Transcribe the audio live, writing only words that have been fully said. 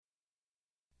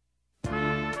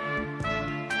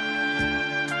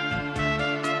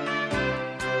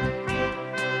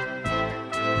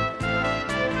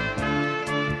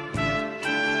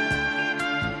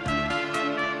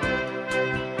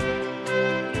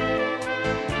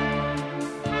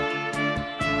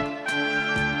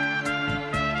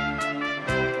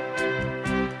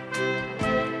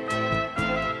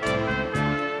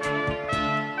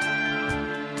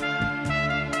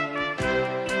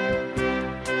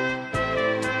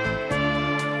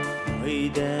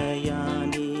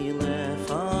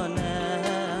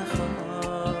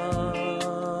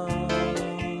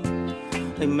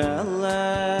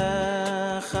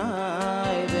melech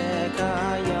chai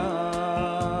v'kayam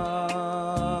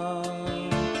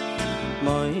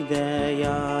moidei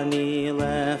ani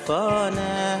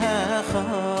lefanecha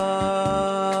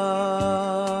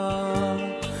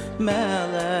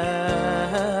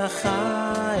melech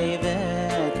chai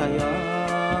v'kayam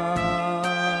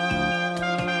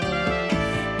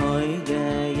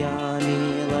moidei ani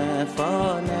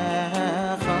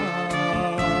lefanecha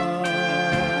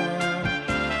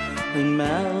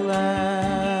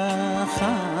melech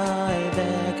chai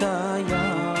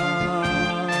v'kayam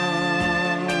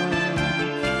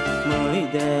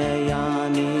moidei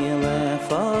ani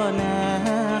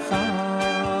lefanecha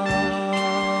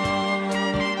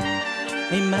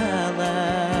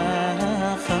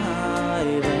melech chai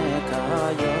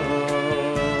v'kayam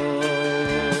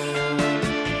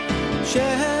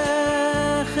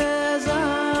shechazart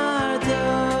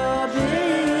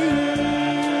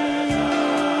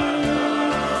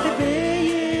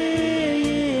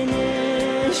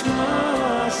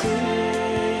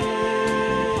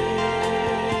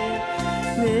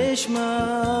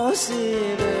Nishmasi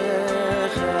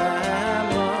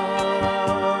b'chema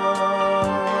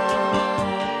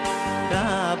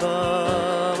Rabbo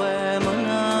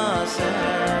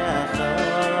emunasecha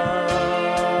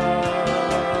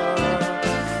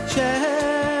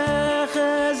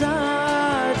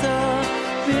shechazarta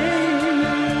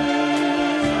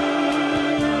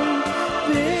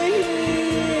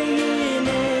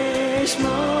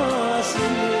nishmasi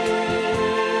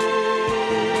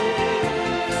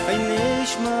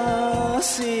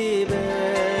Nishmasi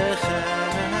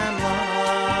b'chema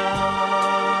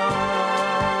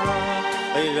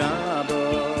Rabbo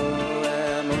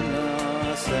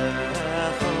emunasecha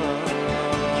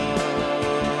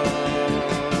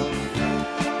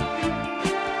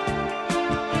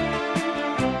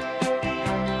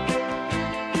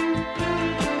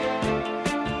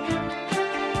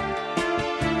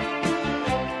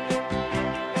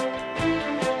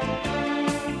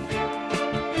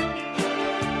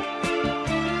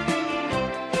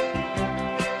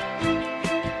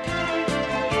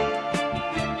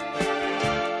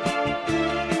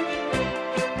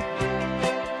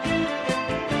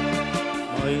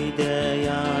moidei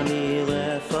ani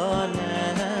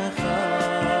lefanecha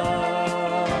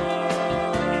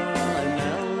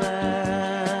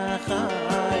melech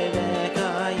chai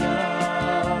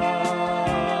v'kayam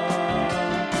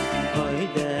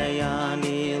moidei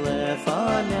ani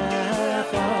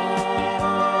lefanecha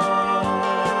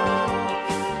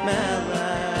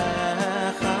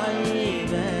melech chai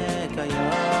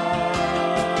v'kayam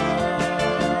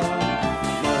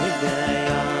moidei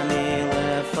ani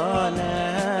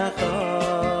lefanecha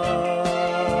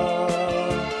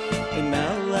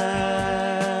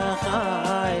melech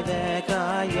chai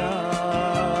v'kayam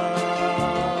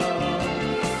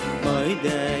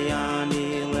moidei ani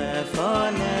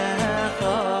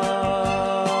lefanecha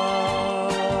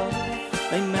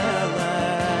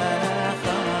melech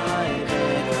chai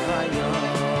v'kayam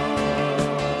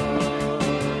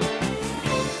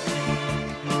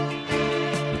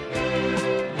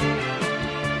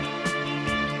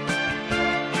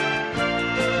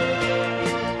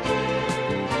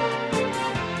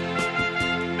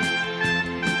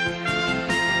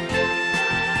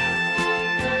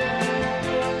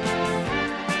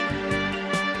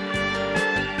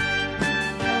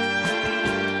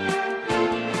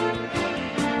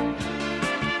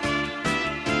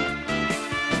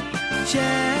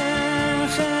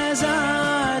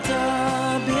shechazart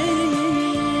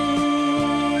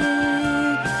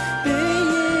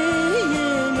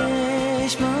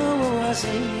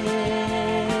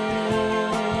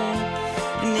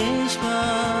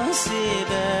nishmasi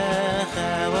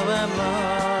b'chema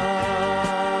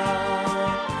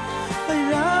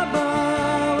Rabbo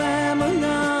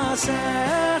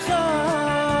emunasecha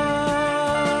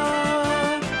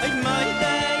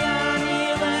moidei ani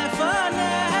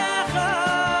lefanecha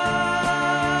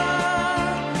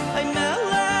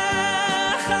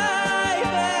melech chai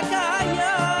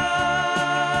v'kayam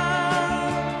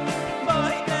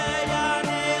moidei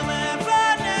ani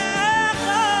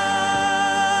lefanecha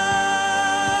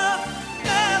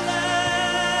melech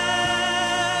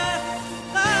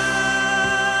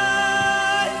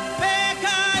chai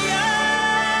v'kayam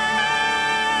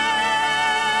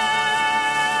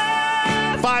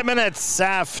 5 minutes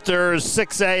after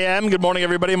 6 a.m. Good morning,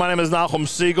 everybody. My name is Nachum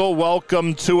Siegel.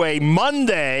 Welcome to a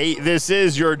Monday. This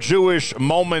is your Jewish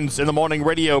Moments in the Morning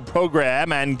radio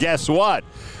program. And guess what?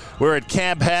 We're at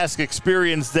Camp Hask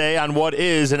Experience Day on what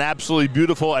is an absolutely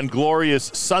beautiful and glorious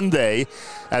Sunday.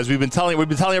 As we've been telling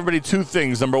everybody two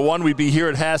things. Number one, we'd be here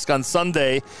at Hask on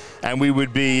Sunday, and we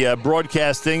would be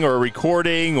broadcasting or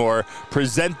recording or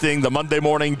presenting the Monday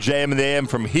morning JM and the AM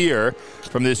from here,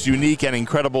 from this unique and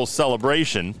incredible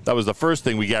celebration. That was the first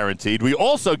thing we guaranteed. We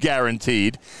also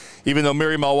guaranteed, even though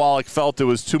Miriam Al-Wallach felt it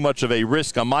was too much of a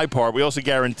risk on my part, we also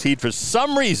guaranteed for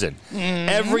some reason,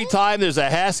 every time there's a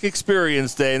Hask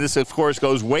Experience Day, and this, of course,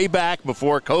 goes way back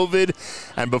before COVID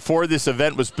and before this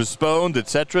event was postponed, et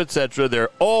cetera, there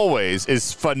always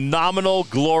is phenomenal,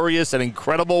 glorious, and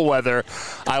incredible weather.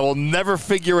 I will never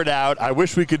figure it out. I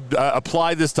wish we could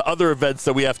apply this to other events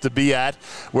that we have to be at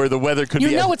where the weather could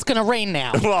be... You know it's going to rain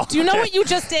now. Well, do you know what you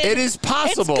just did? It is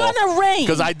possible. It's going to rain.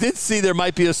 Because I did see there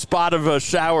might be a spot of a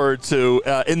shower or two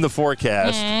in the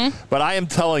forecast. But I am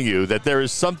telling you that there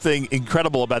is something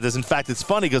incredible about this. In fact, it's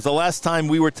funny because the last time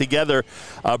we were together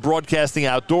broadcasting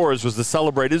outdoors was the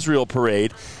Celebrate Israel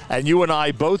Parade. And you and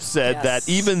I both said that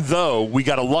even though we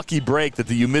got a lucky break that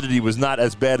the humidity was not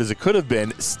as bad as it could have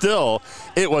been, still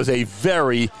it was a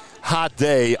very hot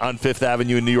day on Fifth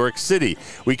Avenue in New York City.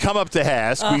 We come up to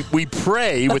Hask. We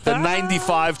pray with the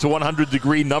 95 to 100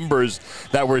 degree numbers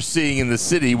that we're seeing in the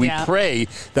city. We pray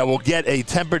that we'll get a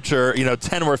temperature,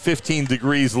 10 or 15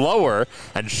 degrees lower.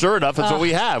 And sure enough, that's what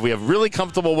we have. We have really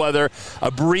comfortable weather, a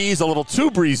breeze, a little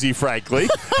too breezy, frankly.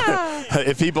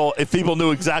 If people knew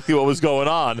exactly what was going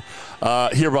on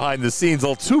here behind the scenes, a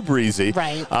little too breezy.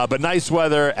 Right. But nice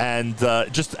weather and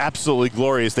just absolutely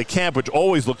glorious. The camp, which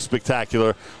always looks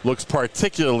spectacular, looks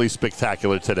particularly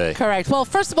spectacular today. Correct. Well,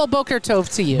 first of all, Boker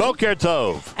Tov to you. Boker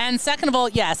Tov. And second of all,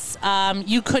 yes,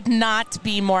 you could not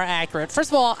be more accurate.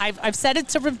 First of all, I've said it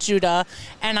to Rav Judah,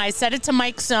 and I said it to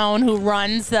Mike Zone, who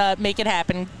runs the Make It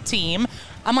Happen team.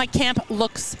 I'm like, camp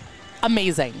looks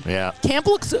amazing. Yeah. Camp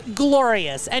looks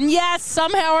glorious. And yes,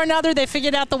 somehow or another, they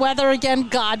figured out the weather again.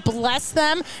 God bless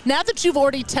them. Now that you've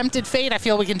already tempted fate, I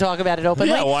feel we can talk about it openly.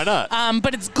 Yeah, why not?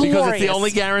 But it's glorious. Because it's the only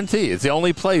guarantee. It's the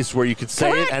only place where you could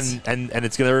say it, and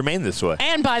it's going to remain this way.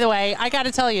 And by the way, I got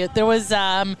to tell you, there was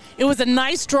it was a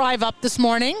nice drive up this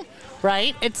morning.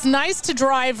 Right? It's nice to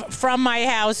drive from my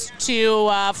house to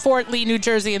Fort Lee, New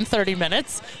Jersey in 30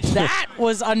 minutes. That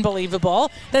was unbelievable.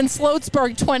 Then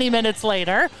Sloatsburg 20 minutes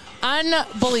later.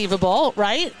 Unbelievable,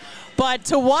 right? But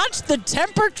to watch the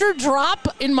temperature drop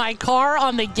in my car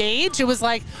on the gauge, it was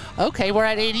like, okay, we're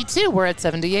at 82, we're at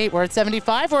 78, we're at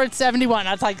 75, we're at 71.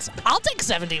 I was like, I'll take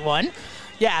 71.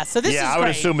 Yeah, so this is great. Yeah, I would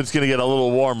assume it's going to get a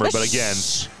little warmer, but again...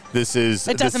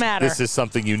 It doesn't matter. This is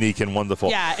something unique and wonderful.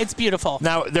 Yeah, it's beautiful.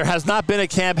 Now, there has not been a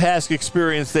Camp Hask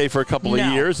Experience Day for a couple of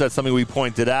years. That's something we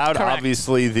pointed out. Correct.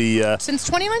 Obviously, since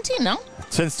 2019, no?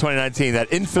 Since 2019,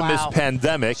 that infamous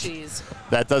pandemic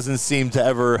that doesn't seem to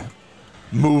ever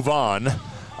move on.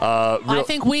 I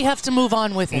think we have to move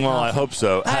on with it. Well, I hope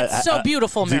so. That's so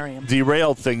beautiful, Miriam.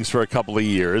 Derailed things for a couple of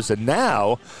years, and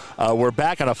now we're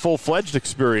back on a full-fledged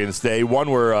Experience Day, one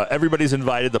where everybody's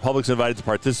invited, the public's invited to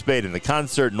participate in the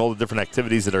concert and all the different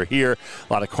activities that are here,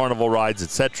 a lot of carnival rides,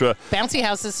 etc. Bouncy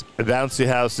houses. Bouncy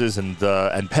houses and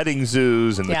petting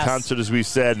zoos and the concert, as we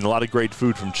said, and a lot of great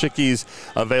food from Chickies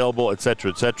available, etc.,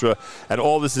 etc. And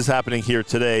all this is happening here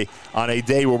today on a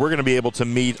day where we're going to be able to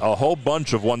meet a whole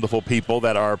bunch of wonderful people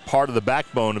that are part of the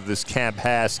backbone of this Camp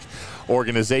Hask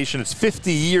organization. It's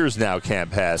 50 years now,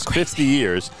 Camp Hask. Crazy. 50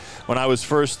 years. When I was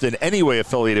first in any way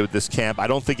affiliated with this camp, I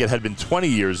don't think it had been 20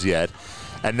 years yet.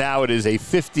 And now it is a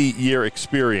 50-year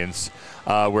experience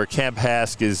where Camp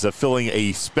Hask is filling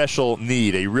a special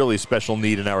need, a really special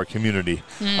need in our community.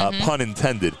 Pun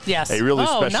intended. Yes. A really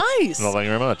special. Nice. No, thank you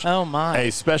very much. Oh, my.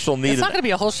 A special need. It's not going to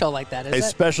be a whole show like that, is it? A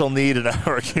special need in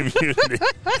our community.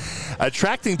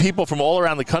 Attracting people from all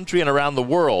around the country and around the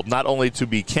world, not only to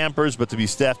be campers, but to be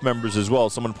staff members as well.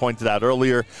 Someone pointed out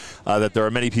earlier that there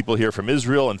are many people here from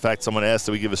Israel. In fact, someone asked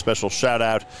that we give a special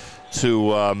shout-out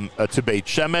to Beit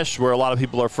Shemesh, where a lot of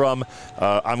people are from.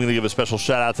 I'm going to give a special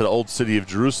shout-out to the Old City of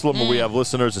Jerusalem, where we have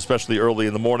listeners, especially early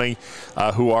in the morning,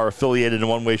 who are affiliated in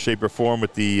one way, shape, or form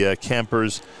with the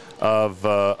campers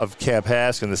of Camp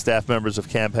Hask and the staff members of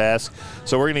Camp Hask.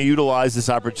 So we're going to utilize this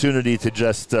opportunity to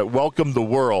just welcome the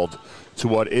world to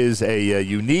what is a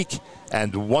unique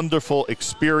and wonderful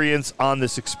experience on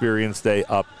this Experience Day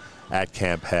up at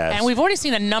Camp Hask. And we've already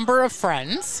seen a number of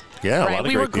friends. Yeah, right?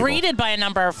 We were greeted by a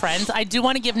number of friends. I do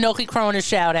want to give Nochi Krohn a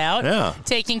shout-out. Yeah.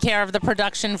 Taking care of the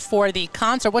production for the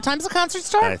concert. What time does the concert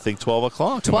start? I think 12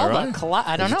 o'clock. 12 o'clock.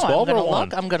 I don't know.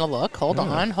 I'm going to look. Hold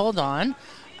on.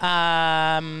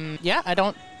 Yeah, I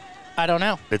don't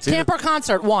know. It's Camper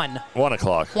concert, 1. 1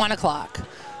 o'clock. 1 o'clock.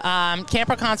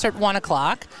 Camper concert 1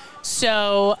 o'clock.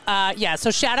 So,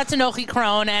 so shout out to Nochi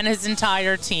Krohn and his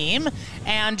entire team.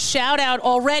 And shout out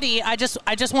already, I just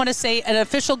want to say an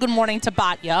official good morning to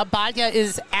Batya. Batya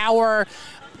is our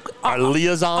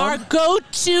liaison. Our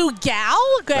go-to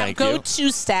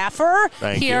go-to staffer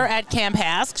here at Camp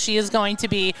Hask. She is going to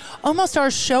be almost our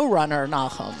showrunner,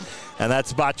 Nahum. And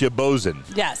that's Batya Bozen.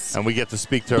 Yes. And we get to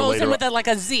speak to her Bozen later. with like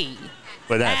a Z.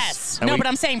 With S. And But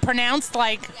I'm saying pronounced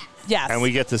like... Yes. And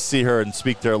we get to see her and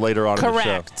speak to her later on in the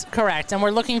show. Correct. And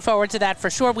we're looking forward to that for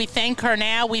sure. We thank her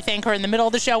now. We thank her in the middle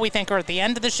of the show. We thank her at the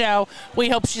end of the show. We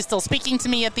hope she's still speaking to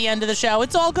me at the end of the show.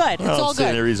 It's all good. It's all good. I don't see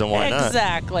any reason why not.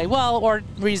 Exactly. Well, or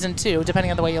reason two, depending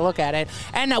on the way you look at it.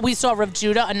 And we saw Rav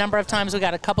Judah a number of times. We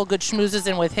got a couple good schmoozes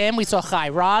in with him. We saw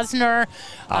Chai Rosner.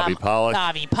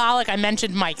 Avi Pollack. I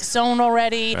mentioned Mike Sohn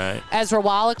already. Right. Ezra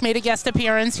Wallach made a guest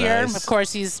appearance here. Nice. Of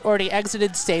course, he's already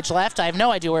exited stage left. I have no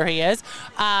idea where he is.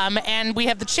 And we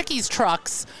have the Chickies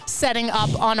trucks setting up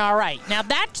on our right. Now,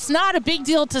 that's not a big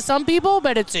deal to some people,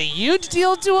 but it's a huge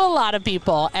deal to a lot of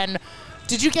people. And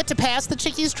did you get to pass the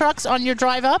Chickies trucks on your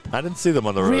drive up? I didn't see them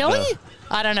on the road. Really? No.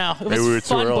 I don't know. It Maybe was we were too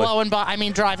fun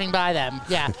early. driving by them.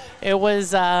 Yeah. It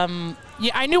was, I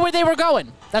knew where they were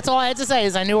going. That's all I had to say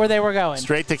is I knew where they were going.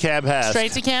 Straight to Camp Hask.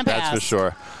 Straight to Camp Hask. That's for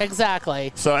sure.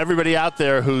 Exactly. So everybody out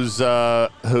there who's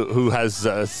who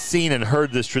has seen and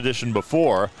heard this tradition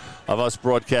before of us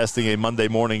broadcasting a Monday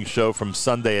morning show from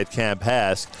Sunday at Camp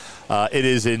Hask, it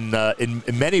is in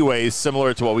many ways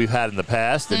similar to what we've had in the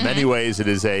past. In many ways, it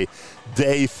is a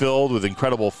day filled with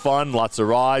incredible fun, lots of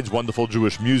rides, wonderful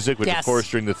Jewish music, which, of course,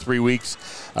 during the 3 weeks,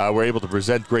 we're able to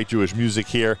present great Jewish music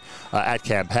here at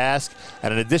Camp Hask.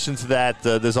 And in addition to that,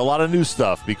 there's a lot of new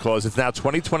stuff because it's now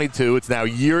 2022. It's now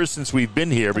years since we've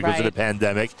been here because of the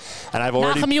pandemic. And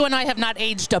Malcolm, you and I have not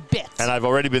aged a bit. And I've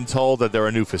already been told that there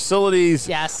are new facilities.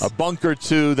 Yes. A bunker,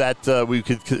 too, that we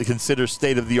could consider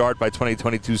state-of-the-art by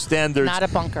 2022 standards. Not a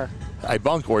bunker. A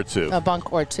bunk or two. A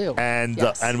bunk or two. And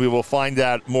and we will find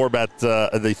out more about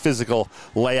the physical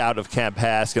layout of Camp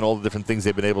Hask and all the different things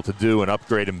they've been able to do and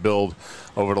upgrade and build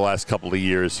over the last couple of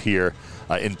years here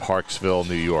in Parksville,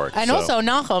 New York. And also,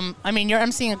 Nahum, I mean, you're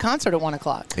emceeing a concert at 1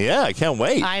 o'clock. Yeah, I can't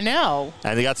wait. I know.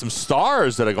 And they got some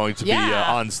stars that are going to be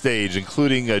on stage,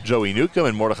 including Joey Newcomb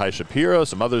and Mordechai Shapiro,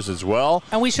 some others as well.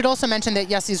 And we should also mention that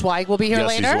Yossi Zweig will be here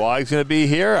later. Yossi Zweig's going to be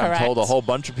here. Correct. I'm told a whole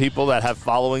bunch of people that have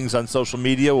followings on social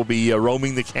media will be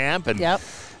roaming the camp and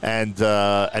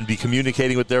be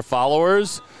communicating with their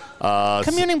followers.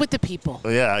 Communing with the people.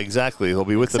 Yeah, exactly. They'll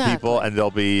be with the people, and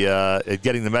they'll be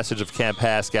getting the message of Camp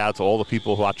Hask out to all the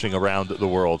people watching around the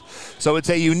world. So it's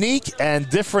a unique and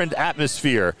different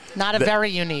atmosphere. Not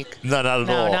very unique. No, not at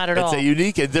all. No, not at all. It's a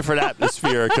unique and different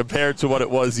atmosphere compared to what it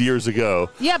was years ago.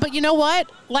 Yeah, but you know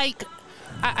what? Like,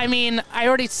 I mean, I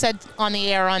already said on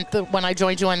the air when I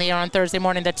joined you on the air on Thursday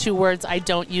morning that two words I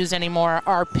don't use anymore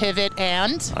are pivot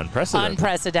and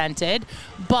unprecedented.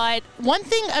 But one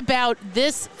thing about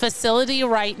this facility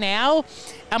right now,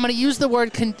 I'm going to use the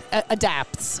word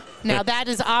adapts. Now, that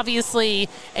is obviously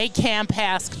a Camp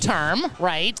Hask term,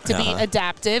 right? To be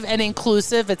adaptive and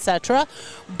inclusive, etc.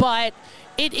 But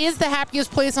it is the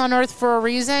happiest place on earth for a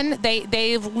reason.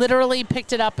 They've literally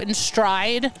picked it up in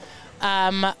stride.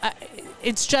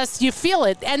 It's just, you feel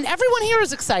it. And everyone here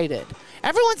is excited.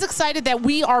 Everyone's excited that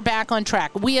we are back on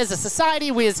track. We as a society,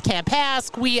 we as Camp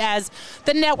Hask, we as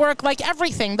the network, like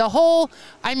everything. The whole,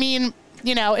 I mean,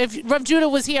 you know, if Rav Judah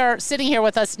was here, sitting here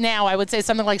with us now, I would say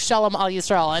something like Shalom Al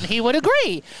Yisrael, and he would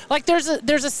agree. Like there's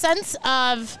a sense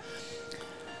of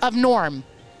norm.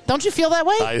 Don't you feel that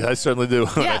way? I certainly do.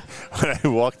 When I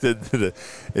walked into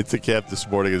camp this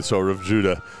morning and saw Rav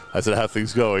Judah, I said, "How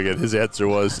things going?" And his answer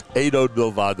was, "Eidod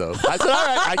Milvado." I said, "All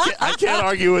right, I can't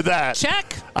argue with that."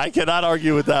 Check. I cannot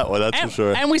argue with that one. That's for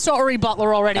sure. And we saw Uri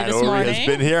Butler already this morning. Uri has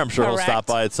been here. I'm sure he'll stop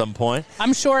by at some point.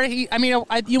 I'm sure you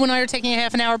and I are taking a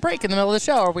half-an-hour break in the middle of the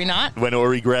show, are we not? When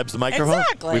Uri grabs the microphone,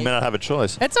 exactly. We may not have a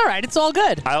choice. It's all right. It's all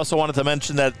good. I also wanted to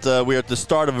mention that we are at the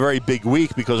start of a very big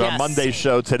week because our Monday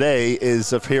show today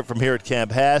is from here at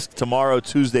Camp Hask. Tomorrow,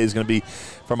 Tuesday, is going to be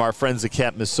from our friends at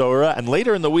Camp Misora. And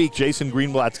later in the week, Jason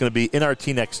Greenblatt's going to be in our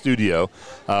T-Next studio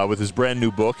with his brand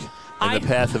new book, In the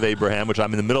Path of Abraham, which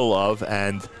I'm in the middle of.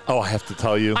 And, I have to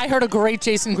tell you. I heard a great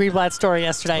Jason Greenblatt story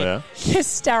yesterday. Yeah?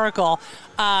 Hysterical.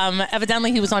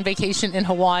 Evidently, he was on vacation in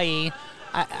Hawaii.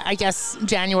 I guess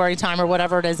January time or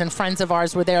whatever it is, and friends of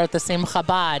ours were there at the same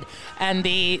Chabad, and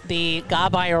the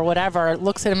Gabbai or whatever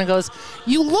looks at him and goes,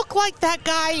 "You look like that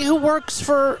guy who works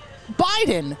for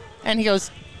Biden," and he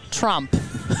goes, "Trump,"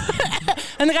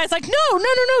 and the guy's like, "No,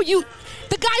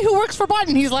 the guy who works for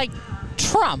Biden." He's like,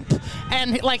 "Trump,"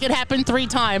 and like it happened 3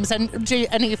 times, and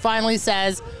he finally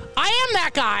says, I am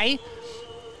that guy.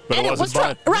 But And it it was wasn't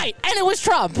Trump. Biden. Right. And it was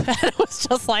Trump. It was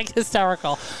just like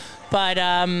hysterical. But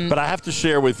But I have to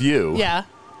share with you yeah.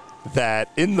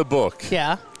 that in the book,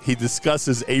 Yeah. he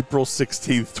discusses April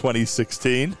 16th,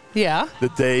 2016, Yeah. the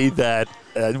day that,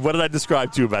 what did I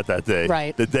describe to you about that day?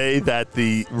 Right. The day that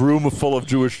the room full of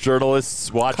Jewish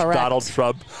journalists watched Correct. Donald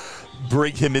Trump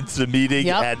bring him into the meeting,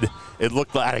 Yep. and it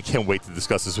looked like, I can't wait to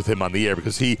discuss this with him on the air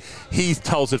because he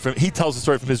tells the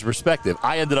story from his perspective.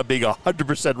 I ended up being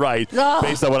 100% right Oh.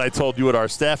 based on what I told you and our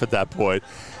staff at that point.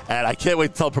 And I can't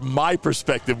wait to tell from my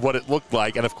perspective what it looked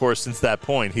like. And of course, since that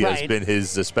point, he has Right. been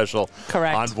his special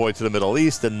Correct. envoy to the Middle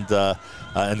East, and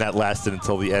that lasted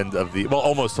until the end of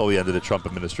almost till the end of the Trump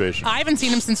administration. I haven't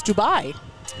seen him since Dubai.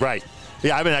 Right.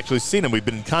 Yeah, I haven't actually seen him. We've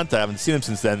been in contact. I haven't seen him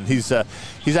since then. He's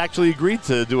actually agreed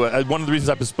to do one of the reasons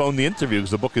I postponed the interview because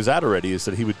the book is out already is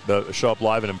that he would show up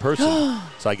live and in person.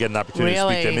 So I get an opportunity to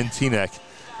speak to him Really? in Teaneck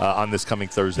on this coming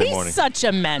Thursday He's morning. such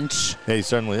a mensch. Yeah, he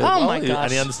certainly is. Oh, my And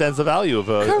gosh. he understands the value of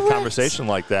a Correct. conversation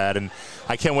like that. And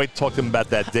I can't wait to talk to him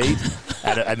about that date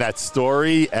and that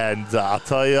story. And I'll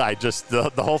tell you,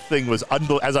 the whole thing was,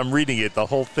 as I'm reading it, the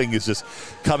whole thing is just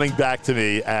coming back to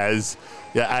me as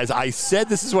I said,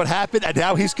 this is what happened. And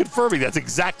now he's confirming that's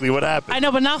exactly what happened. I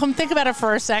know, but Malcolm, think about it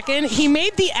for a second. He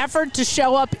made the effort to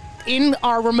show up in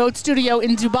our remote studio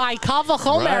in Dubai. Kal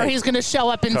v'chomer, Right. he's going to show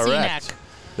up in Correct. Teaneck.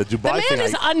 The Dubai The man thing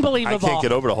is I unbelievable. can't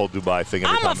get over the whole Dubai thing.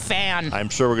 every I'm a time. fan. I'm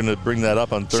sure we're going to bring that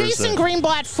up on Thursday. Jason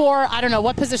Greenblatt for, I don't know,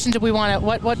 what position do we want it?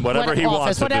 What Whatever he office? wants at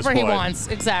this Whatever he point. wants,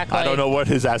 exactly. I don't know what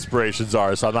his aspirations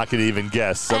are, so I'm not going to even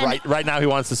guess. So And- right now he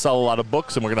wants to sell a lot of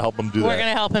books, and we're going to help him do We're that. going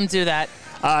to help him do that.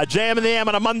 JM and the AM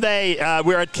on a Monday.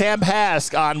 We're at Camp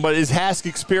Hask on what is Hask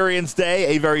Experience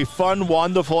Day, a very fun,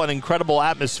 wonderful, and incredible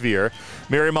atmosphere.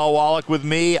 Miriam L. Wallach with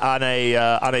me on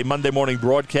a Monday morning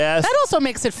broadcast. That also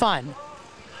makes it fun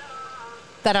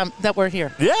that we're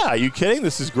here. Yeah, are you kidding?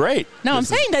 This is great. No, I'm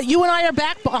saying that you and I are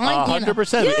back behind.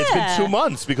 100%. Yeah. It's been 2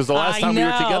 months because the last I time we were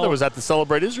know. together was at the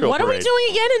Celebrate Israel What are we parade. doing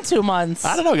again in 2 months?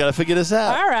 I don't know. Got to figure this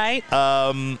out. All right.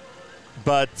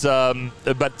 But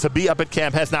to be up at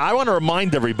Camp Hask. Now, I want to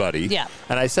remind everybody. Yeah.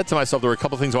 And I said to myself, there were a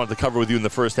couple things I wanted to cover with you in the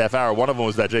first half hour. One of them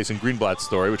was that Jason Greenblatt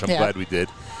story, which I'm Yeah. glad we did.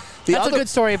 That's a good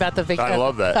story about the vacation. I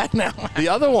love that. I know. The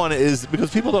other one is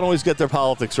because people don't always get their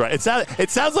politics right. It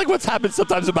sounds like what's happened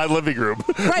sometimes in my living room.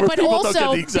 Right, where but people don't also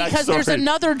get the exact because there's story.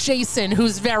 another Jason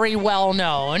who's very well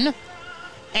known,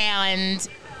 and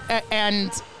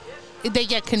they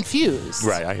get confused.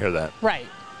 Right, I hear that. Right.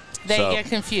 They So- get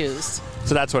confused.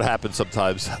 So that's what happens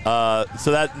sometimes.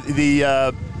 So that the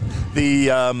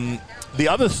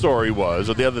other story was,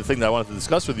 or the other thing that I wanted to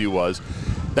discuss with you was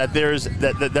that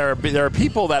there are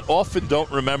people that often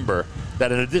don't remember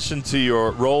that in addition to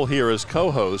your role here as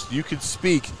co-host, you could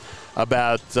speak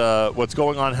about what's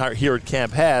going on here at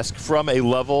Camp Hask from a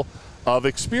level of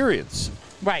experience.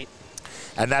 Right.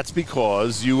 And that's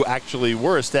because you actually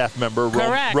were a staff member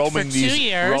Correct, roaming for 2 these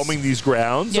years. roaming these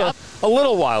grounds Yep. a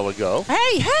little while ago. Hey,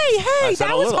 I said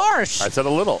that a was little. harsh. I said a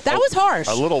little. That was harsh.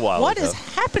 A little while What ago. is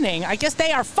happening? I guess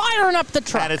they are firing up the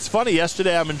truck. And it's funny.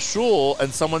 Yesterday, I'm in shul,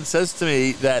 and someone says to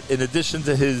me that in addition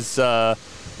to his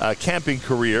camping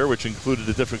career, which included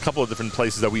a couple of different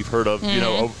places that we've heard of,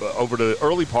 over the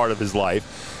early part of his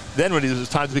life, then when it was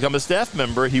time to become a staff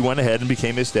member, he went ahead and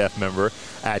became a staff member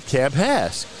at Camp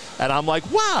Hask. And I'm like,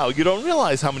 wow, you don't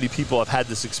realize how many people have had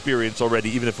this experience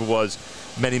already, even if it was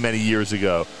many, many years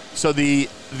ago. So the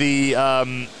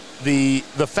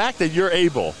fact that you're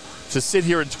able to sit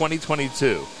here in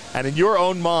 2022 and in your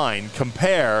own mind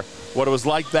compare what it was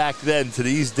like back then to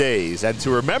these days and to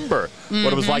remember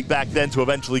what it was like back then to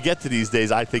eventually get to these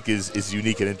days, I think is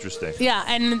unique and interesting. Yeah,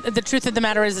 and the truth of the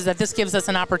matter is that this gives us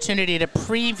an opportunity to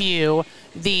preview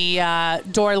the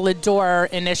Door Le Door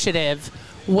initiative,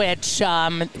 which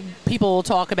people will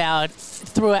talk about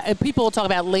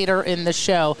later in the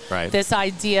show. Right. This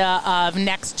idea of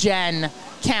next gen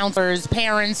counselors,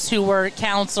 parents who were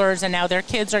counselors and now their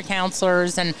kids are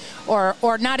counselors, and or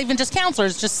not even just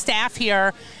counselors, just staff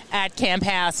here at Camp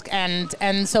Hask,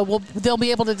 and so they'll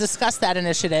be able to discuss that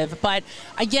initiative. But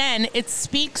again, it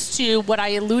speaks to what I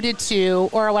alluded to,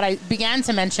 or what I began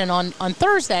to mention on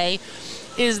Thursday,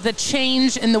 is the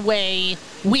change in the way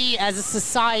we as a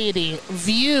society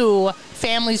view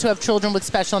families who have children with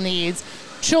special needs,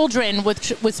 children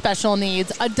with special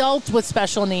needs, adults with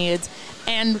special needs,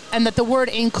 and that the word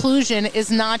inclusion is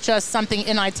not just something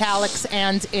in italics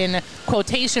and in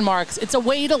quotation marks. It's a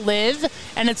way to live,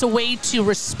 and it's a way to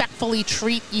respectfully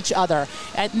treat each other.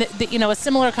 And a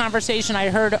similar conversation I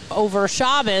heard over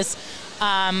Shabbos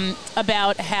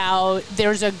about how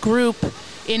there's a group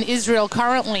in Israel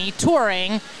currently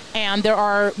touring, and there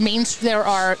are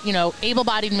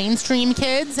able-bodied mainstream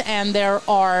kids, and there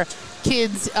are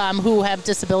kids who have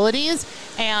disabilities,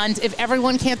 and if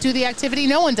everyone can't do the activity,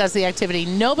 no one does the activity.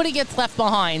 Nobody gets left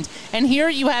behind. And here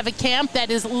you have a camp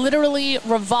that is literally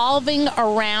revolving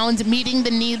around meeting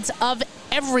the needs of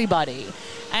everybody.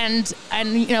 And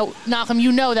Nachum,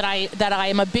 you know that I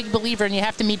am a big believer in you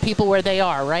have to meet people where they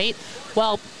are, right?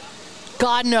 Well,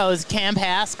 God knows Camp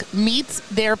HASC meets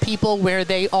their people where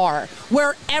they are,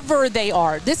 wherever they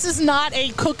are. This is not a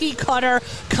cookie cutter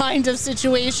kind of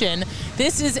situation.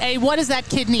 This is what does that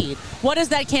kid need? What does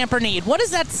that camper need? What does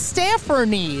that staffer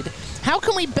need? How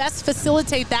can we best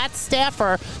facilitate that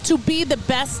staffer to be the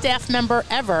best staff member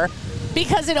ever?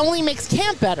 Because it only makes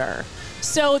camp better.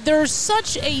 So there's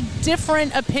such a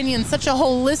different opinion, such a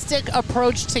holistic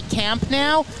approach to camp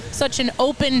now, such an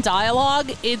open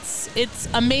dialogue. It's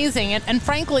amazing. And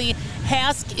frankly,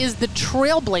 HASC is the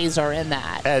trailblazer in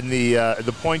that. And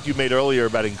the point you made earlier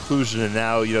about inclusion and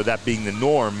now, that being the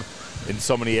norm in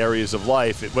so many areas of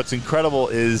life, what's incredible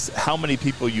is how many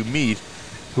people you meet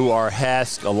who are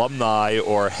HASC alumni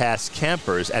or HASC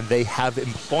campers, and they have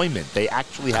employment. They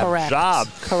actually have a job.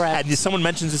 Correct. And someone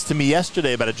mentions this to me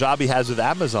yesterday about a job he has with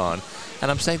Amazon, and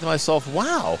I'm saying to myself,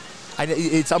 wow,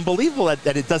 it's unbelievable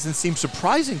that it doesn't seem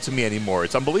surprising to me anymore.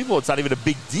 It's unbelievable. It's not even a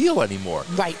big deal anymore.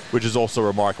 Right. Which is also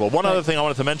remarkable. One other thing I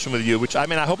wanted to mention with you, which, I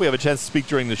hope we have a chance to speak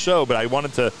during the show, but I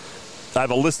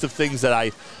have a list of things that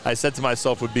I said to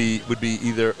myself would be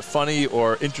either funny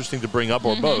or interesting to bring up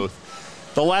or both.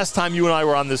 The last time you and I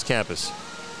were on this campus.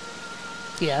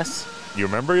 Yes. You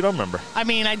remember or you don't remember?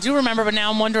 I do remember, but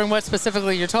now I'm wondering what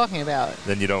specifically you're talking about.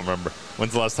 Then you don't remember.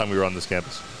 When's the last time we were on this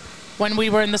campus? When we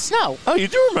were in the snow. Oh, you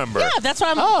do remember? Yeah, that's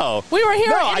what we were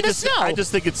here in the snow. I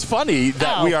just think it's funny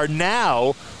that we are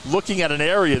now looking at an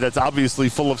area that's obviously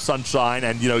full of sunshine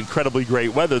and, incredibly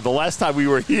great weather. The last time we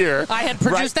were here... I had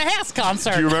produced a HASC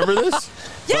concert. Do you remember this?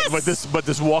 Yes. What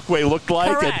this walkway looked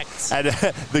like. Correct. And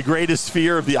the greatest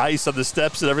fear of the ice on the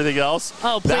steps and everything else.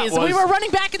 Oh, please. We were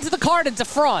running back into the car to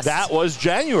defrost. That was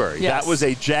January. Yes. That was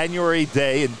a January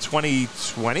day in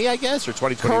 2020, I guess, or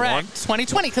 2021? Correct.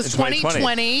 2020, because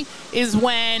 2020 is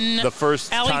when the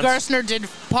first Ellie Gerstner did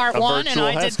part one and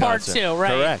I did part two,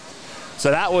 right? Correct. So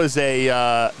that was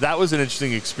an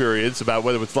interesting experience about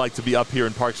what it's like to be up here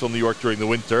in Parksville, New York during the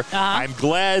winter. I'm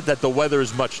glad that the weather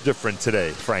is much different today,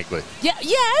 frankly. Yeah.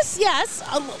 Yes.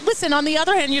 Listen, on the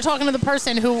other hand, you're talking to the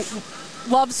person who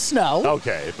loves snow.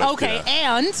 Okay.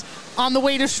 And on the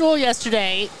way to shul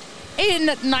yesterday, in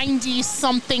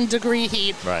 90-something degree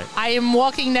heat, right. I am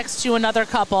walking next to another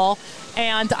couple,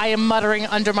 and I am muttering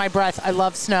under my breath, I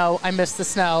love snow, I miss the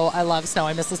snow, I love snow,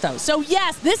 I miss the snow. So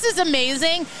yes, this is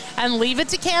amazing, and leave it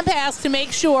to Camp HASC to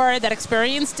make sure that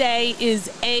Experience Day is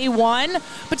A1.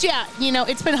 But yeah,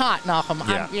 it's been hot, Nachum.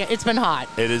 Yeah. It's been hot.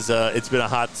 It is. It's been a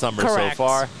hot summer Correct.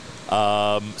 so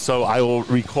far. So I will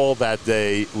recall that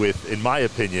day with, in my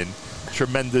opinion,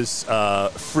 tremendous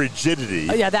frigidity.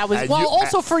 Yeah, that was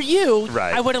also for you.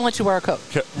 Right. I wouldn't let you wear a coat.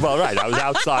 Well, right. I was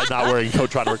outside not wearing a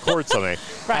coat trying to record something.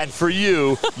 Right. And for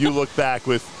you look back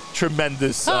with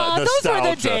tremendous nostalgia. Those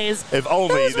were the days. If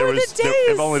only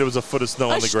there was a foot of snow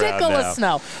on the ground now. A shtickle of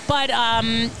snow.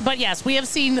 But yes, we have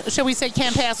seen, shall we say,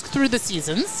 Camp HASC through the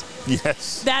seasons.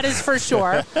 Yes. That is for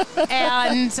sure.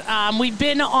 And we've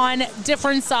been on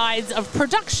different sides of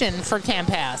production for Camp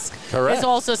HASC. Correct. Is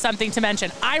also something to mention.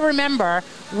 I remember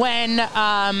when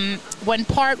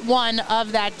part one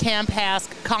of that Camp HASC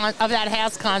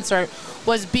HASC concert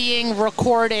was being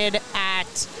recorded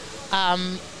at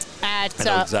I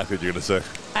know exactly what you're going to say.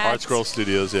 Art Scroll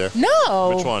Studios, yeah.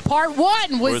 No. Which one? Part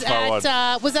one was at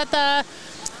the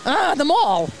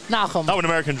mall, Nachum. Oh, An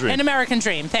American Dream. An American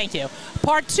Dream, thank you.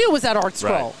 Part two was at Art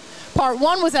Scroll. Right. Part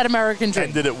one was at American Dream.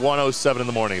 Ended at 1:07 in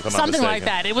the morning, if I'm not mistaken. Something like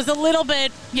that. It was a little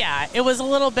bit,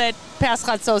 past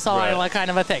Chatzos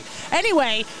kind of a thing.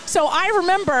 Anyway, so I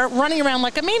remember running around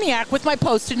like a maniac with my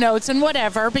Post-it notes and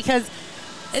whatever, because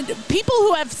people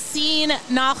who have seen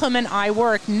Nachum and I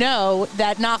work know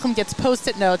that Nachum gets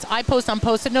Post-it notes. I post on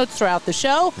Post-it notes throughout the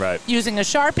show using a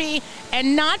Sharpie,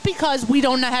 and not because we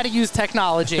don't know how to use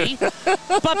technology,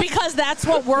 but because that's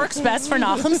what works best for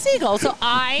Nachum Siegel. So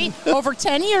I, over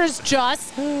 10 years,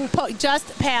 just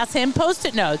pass him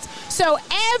Post-it notes. So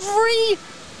I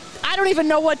don't even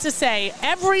know what to say,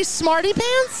 every smarty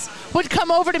pants would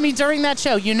come over to me during that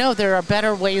show. There are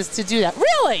better ways to do that.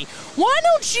 Really? Why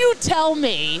don't you tell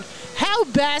me how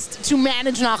best to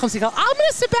manage Nachum Siegel? I'm going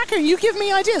to sit back here and you give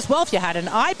me ideas. Well, if you had an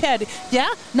iPad,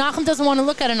 Nachum doesn't want to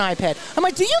look at an iPad. I'm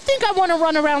like, do you think I want to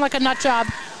run around like a nut job?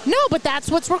 No, but that's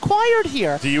what's required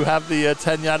here. Do you have the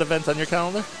 10 Yad event on your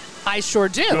calendar? I sure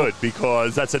do. Good,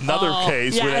 because that's another Oh,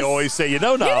 case where they yes. always say,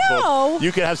 Nahum, know,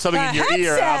 you can have something a in your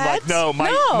ear. And I'm like, headset? no, my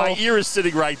No. ear is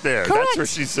sitting right there. Correct. That's where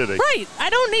she's sitting. Right. I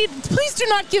don't need. Please do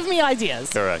not give me ideas.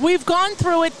 Correct. We've gone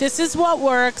through it. This is what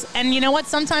works. And you know what?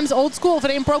 Sometimes old school. If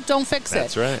it ain't broke, don't fix it.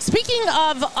 That's right. Speaking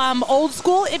of old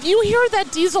school, if you hear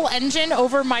that diesel engine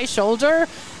over my shoulder,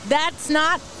 that's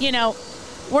not.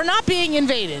 We're not being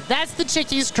invaded. That's the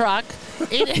Chickies truck.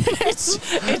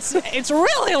 It's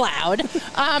really loud,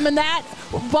 and that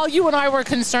while you and I were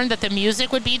concerned that the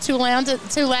music would be too loud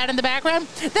in the background,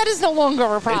 that is no longer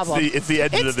a problem. It's the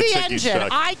engine of the Chickies engine.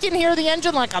 truck. I can hear the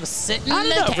engine like I'm sitting I in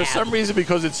don't the know. cab. For some reason,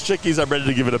 because it's Chickies, I'm ready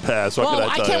to give it a pass. What Well, can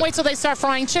I I tell can't you? wait till they start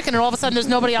frying chicken, and all of a sudden there's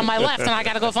nobody on my left, and I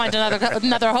got to go find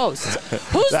another host.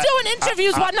 Who's doing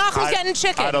interviews while Nahum's getting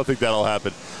chicken? I don't think that'll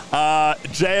happen.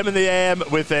 JM in the AM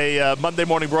with a Monday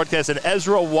morning broadcast, and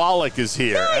Ezra Wallach is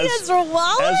here. Hi, Ezra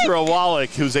Wallach. Ezra Wallach,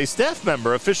 who's a staff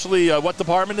member. Officially, what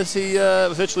department is he?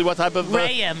 Officially, what type of?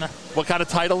 Graham. What kind of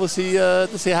title does he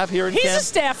have here in He's camp? a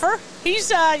staffer.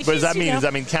 But What does that mean? Does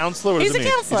that mean counselor? What does He's it a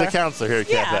mean? counselor. He's a counselor here at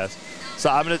Camp Yeah. Pass. So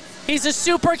I'm gonna. He's a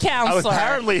super counselor.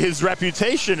 Apparently, his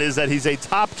reputation is that he's a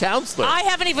top counselor. I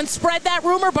haven't even spread that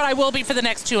rumor, but I will be for the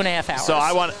next 2.5 hours. So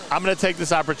I'm going to take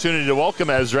this opportunity to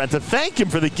welcome Ezra and to thank him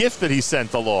for the gift that he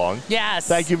sent along. Yes.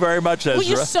 Thank you very much, Ezra. Well,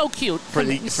 you're so cute. for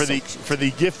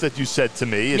the gift that you sent to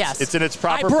me. Yes. It's in its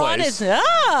proper I brought place. it.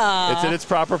 It's in its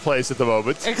proper place at the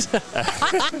moment.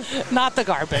 Not the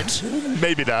garbage.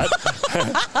 Maybe not.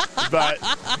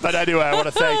 but anyway, I want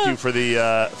to thank you for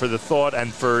the thought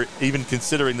and for even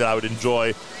considering that I would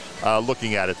enjoy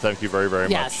looking at it. Thank you very, very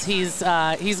Yes,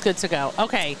 much. he's good to go.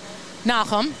 Okay,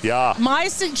 Nahum. Yeah. My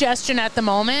suggestion at the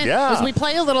moment Yeah. is we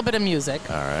play a little bit of music.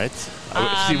 All right.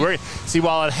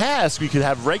 While at HASC, we could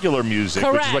have regular music,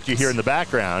 which is what you hear in the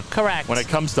background. Correct. When it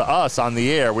comes to us on the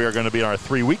air, we are going to be in our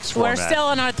 3 weeks format. We're still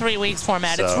in our 3 weeks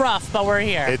format. It's So, rough, but we're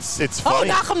here. It's Oh, funny.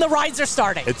 Nahum, the rides are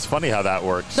starting. It's funny how that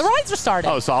works. The rides are starting.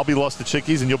 Oh, so I'll be lost to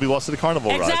Chickies and you'll be lost to the carnival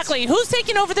rides. Exactly. Who's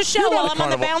taking over the show You're while not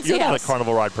I'm on the bouncy You're not house? a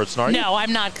carnival ride person, are you? No,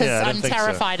 I'm not, because Yeah, I didn't I'm think so.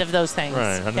 terrified of those things.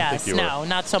 Right, I didn't yes, think you were. no,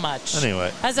 not so much. Anyway.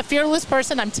 As a fearless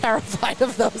person, I'm terrified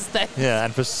of those things. Yeah,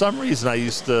 and for some reason I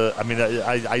used to. I mean,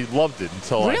 I loved it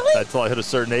until Really? until I hit a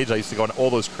certain age. I used to go on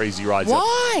all those crazy rides.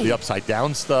 Why? The upside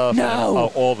down stuff. No.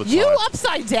 And, all the time. You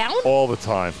upside down? All the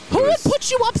time. Who It would was-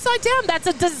 put you upside down? That's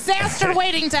a disaster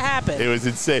waiting to happen. It was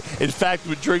insane. In fact,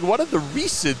 during one of the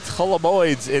recent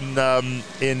Holomoids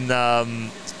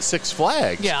in Six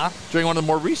Flags, Yeah. during one of the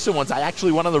more recent ones, I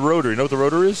actually went on the rotor. You know what the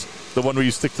rotor is? The one where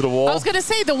you stick to the wall. I was going to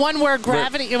say the one where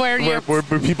gravity, where you're... where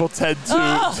people tend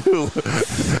to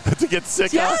to get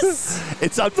sick. Yes.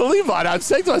 It's unbelievable. And I'm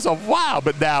saying to myself, "Wow!"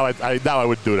 But now I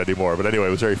wouldn't do it anymore. But anyway,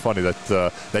 it was very funny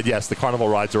that yes, the carnival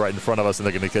rides are right in front of us, and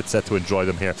they're going to get set to enjoy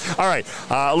them here. All right,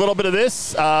 a little bit of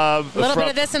this, A little bit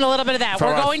of this and a little bit of that. from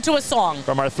We're our- going to a song.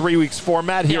 from our 3 weeks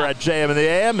format here Yeah. at JM in the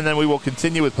AM, and then we will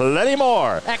continue with plenty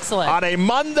more. Excellent. On a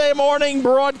Monday morning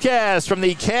broadcast from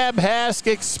the Camp HASC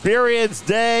Experience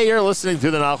Day, you're listening to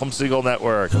the Nahum Siegel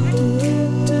Network.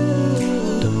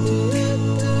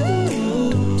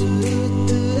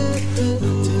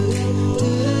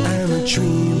 I'm a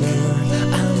dreamer,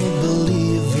 I'm a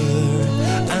believer,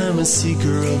 I'm a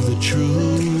seeker of the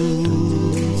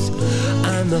truth.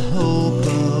 I'm the hope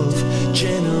of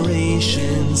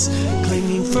generations,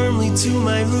 clinging firmly to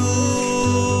my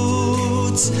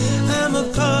roots. I'm a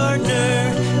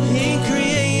partner in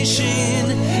creation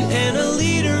and a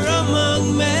leader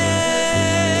among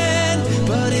men.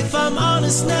 But if I'm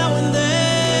honest now and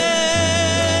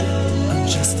then, I'm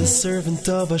just a servant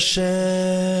of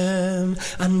Hashem.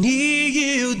 I need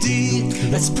you deep,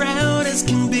 as proud as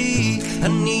can be. I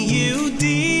need you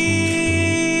deep.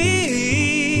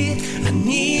 I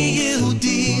need you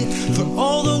deep for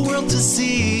all the world to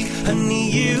see. I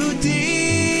need you deep,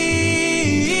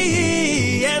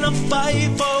 and I'll fight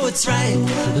for what's right.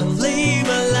 I'll lay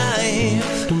my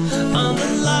life on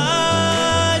the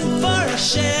line for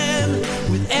Hashem.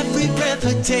 With every breath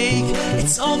I take,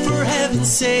 it's all for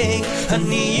heaven's sake. I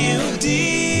need you deep.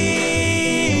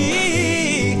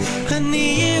 I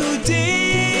need you deep.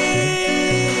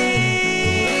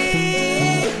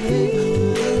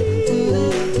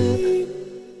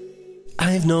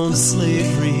 I've known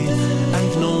slavery,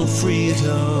 I've known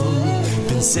freedom,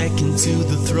 been second to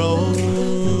the throne.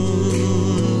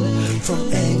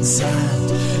 From exile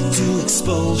to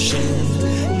expulsion,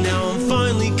 now I'm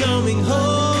finally coming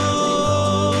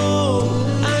home.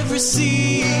 I've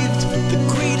received the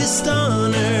greatest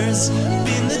honors,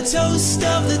 been the toast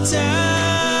of the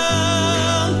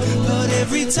town. But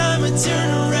every time I turn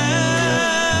around,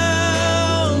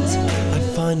 I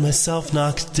find myself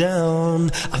knocked down.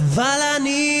 Aval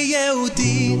ani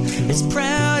Yehudi, as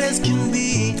proud as can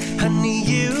be. Ani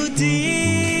Yehudi,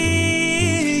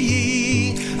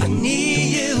 ani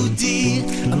Yehudi,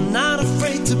 I'm not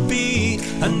afraid to be.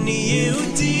 Ani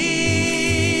Yehudi,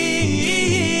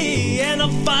 and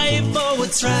I'll fight for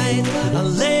what's right. I'll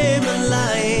lay my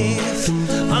life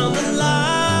on the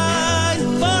line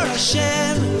for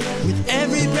Hashem. With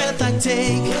every breath I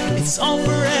take, it's all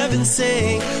for heaven's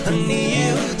sake. Ani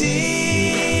Yehudi,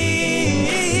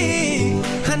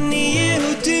 Ani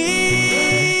Yehudi.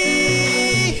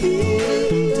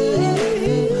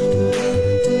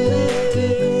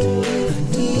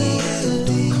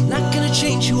 I'm not gonna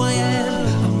change who I am.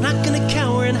 I'm not gonna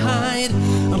cower and hide.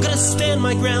 I'm gonna stand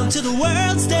my ground till the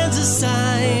world stands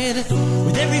aside.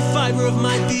 With every fiber of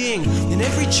my being, in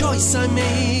every choice I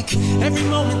make, every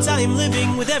moment I am living,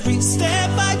 with every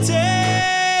step I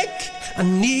take.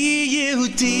 Ani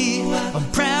Yehudi, I'm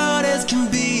proud as can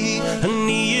be.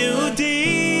 Ani Yehudi,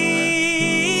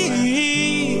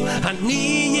 Ani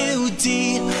Yehudi,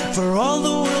 for all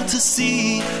the world to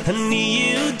see. Ani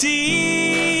Yehudi,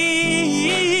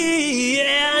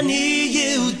 yeah, Ani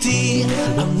Yehudi,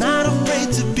 I'm not afraid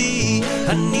to be.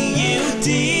 Ani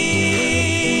Yehudi,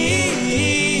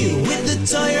 with the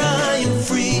Torah I am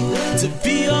free to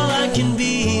be all I can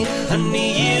be. Ani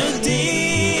Yehudi,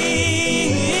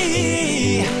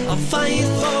 I'll fight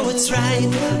for what's right.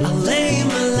 I'll lay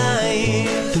my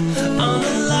life on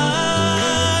the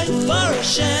line for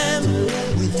Hashem.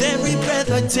 With every breath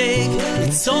I take,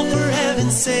 it's all for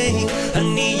heaven's sake.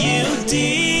 Ani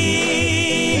Yehudi,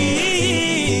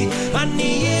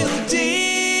 Ani Yehudi.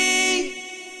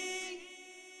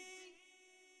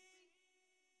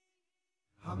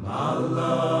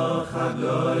 Hamalach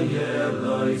Hagoy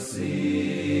Eloisi,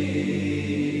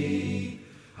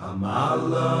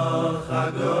 Hamalach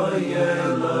Hagoy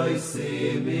Eloisi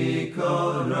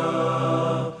Mikora,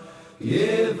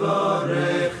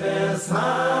 Yivarech Es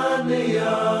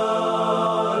Haniyarim,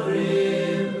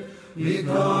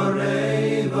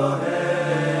 Yikorei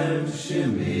Vahem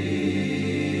Shemi.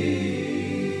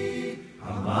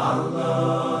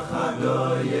 Hamalach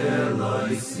Hagoy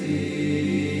Eloisi,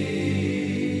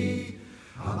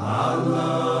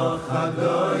 Hamalach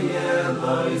Hagoy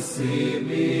Eloisi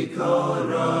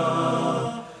Mikora,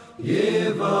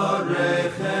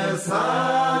 Yivarech Es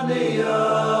Haniyarim,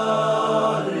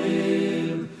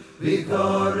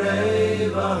 Vikorei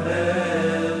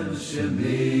Vahem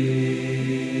Shemi.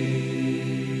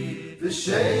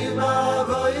 V'shem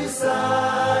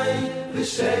Avoisai,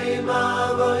 V'shem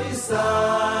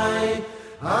Avoisai,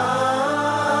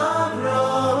 Avram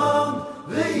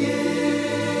v'Yitzchak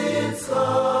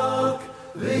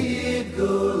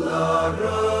v'Yidgul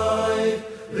Arayv,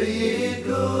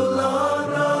 v'Yidgul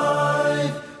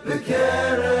Arayv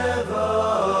b'kerev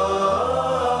haaretz.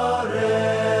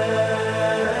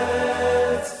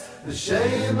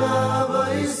 V'shem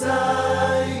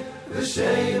Avoisai,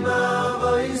 v'shem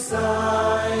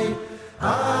Avoisai,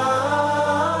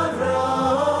 Avram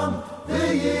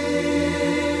v'Yitzchak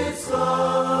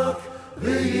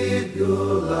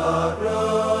v'Yidgul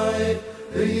Arayv,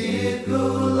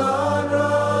 v'Yidgul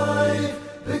Arayv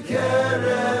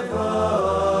b'kerev haaretz.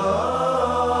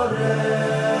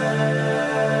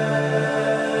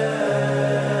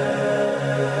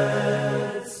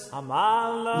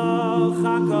 Hamalach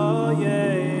Hagoy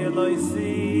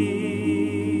Eloisi,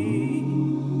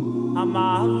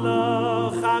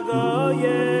 Hamalach Hagoy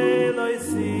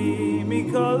Eloisi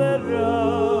mikol ra,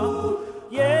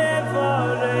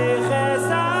 Yevarech Es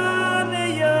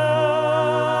Haniyarim,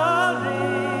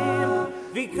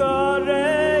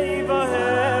 Vikorei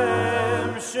Vahem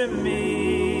Shemi.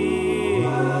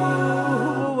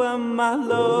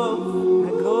 Hamalach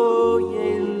Hagoy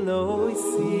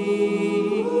Eloisi,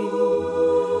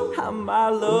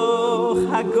 Hamalach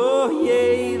Hagoy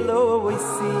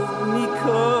Eloisi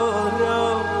mikol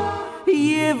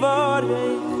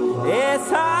Yivarech Es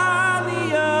Haniyarim,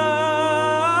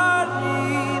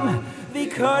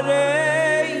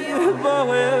 Vikorei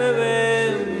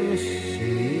Vahem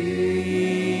Shemi.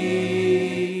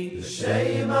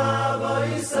 V'shem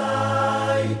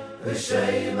Avoisai,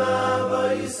 v'shem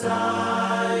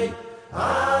Avoisai,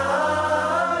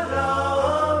 Avram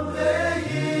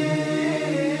v'Yitzchak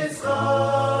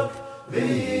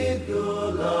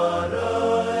v'Yidgul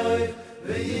Arayv,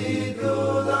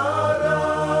 v'Yidgul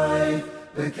Arayv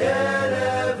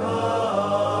b'kerev haaretz.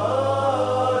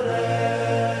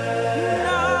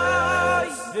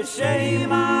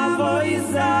 V'shem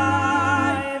Avoisai,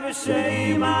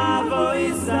 v'shem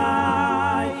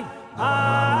Avoisai,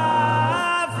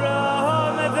 Avram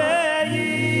v'Yitzchak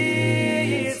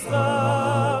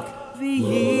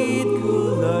v'Yidgul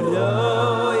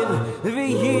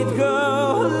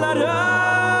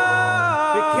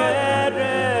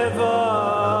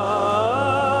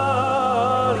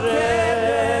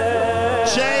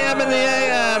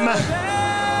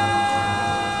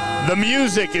The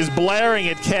music is blaring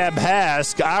at Camp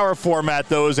Hask. Our format,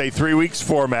 though, is a 3 weeks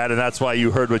format, and that's why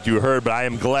you heard what you heard. But I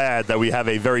am glad that we have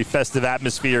a very festive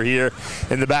atmosphere here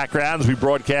in the background as we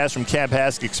broadcast from Camp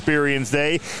Hask Experience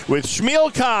Day with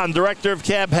Shmuel Kahn, Director of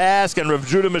Camp Hask, and Rav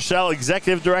Judah Michel,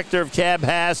 Executive Director of Camp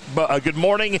Hask. Good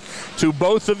morning to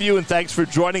both of you, and thanks for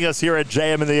joining us here at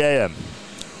JM in the AM.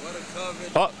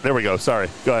 Oh, there we go. Sorry.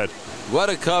 Go ahead. What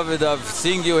a cover of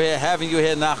seeing you here, having you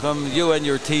here, Nachum, you and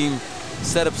your team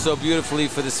set up so beautifully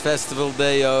for this festival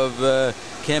day of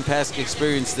Camp Hask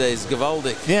Experience Days.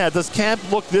 Gewaldig. Yeah, does camp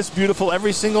look this beautiful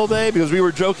every single day? Because we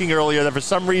were joking earlier that for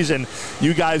some reason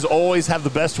you guys always have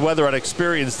the best weather at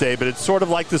Experience Day, but it's sort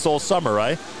of like this all summer,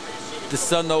 right? The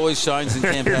sun always shines in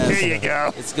Camp Hask. There you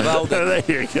go. It's gewaldig.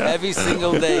 There you go. Every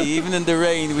single day, even in the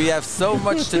rain, we have so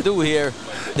much to do here.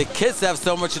 The kids have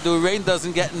so much to do. Rain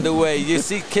doesn't get in the way. You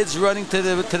see kids running to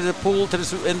the pool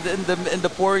in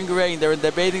the pouring rain. They're in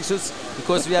their bathing suits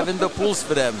because we have indoor pools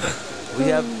for them. We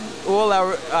have all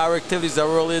our activities are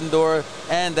all indoor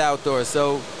and outdoor.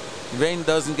 So rain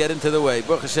doesn't get into the way.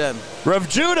 Baruch Hashem. Rav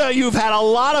Judah, you've had a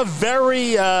lot of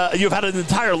you've had an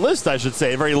entire list, I should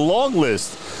say, a very long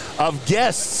list of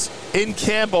guests in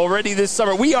camp already this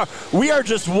summer. We are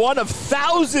just one of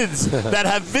thousands that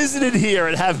have visited here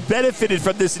and have benefited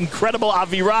from this incredible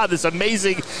avirah, this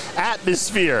amazing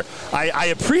atmosphere. I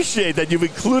appreciate that you've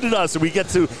included us and we get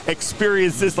to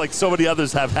experience this like so many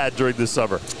others have had during this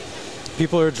summer.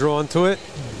 People are drawn to it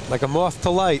like a moth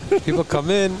to light. People come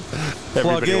in,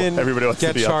 plug in,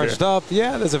 get charged up.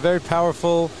 Yeah, there's a very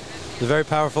powerful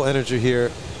energy here.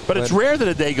 But it's rare that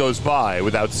a day goes by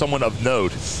without someone of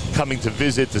note coming to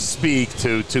visit, to speak,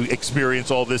 to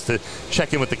experience all this, to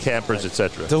check in with the campers,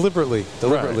 etc. Deliberately.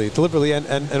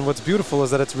 And what's beautiful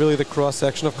is that it's really the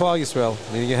cross-section of Klal Yisrael.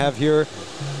 I mean, you have here,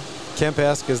 Camp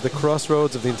Hask is the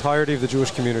crossroads of the entirety of the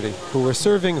Jewish community, who's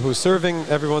serving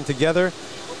everyone together.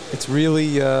 It's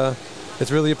really a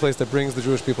place that brings the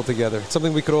Jewish people together. It's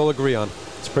something we could all agree on.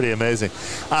 It's pretty amazing.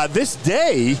 This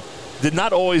day did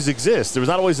not always exist. There was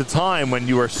not always a time when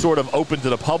you were sort of open to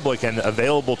the public and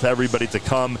available to everybody to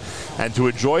come and to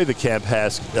enjoy the Camp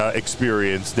Hask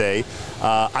Experience Day.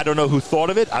 I don't know who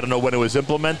thought of it. I don't know when it was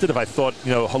implemented. If I thought,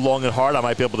 long and hard, I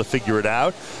might be able to figure it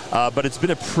out. But it's been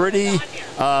a pretty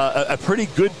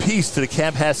good piece to the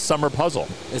Camp Hask summer puzzle.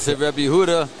 It's a Rabbi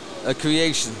Yehuda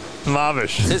creation.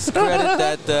 Lavish. His credit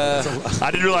that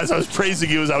I didn't realize I was praising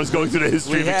you as I was going through the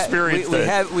history of Experience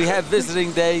Day. We have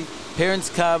visiting day. Parents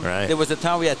come. Right. There was a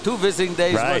time we had 2 visiting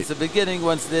days. Right. Once the beginning,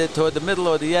 once toward the middle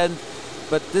or the end.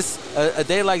 But a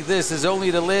day like this is only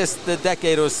the last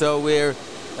decade or so where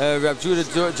Rav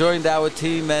Judah joined our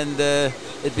team, and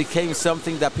it became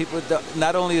something that people,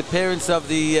 not only the parents of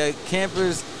the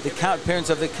campers, the parents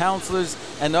of the counselors,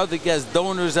 and other guests,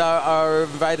 donors are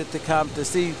invited to come to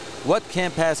see what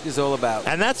Camp Hask is all about.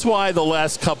 And that's why the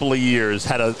last couple of years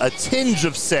had a tinge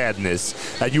of sadness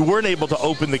that you weren't able to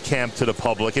open the camp to the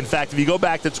public. In fact, if you go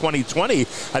back to 2020, I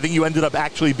think you ended up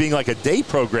actually being like a day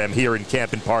program here in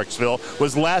camp in Parksville.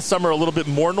 Was last summer a little bit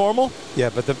more normal?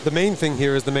 Yeah, but the main thing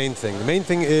here is the main thing. The main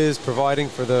thing is providing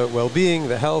for the well-being,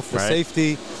 the health, the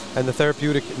safety, and the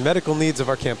therapeutic and medical needs of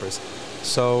our campers.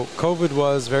 So COVID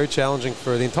was very challenging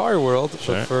for the entire world,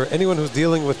 but for anyone who's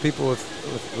dealing with people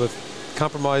with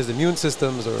compromised immune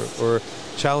systems or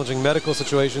challenging medical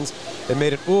situations, it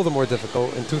made it all the more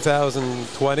difficult. In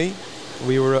 2020,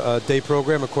 we were a day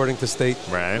program according to state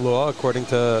law, according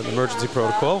to the emergency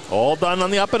protocol. All done on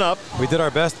the up and up. We did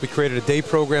our best. We created a day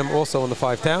program also in the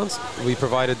 5 towns. We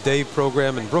provided a day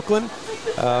program in Brooklyn,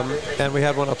 and we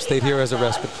had one upstate here as a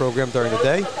respite program during the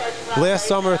day. Last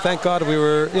summer, thank God, we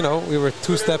were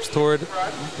 2 steps toward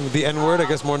the N-word, I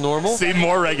guess more normal. Seemed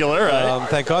more regular, right?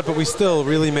 Thank God, but we still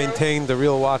really maintained the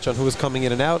real watch on who was coming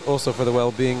in and out, also for the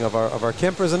well-being of our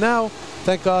campers. And now,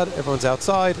 thank God, everyone's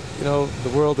outside.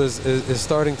 The world is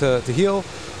starting to heal,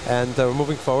 and we're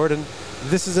moving forward. And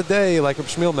this is a day, like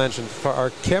Shmuel mentioned, for our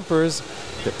campers.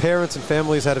 Their parents and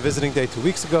families had a visiting day 2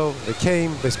 weeks ago. They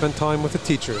came, they spent time with the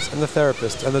teachers and the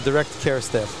therapists and the direct care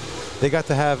staff. They got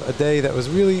to have a day that was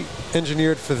really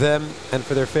engineered for them and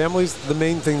for their families, the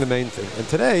main thing. And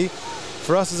today,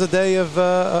 for us, is a day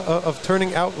of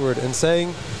turning outward and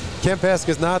saying, Camp Hask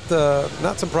is not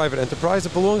some private enterprise.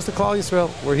 It belongs to Klal Yisrael.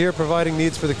 We're here providing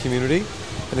needs for the community,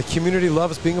 and the community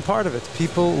loves being a part of it.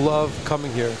 People love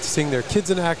coming here, seeing their kids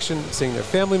in action, seeing their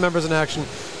family members in action.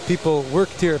 People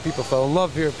worked here, people fell in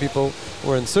love here, people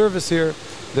were in service here.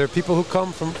 There are people who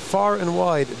come from far and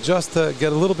wide just to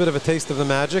get a little bit of a taste of the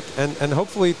magic and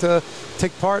hopefully to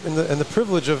take part in the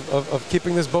privilege of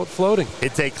keeping this boat floating.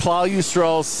 It's a Klal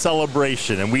Yisrael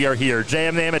celebration, and we are here.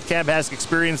 JM Name at Camp HASC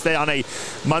Experience Day on a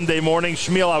Monday morning.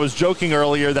 Shmuel, I was joking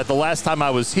earlier that the last time I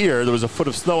was here, there was a foot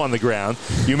of snow on the ground.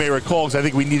 You may recall, because I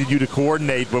think we needed you to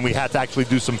coordinate when we had to actually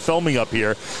do some filming up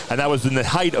here, and that was in the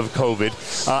height of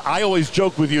COVID. I always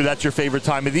joke with you that's your favorite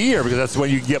time of the year because that's when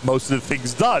you can get most of the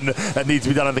things done that needs to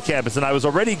be done on the campus. And I was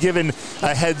already given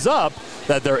a heads up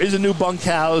that there is a new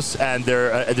bunkhouse and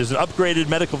there's an upgraded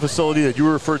medical facility that you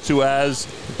refer to as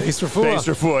Beis Refuah.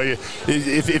 Beis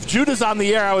Refuah. If Judah's on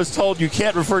the air, I was told you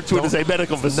can't refer to it as a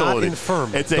medical facility. Not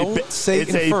infirm. It's Don't say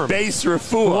it's infirm. a Beis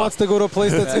Refuah. Who wants to go to a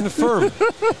place that's infirm?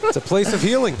 It's a place of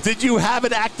healing. Did you have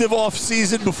an active off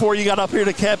season before you got up here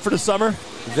to camp for the summer?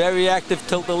 Very active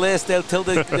till the last day, till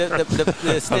the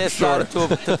stairs started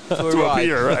to arrive.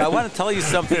 Appear, right? I want to tell you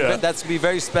something that's going to be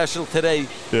very special today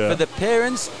for the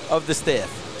parents of the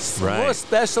staff. Right. More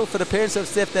special for the parents of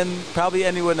staff than probably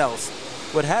anyone else.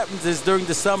 What happens is during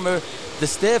the summer, the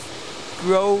staff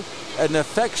grow an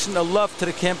affection, a love to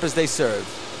the campus they serve.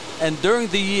 And during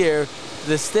the year,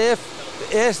 the staff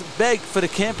beg for the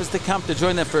campus to come to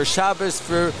join them for a Shabbos,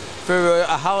 for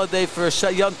a holiday, for a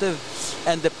Yontiv.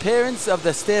 And the parents of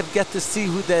the staff get to see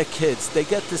who their kids. They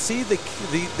get to see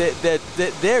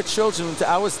their children,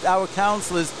 our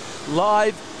counselors,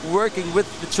 live working with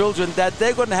the children that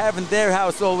they're going to have in their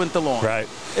house all winter long. Right.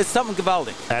 It's something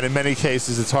gewaldig. And in many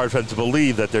cases, it's hard for them to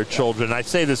believe that their children, and I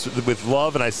say this with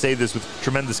love and I say this with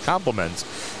tremendous compliments,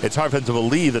 it's hard for them to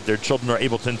believe that their children are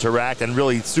able to interact and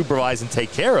really supervise and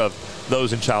take care of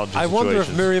those in challenging I situations. wonder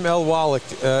if Miriam L. Wallach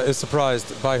is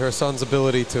surprised by her son's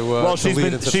ability to well, to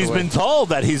lead in such a she's way. been told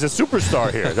that he's a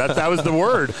superstar here. That was the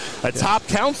word. A top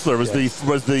counselor was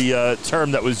the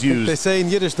term that was used. They say in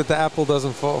Yiddish that the apple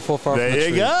doesn't fall far from the tree. There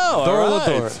you go. Dor All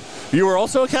Lador. right. You were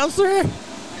also a counselor here?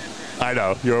 I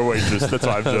know. You're a waitress. That's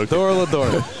why I'm joking. Dor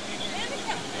Lador.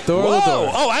 Dor Whoa!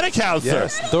 Lador. Oh, and a counselor.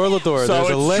 Yes, Dor Lador. So There's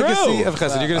a it's legacy true. of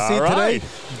chesed. You're going to see All today right.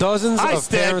 dozens I of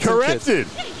stand parents corrected.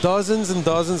 and kids. Dozens and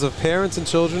dozens of parents and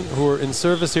children who are in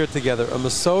service here together. A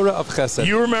Masorah of chesed.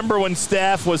 You remember when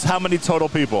staff was how many total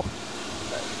people?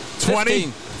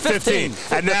 20? 15.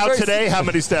 And now today, how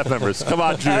many staff members? Come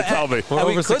on, Judah, tell me. We're And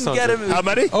we over couldn't 600. get him How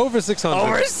many? Over 600.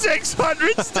 Over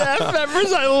 600 staff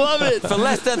members. I love it. for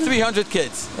less than 300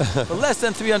 kids. For less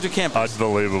than 300 campers.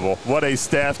 Unbelievable. What a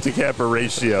staff to camper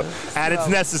ratio. And it's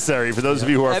necessary for those of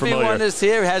you who are Everyone familiar. is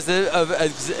here has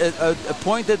a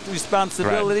appointed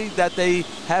responsibility that they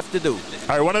have to do.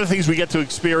 All right, one of the things we get to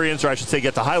experience, or I should say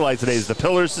get to highlight today, is the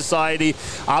Pillars Society.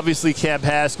 Obviously, Camp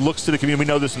HASC looks to the community. We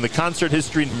know this from the concert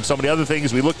history and from so many other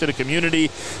things. We look to the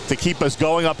community to keep us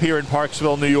going up here in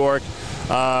Parksville, New York.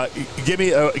 Give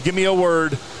me a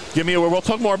word. Give me a word. We'll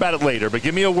talk more about it later, but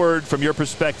give me a word from your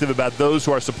perspective about those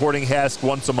who are supporting HASC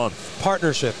once a month.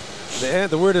 Partnership.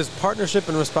 The word is partnership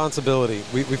and responsibility.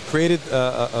 We've created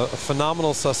a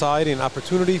phenomenal society and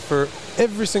opportunity for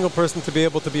every single person to be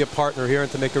able to be a partner here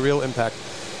and to make a real impact.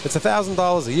 It's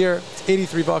 $1,000 a year. It's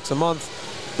 $83 a month.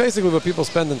 Basically what people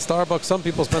spend in Starbucks. Some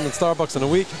people spend in Starbucks in a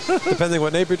week, depending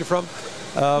what neighborhood you're from.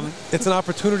 It's an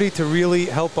opportunity to really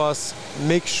help us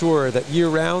make sure that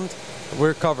year-round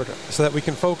we're covered so that we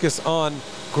can focus on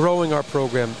growing our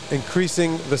program,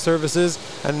 increasing the services,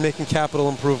 and making capital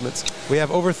improvements. We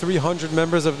have over 300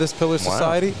 members of this Pillar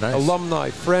Society, nice.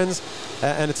 alumni, friends,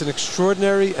 and it's an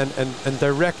extraordinary and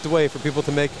direct way for people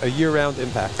to make a year-round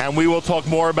impact. And we will talk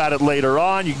more about it later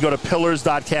on. You can go to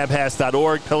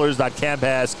pillars.camphas.org,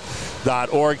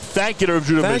 pillars.camphas.org. Thank you to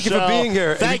Judah Thank you Michel. for being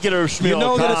here. Thank you to Shmuel You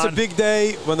know that it's a Khan. big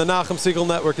day when the Nachum Siegel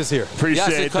Network is here.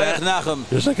 Appreciate Yasser that. Koyach Nachum.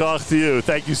 Yasser Koyach to you.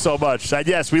 Thank you so much. And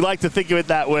yes, we like to think of it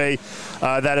that way,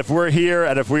 that if we're here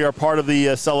and if we are part of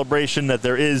the celebration, that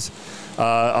there is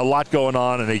a lot going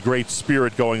on and a great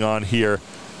spirit going on here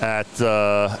at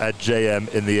JM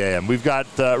in the AM. We've got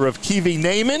Rav Kivi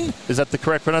Naiman. Is that the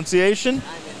correct pronunciation?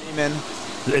 Amen.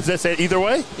 Is this it either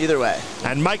way? Either way.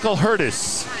 And Michael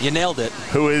Hurtis, You nailed it.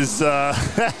 who is I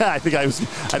think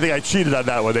I cheated on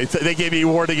that one. They gave me a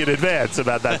warning in advance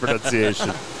about that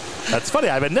pronunciation. That's funny.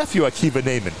 I have a nephew, Akiva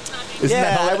Naiman. Isn't that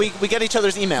Yeah, hilarious? we get each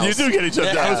other's emails. You do get each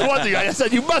other. I was wondering. I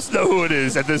said you must know who it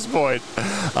is at this point.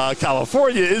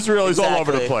 California, Israel, he's all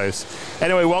over the Exactly. place.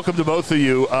 Anyway, welcome to both of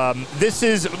you. This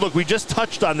is, look, we just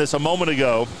touched on this a moment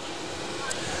ago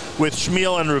with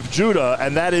Shmuel and Rav Judah,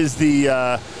 and that is the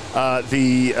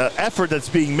effort that's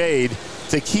being made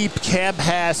to keep Camp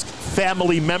HASC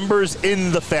family members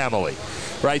in the family.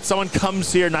 Right, someone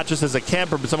comes here not just as a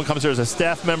camper, but someone comes here as a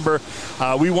staff member.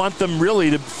 We want them really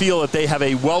to feel that they have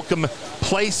a welcome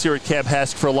place here at Camp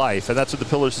HASC for life, and that's what the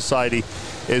Pillar Society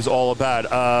is all about.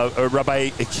 Rabbi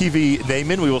Kivi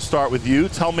Naiman, we will start with you.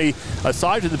 Tell me,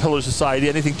 aside from the Pillar Society,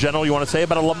 anything general you want to say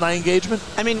about alumni engagement?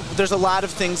 I mean, there's a lot of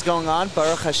things going on.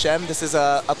 Baruch Hashem, this is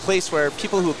a place where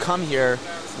people who come here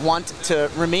want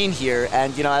to remain here.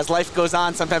 And, as life goes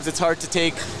on, sometimes it's hard to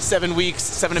take 7 weeks,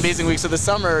 7 amazing weeks of the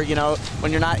summer,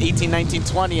 when you're not 18, 19,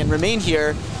 20 and remain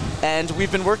here. And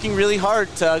we've been working really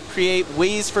hard to create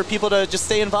ways for people to just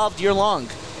stay involved year long.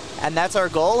 And that's our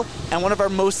goal. And one of our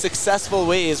most successful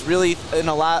ways, really, in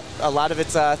a lot of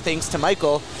it's thanks to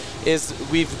Michael, is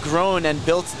we've grown and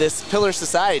built this Pillar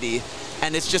Society.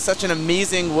 And it's just such an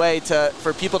amazing way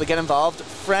for people to get involved,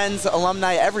 friends,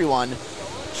 alumni, everyone.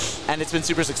 And it's been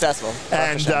super successful.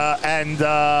 And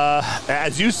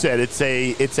as you said, it's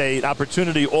an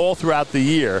opportunity all throughout the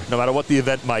year, no matter what the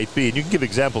event might be. And you can give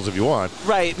examples if you want.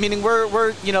 Right. Meaning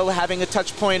we're having a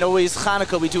touch point. Always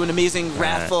Hanukkah, we do an amazing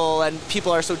raffle, and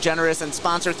people are so generous and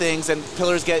sponsor things, and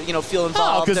Pillars get feel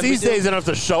involved. Because these days they don't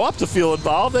have to show up to feel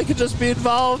involved. They can just be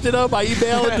involved, by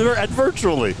email and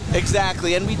virtually.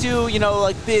 Exactly. And we do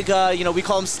big we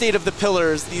call them State of the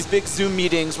Pillars. These big Zoom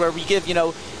meetings where we give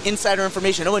insider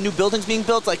information. A new building's being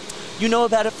built,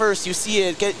 about it first, you see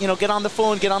it, get on the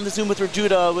phone, get on the Zoom with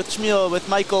Rajuda, with Shmuel, with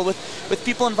Michael, with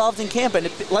people involved in camp, and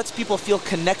it lets people feel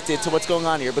connected to what's going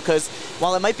on here, because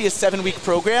while it might be a 7-week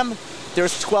program,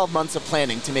 there's 12 months of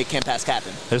planning to make Camp Pass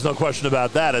happen. There's no question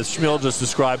about that. As Shmuel just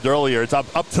described earlier, it's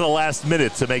up to the last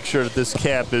minute to make sure that this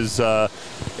camp is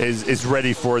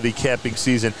ready for the camping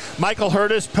season. Michael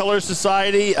Hurtis, Pillar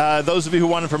Society. Those of you who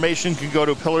want information can go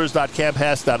to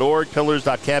pillars.camppass.org,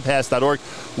 pillars.camppass.org.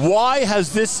 Why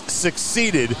has this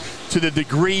succeeded to the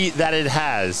degree that it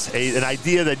has? An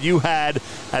idea that you had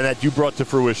and that you brought to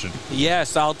fruition.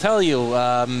 Yes, I'll tell you.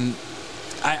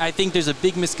 I think there's a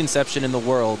big misconception in the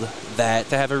world that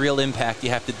to have a real impact,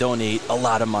 you have to donate a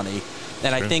lot of money.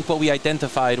 And I think what we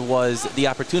identified was the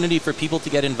opportunity for people to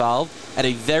get involved at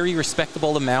a very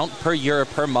respectable amount per year or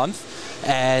per month.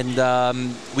 And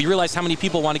we realized how many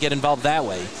people want to get involved that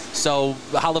way. So,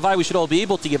 halavai, we should all be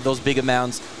able to give those big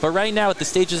amounts. But right now, at the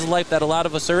stages of life that a lot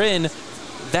of us are in,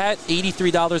 that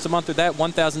 $83 a month or that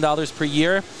 $1,000 per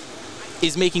year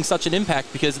is making such an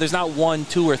impact because there's not 1,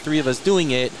 2, or 3 of us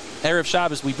doing it. Erev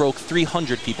Shabbos, we broke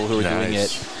 300 people who were doing it.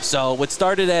 So what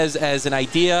started as an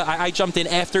idea, I jumped in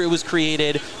after it was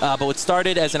created, but what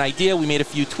started as an idea, we made a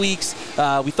few tweaks.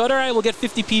 We thought, all right, we'll get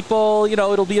 50 people,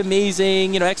 it'll be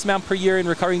amazing, X amount per year in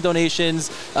recurring donations.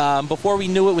 Before we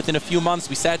knew it, within a few months,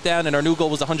 we sat down and our new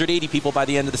goal was 180 people by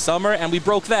the end of the summer, and we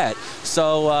broke that.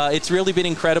 So it's really been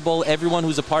incredible. Everyone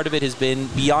who's a part of it has been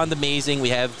beyond amazing. We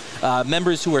have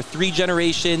members who are 3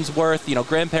 generations worth,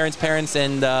 grandparents, parents,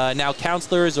 and now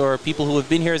counselors or people who have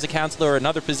been here as a counselor or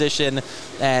another position.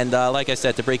 And like I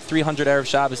said, to break 300 Erev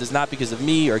Shabbos is not because of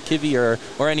me or Kivi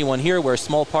or anyone here. We're a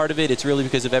small part of it. It's really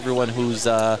because of everyone who's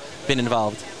been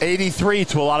involved. 83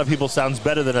 to a lot of people sounds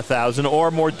better than 1,000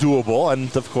 or more doable.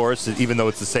 And of course, even though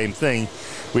it's the same thing,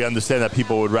 we understand that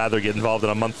people would rather get involved on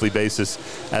a monthly basis,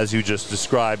 as you just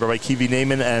described. Rabbi Kivi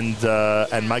Naiman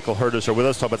and Michael Hurtis are with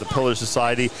us, talking about the Pillar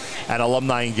Society and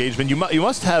alumni engagement. You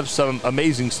must have some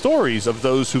amazing stories of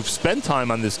those who've spent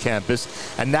time on this campus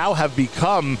and now have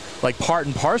become like part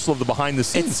and parcel of the behind the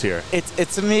scenes here.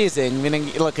 It's amazing.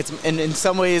 Meaning, look, it's in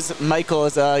some ways Michael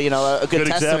is a good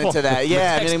testament example. to that.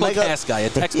 Yeah, a textbook ass guy.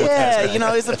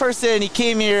 He's a person. He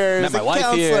came here as a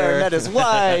counselor, met his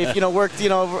wife. Worked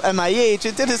MIH.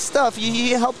 It did his stuff. He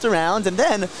helped around, and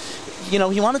then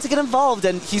he wanted to get involved,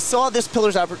 and he saw this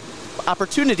Pillars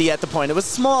opportunity at the point. It was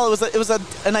small. It was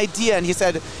an idea, and he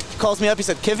calls me up. He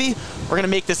said, "Kivi, we're gonna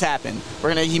make this happen.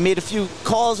 He made a few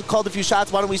calls, called a few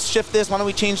shots. Why don't we shift this? Why don't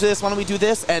we change this? Why don't we do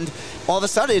this?" And all of a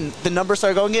sudden, the numbers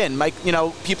started going in.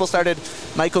 People started.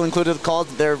 Michael included called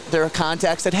their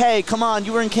contacts. Said, "Hey, come on,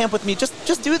 you were in camp with me.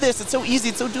 Just do this. It's so easy.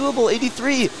 It's so doable.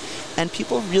 83." And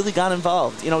people really got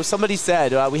involved. Somebody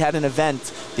said we had an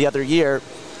event the other year,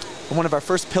 one of our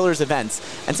first Pillars events,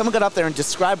 and someone got up there and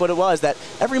described what it was, that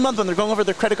every month when they're going over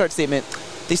their credit card statement,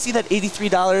 they see that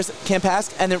 $83 Camp Pass,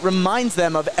 and it reminds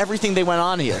them of everything they went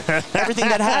on here, everything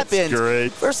that happened.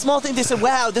 Great. For a small thing, they said,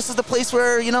 "Wow, this is the place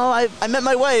where I met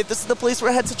my wife. This is the place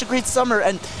where I had such a great summer."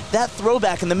 And that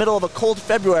throwback in the middle of a cold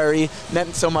February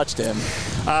meant so much to him.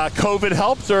 COVID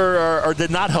helped or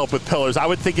did not help with Pillars? I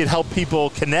would think it helped people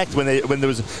connect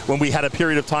when we had a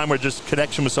period of time where just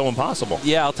connection was so impossible.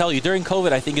 Yeah, I'll tell you, during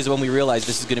COVID, I think is when we realized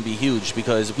this is going to be huge,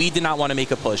 because we did not want to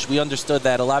make a push. We understood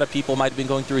that a lot of people might have been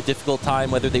going through a difficult time,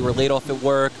 whether they were laid off at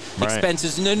work,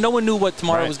 expenses. No one knew what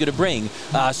tomorrow was going to bring.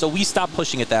 So we stopped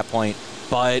pushing at that point.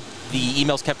 but the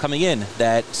emails kept coming in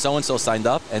that so-and-so signed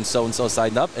up, and so-and-so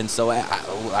signed up, and so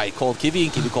I called Kivi,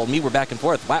 and Kivi called me. We're back and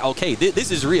forth. Wow, okay,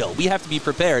 this is real. We have to be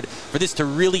prepared for this to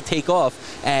really take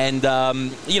off, and,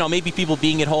 maybe people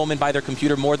being at home and by their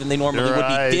computer more than they normally would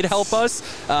be did help us.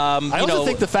 I also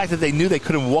think the fact that they knew they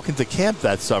couldn't walk into camp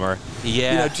that summer,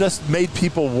 just made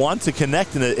people want to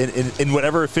connect in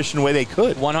whatever efficient way they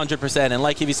could. 100%, and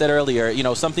like Kivi said earlier,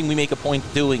 something we make a point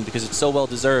of doing because it's so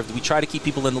well-deserved. We try to keep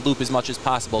people in the loop as much as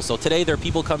possible. So today there are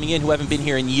people coming in who haven't been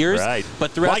here in years,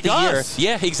 but throughout like the us.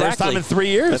 year, exactly. First time in 3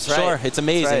 years. That's right. Sure, it's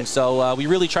amazing. Right. So we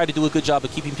really try to do a good job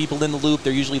of keeping people in the loop.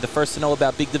 They're usually the first to know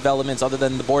about big developments, other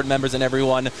than the board members and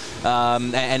everyone.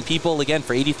 And people, again,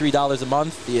 for $83 a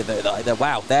month,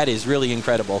 wow, that is really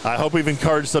incredible. I hope we've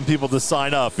encouraged some people to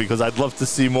sign up because I'd love to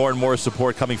see more and more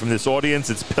support coming from this audience.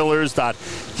 It's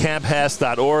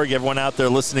pillars.camphass.org. Everyone out there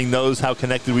listening knows how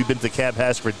connected we've been to Camp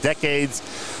Hass for decades.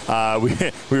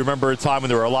 We remember a time when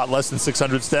there were a lot less than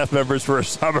 600 staff members for a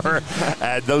summer.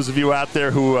 And those of you out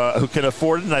there who can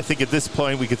afford it, and I think at this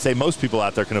point we could say most people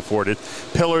out there can afford it,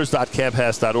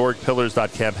 pillars.camphass.org,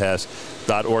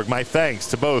 pillars.camphass.org. My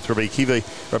thanks to both Rabbi Kivi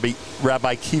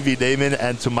Naiman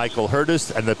and to Michael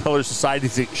Hurtis, and the Pillar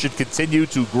Society should continue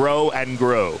to grow and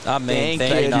grow. Amen.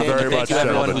 Thank you very much, to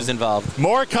everyone gentlemen. who's involved.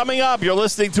 More coming up. You're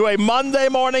listening to a Monday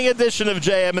morning edition of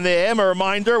JM in the AM. A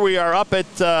reminder, we are up at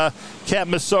Camp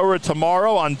Mesorah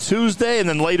tomorrow on Tuesday, and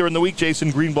then later in the week,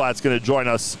 Jason Greenblatt's going to join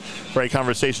us for a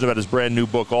conversation about his brand new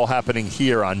book, all happening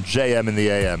here on JM in the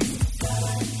AM.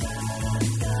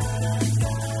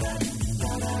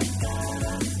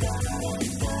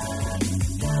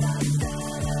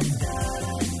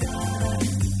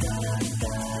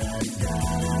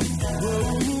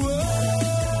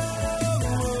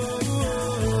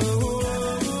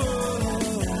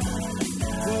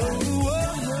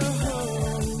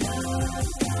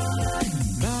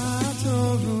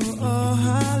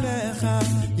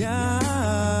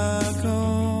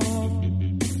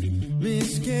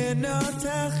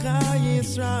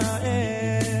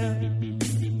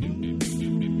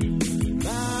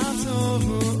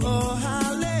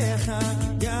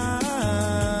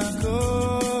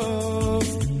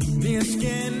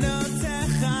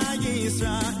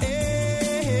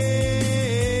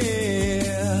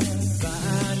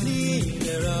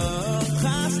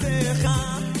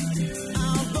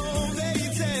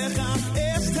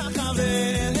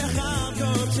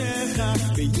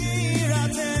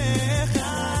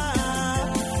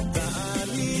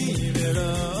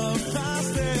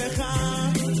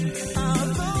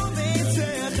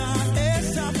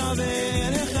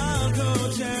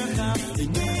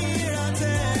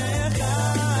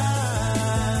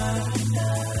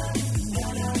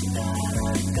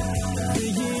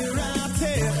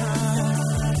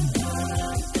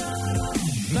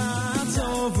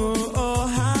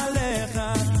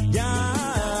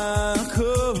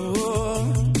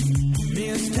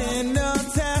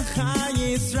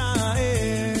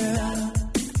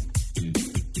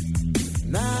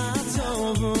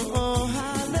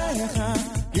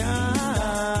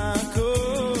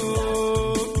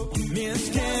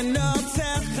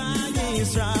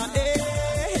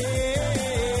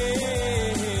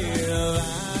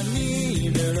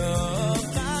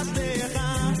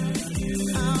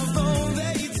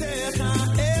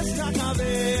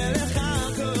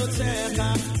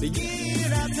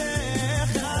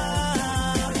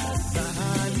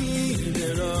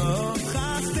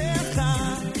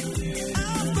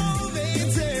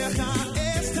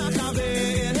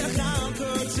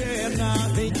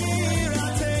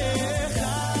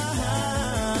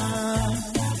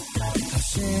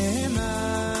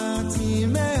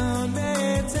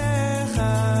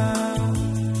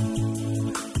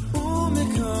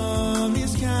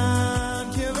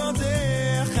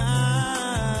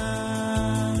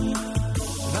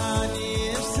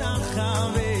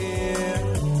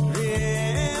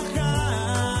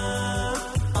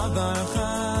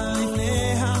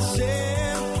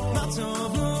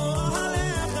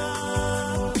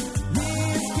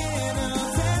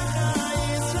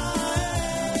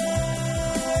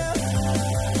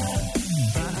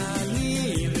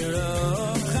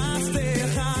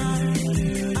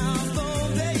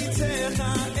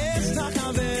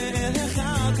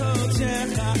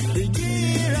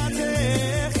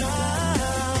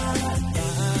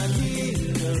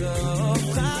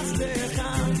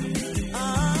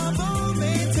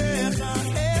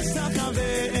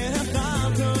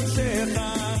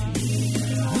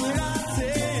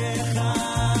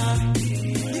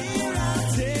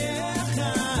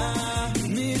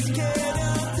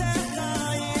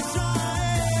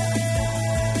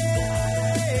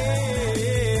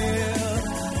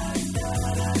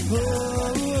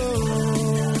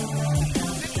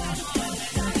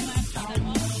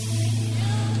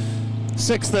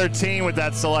 6:13 with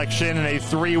that selection in a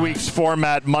 3 weeks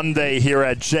format Monday here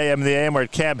at JM in the AM. We're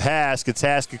at Camp Hask. It's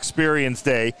Hask Experience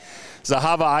Day.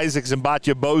 Zahava Isaacs and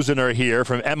Batya Bozen are here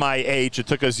from MIH. It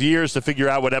took us years to figure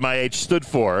out what MIH stood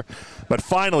for, but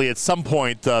finally at some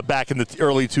point back in the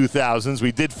early 2000s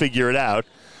we did figure it out.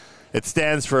 It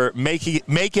stands for Make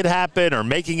It Happen or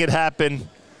Making It Happen.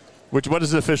 What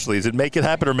is it officially? Is it Make It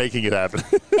Happen or Making It Happen?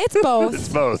 It's both. It's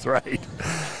both, right?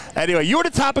 Anyway, you were the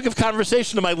topic of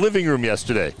conversation in my living room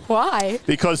yesterday. Why?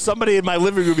 Because somebody in my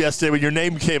living room yesterday, when your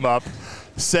name came up,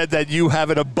 said that you have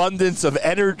an abundance of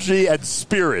energy and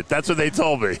spirit. That's what they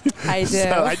told me. I do.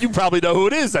 And you probably know who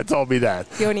it is that told me that.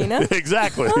 Yonina?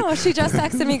 Exactly. Oh, she just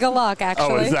texted me good luck,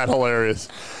 actually. Oh, is that hilarious?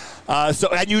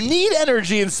 And you need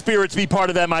energy and spirit to be part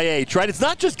of MIH, right? It's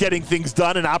not just getting things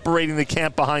done and operating the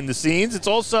camp behind the scenes. It's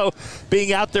also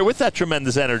being out there with that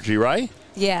tremendous energy, right?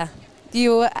 Yeah.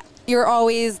 You're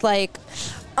always, like,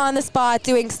 on the spot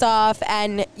doing stuff,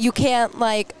 and you can't,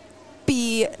 like,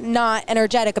 be not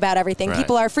energetic about everything. Right.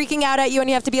 People are freaking out at you, and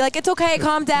you have to be like, it's okay,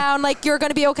 calm down, like, you're going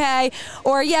to be okay.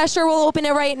 Or, yeah, sure, we'll open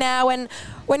it right now. And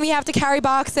when we have to carry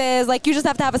boxes, like, you just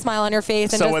have to have a smile on your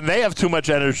face. And so when they have too much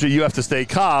energy, you have to stay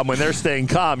calm. When they're staying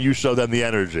calm, you show them the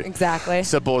energy. Exactly.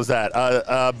 Simple as that.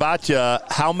 Batya,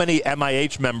 how many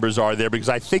MIH members are there? Because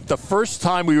I think the first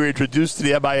time we were introduced to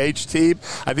the MIH team,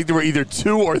 I think there were either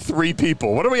 2 or 3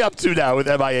 people. What are we up to now with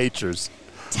MIHers?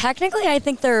 Technically, I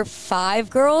think there are 5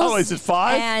 girls. Oh, is it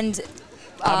 5? And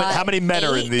how many men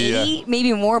are in the... 8,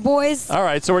 maybe more boys. All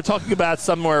right, so we're talking about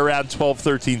somewhere around 12,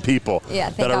 13 people. Yeah,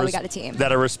 thank God we got a team.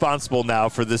 That are responsible now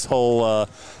for this whole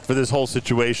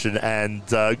situation. And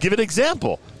give an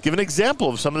example. Give an example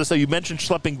of some of this. So you mentioned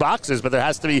schlepping boxes, but there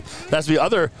has to be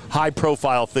other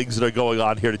high-profile things that are going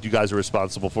on here that you guys are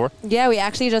responsible for. Yeah, we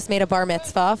actually just made a bar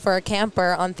mitzvah for a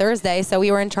camper on Thursday, so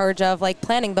we were in charge of, like,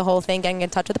 planning the whole thing, getting in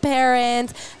touch with the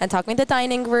parents, and talking to the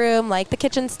dining room, like the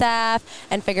kitchen staff,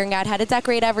 and figuring out how to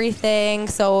decorate everything.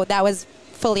 So that was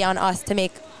fully on us to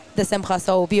make the simcha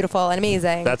so beautiful and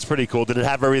amazing. That's pretty cool. Did it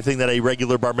have everything that a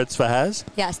regular bar mitzvah has?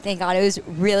 Yes, thank God. It was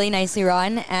really nicely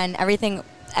run, and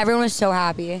everyone was so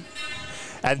happy.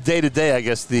 And day to day, I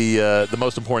guess the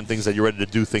most important thing is that you're ready to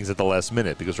do things at the last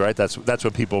minute, because that's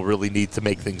when people really need to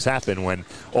make things happen. When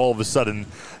all of a sudden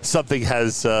something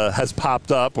has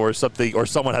popped up, or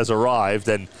someone has arrived,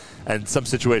 and some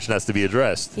situation has to be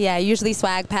addressed. Yeah, usually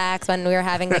swag packs. When we were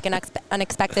having like an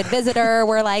unexpected visitor,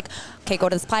 we're like, okay, go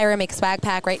to the supply room, make a swag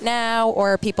pack right now.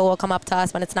 Or people will come up to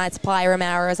us when it's not supply room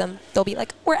hours, and they'll be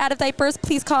like, we're out of diapers,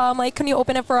 please come. Like, can you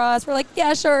open it for us? We're like,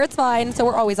 yeah, sure, it's fine. So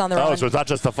we're always on the run. Oh, so it's not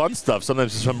just the fun stuff.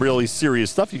 Sometimes it's some really serious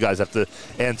stuff you guys have to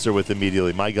answer with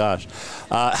immediately. My gosh.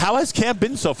 How has camp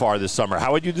been so far this summer?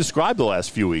 How would you describe the last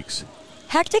few weeks?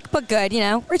 Hectic but good,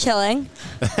 we're chilling.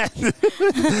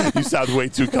 You sound way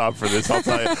too calm for this, I'll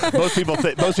tell you.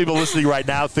 Most people listening right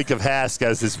now think of Hask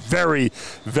as this very,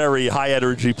 very high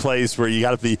energy place where you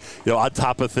got to be, on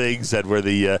top of things, and where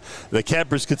the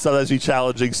campers can sometimes be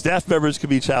challenging, staff members can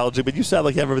be challenging, but you sound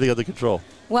like you have everything under control.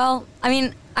 Well, I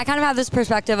kind of have this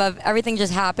perspective of everything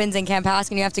just happens in Camp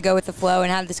Hask, and you have to go with the flow and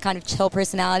have this kind of chill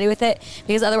personality with it,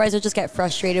 because otherwise you'll just get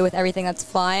frustrated with everything that's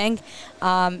flying.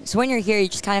 So when you're here, you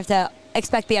just kind of have to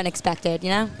expect the unexpected,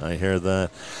 I hear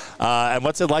that. And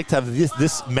what's it like to have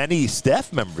this many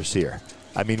staff members here?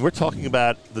 I mean, we're talking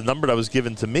about the number that was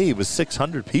given to me was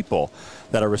 600 people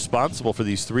that are responsible for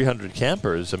these 300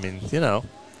 campers. I mean,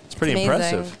 it's pretty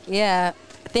impressive. Yeah.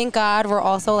 Thank God we're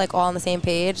also like all on the same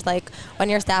page. Like when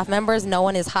you're staff members, no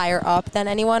one is higher up than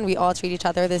anyone. We all treat each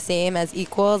other the same as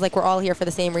equals. Like we're all here for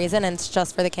the same reason, and it's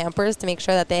just for the campers to make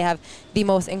sure that they have the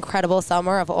most incredible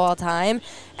summer of all time.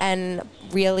 And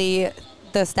really,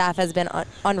 the staff has been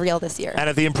unreal this year. And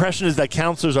if the impression is that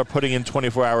counselors are putting in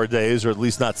 24-hour days, or at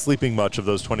least not sleeping much of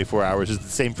those 24 hours, is it the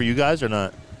same for you guys or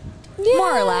not? Yeah.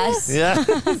 More or less. Yeah,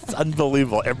 it's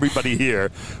unbelievable. Everybody here,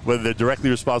 whether they're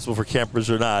directly responsible for campers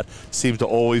or not, seem to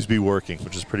always be working,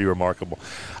 which is pretty remarkable.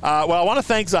 Well, I want to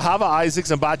thank Zahava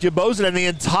Isaacs and Batya Bozen and the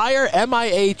entire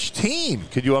MIH team.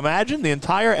 Could you imagine? The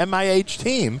entire MIH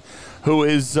team, who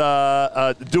is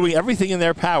doing everything in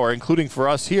their power, including for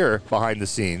us here behind the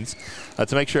scenes,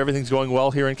 to make sure everything's going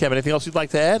well here in camp. Anything else you'd like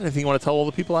to add? Anything you want to tell all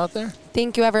the people out there?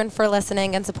 Thank you, everyone, for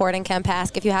listening and supporting Camp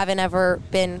Hask. If you haven't ever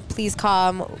been, please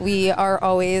come. We are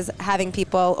always having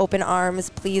people open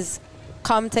arms. Please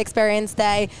come to Experience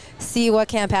Day. See what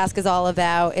Camp Hask is all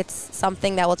about. It's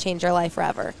something that will change your life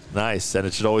forever. Nice. And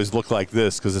it should always look like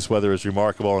this, because this weather is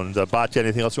remarkable. And Batya,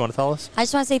 anything else you want to tell us? I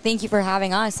just want to say thank you for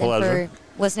having us and for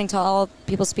listening to all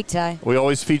people speak today. We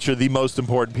always feature the most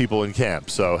important people in camp.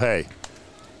 So, hey,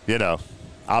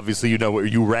 obviously you know where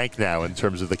you rank now in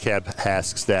terms of the Camp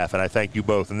Hask staff, and I thank you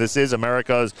both. And this is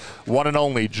America's one and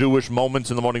only Jewish Moments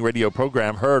in the Morning radio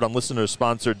program, heard on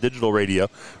listener-sponsored digital radio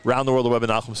around the world, the web at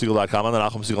NachumSegal.com, on the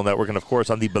Nachum Segal Network, and of course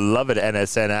on the beloved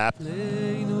NSN app.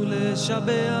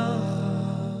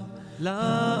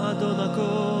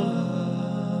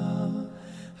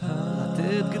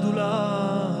 לתת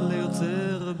גדולה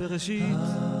ליוצר בראשית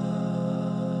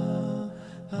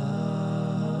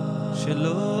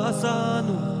שלא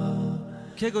עשנו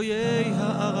כגויי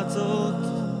הארצות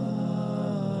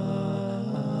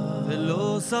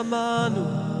ולא שמנו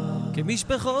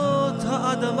כמשפחות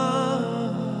האדמה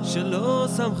שלא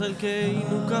שם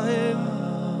חלקנו כהם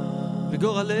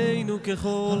וגורלנו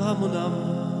ככל המונם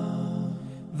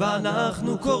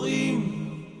ואנחנו קוראים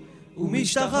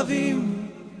ומשתחווים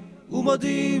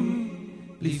ומודים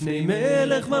לפני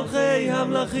מלך מלכי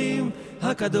המלכים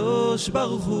הקדוש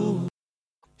ברוך הוא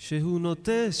שהוא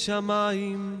נוטה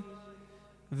שמיים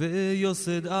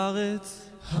ויוסד ארץ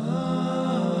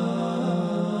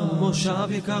ומושב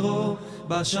יקרו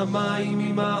בשמיים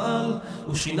ממעל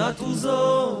ושכינת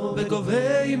עוזו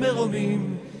בגובהי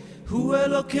מרומים הוא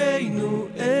אלוקינו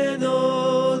אין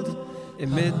עוד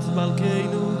אמת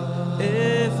מלכנו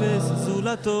אפס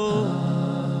זולתו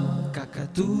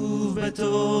ככתוב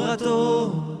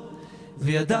בתורתו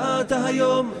וידעת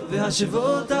היום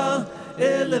והשבות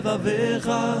אל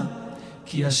לבביך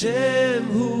כי השם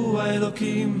הוא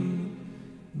האלוקים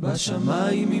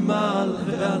בשמיים ממעל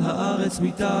ועל הארץ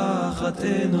מתחת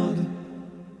אין עוד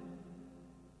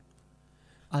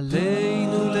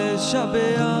עלינו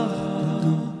לשבח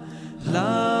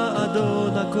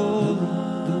לאדון הכל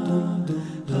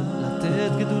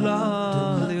לתת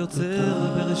גדולה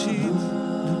ליוצר בראשית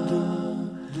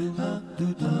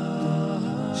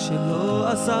שלא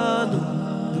עשנו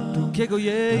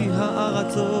כגויי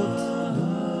הארצות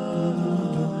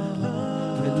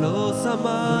ולא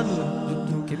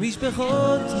שמנו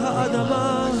כמשפחות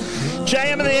האדמה.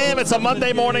 JM in the AM, it's a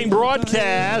Monday morning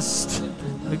broadcast.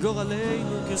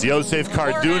 It's Yosef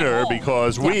Karduner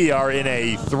because we are in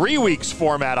a 3 weeks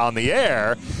format on the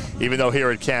air, even though here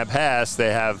at Camp Hask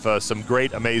they have some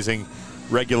great, amazing,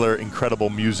 regular, incredible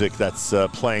music that's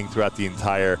playing throughout the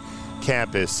entire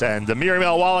campus. And Miriam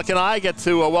L. Wallach and I get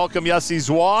to welcome Yossi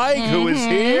Zweig, who is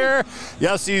here.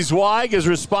 Yossi Zweig is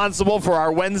responsible for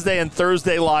our Wednesday and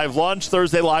Thursday live lunch.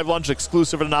 Thursday live lunch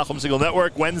exclusive to the Nachum Segal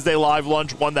Network. Wednesday live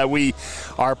lunch, one that we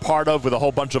are part of with a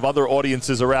whole bunch of other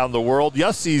audiences around the world.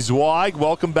 Yossi Zweig,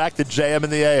 welcome back to JM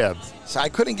in the AM. So I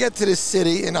couldn't get to this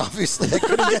city, and obviously I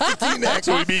couldn't get to Teaneck.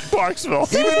 So we meet Parksville.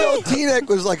 Even though Teaneck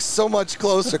was like so much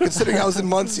closer, considering I was in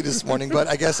Muncie this morning. But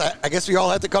I guess we all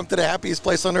had to come to the happiest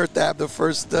place on earth to have the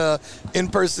first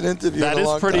in-person interview. That in a is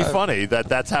long pretty time. funny.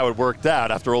 That's how it worked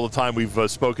out after all the time we've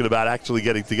spoken about actually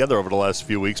getting together over the last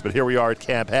few weeks. But here we are at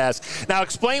Camp Hask. Now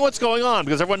explain what's going on,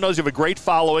 because everyone knows you have a great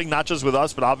following, not just with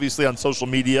us, but obviously on social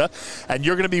media. And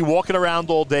you're going to be walking around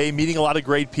all day, meeting a lot of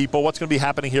great people. What's going to be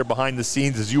happening here behind the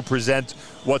scenes as you present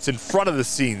what's in front of the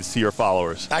scenes to your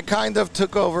followers? I kind of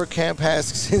took over Camp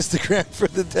Hask's Instagram for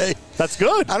the day. That's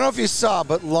good. I don't know if you saw,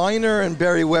 but Leiner and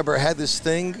Barry Weber had this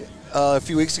thing a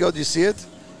few weeks ago. Did you see it?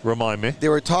 Remind me. They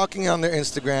were talking on their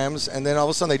Instagrams, and then all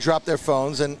of a sudden they dropped their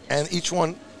phones, and each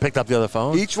one picked up the other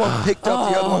phone? Each one picked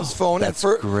up the other one's phone. That's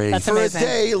and great. That's for amazing. a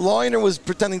day, Leiner was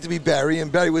pretending to be Barry,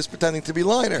 and Barry was pretending to be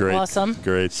Leiner. Great. Awesome.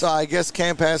 Great. So I guess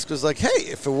Camp Hask was like, hey,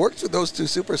 if it works with those two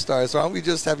superstars, why don't we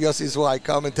just have Yossi Zweig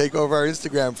come and take over our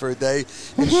Instagram for a day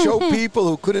and show people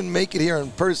who couldn't make it here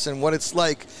in person what it's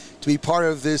like to be part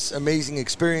of this amazing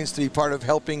experience, to be part of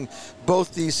helping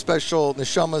both these special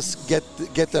neshamas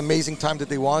get the amazing time that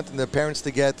they want, and their parents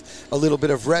to get a little bit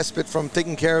of respite from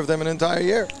taking care of them an entire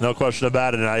year. No question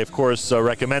about it. And I, of course,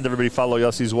 recommend everybody follow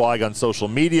Yossi Zweig on social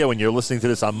media. When you're listening to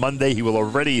this on Monday, he will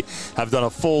already have done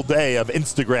a full day of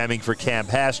Instagramming for Camp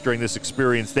Hask during this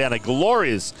experience. They had a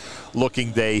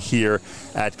glorious-looking day here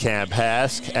at Camp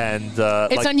Hask. And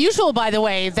it's unusual, by the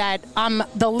way, that I'm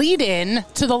the lead-in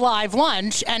to the live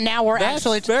lunch, and now we're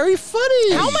actually... That's very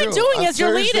funny. How am I doing as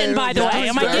your lead-in, by the way?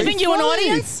 Am I giving you an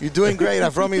audience? You're doing great.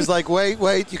 Avromi's like,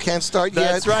 wait, you can't start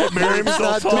yet. That's right. Miriam's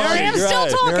not done. Miriam's still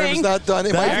talking. Miriam's not done.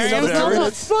 It might be Miriam's another still 3 talking.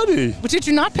 minutes. Funny. But did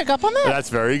you not pick up on that? That's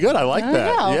very good. I like There you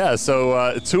that. go. Yeah.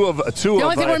 So two of The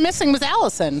only thing we're missing was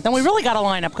Allison. Then we really got a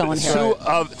lineup going here.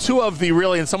 Two of the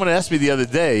really, and someone asked me the other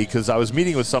day because I was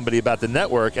meeting with somebody about the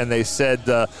network, and they said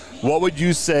what would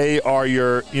you say are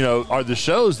are the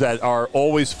shows that are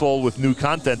always full with new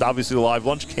content? Obviously, the live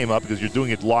lunch came up because you're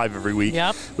doing it live every week,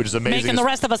 which is amazing. Making the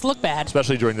rest of us look bad.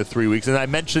 Especially during the 3 weeks. And I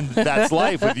mentioned That's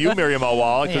Life with you, Miriam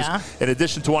Al-Wala, because in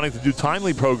addition to wanting to do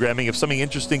timely programming, if something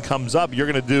interesting comes up,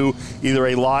 you're going to do either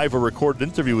a live or recorded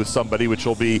interview with somebody, which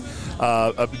will be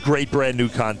a great brand new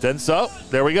content. So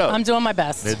there we go. I'm doing my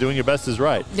best. You're doing your best is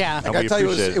right. Yeah. I got to tell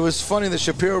you, it was funny. The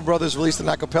Shapiro brothers released an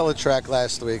a cappella track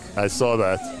last week. I saw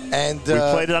that. And we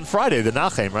played it on Friday, the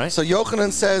Nachem, right? So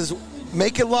Yochanan says,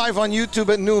 make it live on YouTube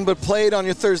at noon, but play it on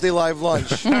your Thursday live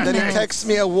lunch. Then he texts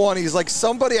me at 1. He's like,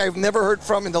 somebody I've never heard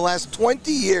from in the last 20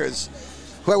 years,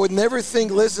 who I would never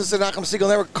think listens to Nachum Segal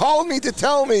Network, called me to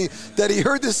tell me that he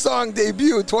heard this song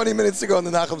debut 20 minutes ago on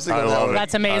the Nachum Segal Network.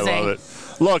 That's amazing. I love it.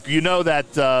 Look, you know that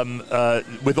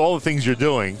with all the things you're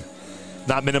doing,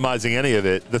 not minimizing any of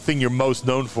it, the thing you're most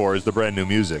known for is the brand new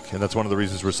music. And that's one of the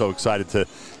reasons we're so excited to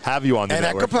have you on the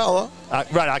network. And a cappella.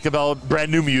 Right, a cappella,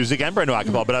 brand new music and brand new a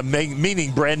cappella, but I'm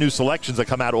meaning brand new selections that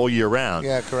come out all year round.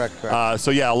 Yeah, correct.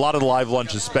 So, yeah, a lot of the live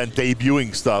lunch is spent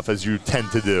debuting stuff, as you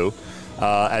tend to do.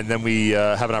 And then we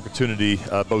have an opportunity,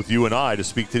 both you and I, to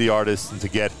speak to the artists and to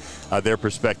get their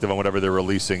perspective on whatever they're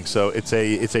releasing. So it's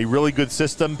a really good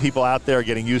system. People out there are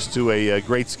getting used to a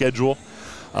great schedule.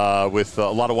 With a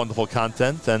lot of wonderful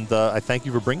content, and I thank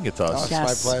you for bringing it to us. Oh,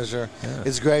 it's my pleasure. Yeah.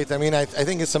 It's great. I mean, I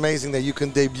think it's amazing that you can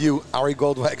debut Ari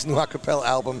Goldwag's new a cappella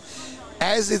album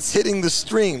as it's hitting the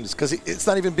streams, because it's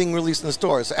not even being released in the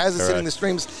stores. So as it's hitting the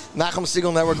streams, Nachum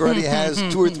Segal Network already has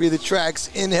 2 or 3 of the tracks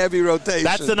in heavy rotation.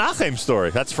 That's the Nachem story.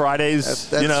 That's Friday's,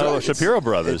 that's right. Shapiro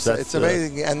Brothers. It's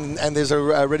amazing. And there's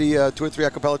already 2 or 3 a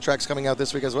cappella tracks coming out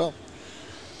this week as well.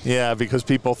 Yeah, because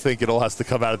people think it all has to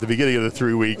come out at the beginning of the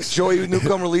 3 weeks. Joey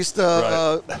Newcomb released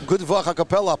Good Vach a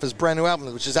cappella off his brand new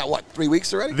album, which is out, 3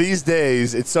 weeks already? These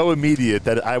days, it's so immediate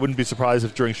that I wouldn't be surprised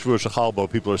if during Shavuot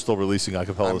Shechalbo people are still releasing a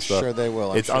cappella stuff. I'm sure they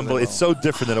will. It's unbelievable. It's so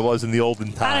different than it was in the olden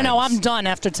times. I don't know. I'm done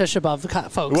after Tisha B'Av,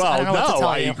 folks. Well, I don't know what to tell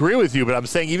I you. agree with you, but I'm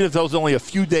saying even if there was only a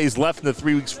few days left in the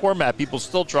 3 weeks format, people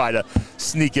still try to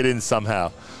sneak it in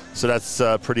somehow. So that's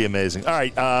pretty amazing. All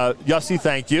right, Yossi,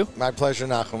 thank you. My pleasure,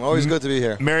 Nachum. Always good to be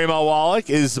here. Miriam Al-Wala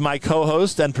is my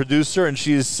co-host and producer, and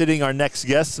she is sitting our next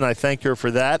guest, and I thank her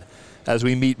for that as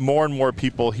we meet more and more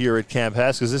people here at Camp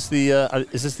HASC. Is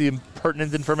this the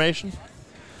pertinent information?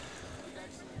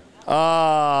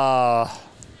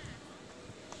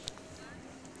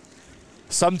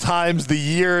 Sometimes the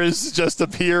years just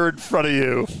appear in front of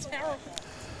you.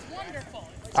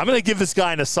 I'm going to give this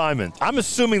guy an assignment. I'm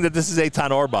assuming that this is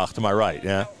Eitan Auerbach to my right,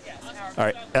 yeah? Yes, all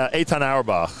right, Eitan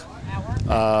Auerbach.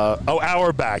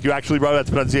 Auerbach. You actually wrote that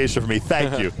pronunciation for me.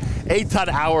 Thank you. Eitan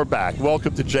Auerbach,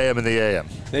 welcome to JM in the AM.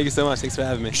 Thank you so much. Thanks for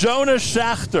having me. Jonah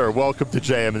Schachter, welcome to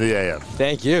JM in the AM.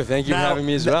 Thank you. Thank you for having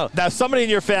me as well. Now, somebody in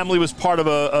your family was part of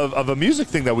a music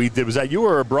thing that we did. Was that you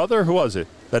or a brother? Who was it?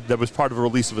 That was part of a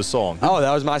release of a song. Oh,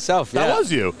 that was myself. Yeah. That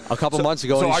was you. A couple months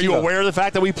ago. So are you aware of the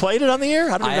fact that we played it on the air?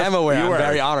 I am aware. I'm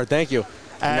very honored. Thank you.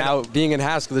 And now, being in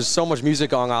HASC, there's so much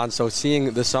music going on, so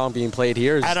seeing the song being played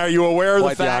here is. And are you aware of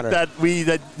the fact honor.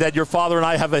 that your father and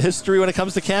I have a history when it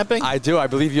comes to camping? I do. I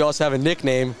believe you also have a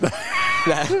nickname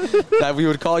that we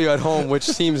would call you at home, which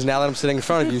seems, now that I'm sitting in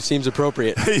front of you, seems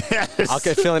appropriate. Yes. I'll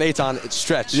get feeling Eitan. It's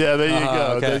stretch. Yeah, there you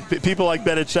go. Okay. People like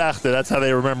Bennett Schachter, that's how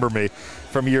they remember me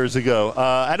from years ago.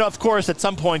 And, of course, at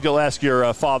some point you'll ask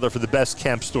your father for the best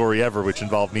camp story ever, which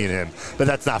involved me and him. But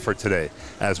that's not for today,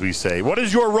 as we say. What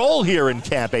is your role here in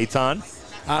camp, Eitan?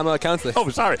 I'm a counselor. Oh,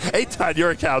 sorry. Eitan, you're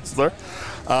a counselor.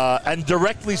 And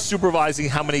directly supervising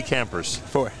how many campers?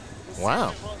 4.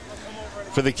 Wow.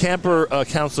 For the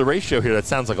camper-counselor ratio here, that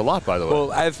sounds like a lot, by the way.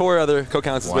 Well, I have 4 other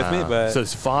co-counselors with me. But so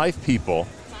it's 5 people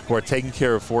who are taking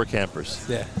care of 4 campers.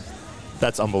 Yeah.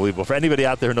 That's unbelievable. For anybody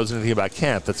out there who knows anything about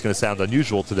camp, that's going to sound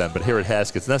unusual to them, but here at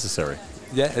HASC, it's necessary.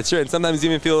 Yeah, it's true. And sometimes you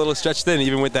even feel a little stretched thin,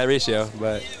 even with that ratio.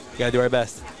 But we got to do our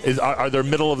best. Are there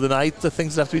middle of the night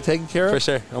things that have to be taken care of? For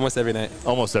sure. Almost every night.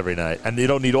 Almost every night. And you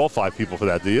don't need all 5 people for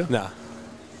that, do you? No.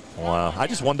 Wow. I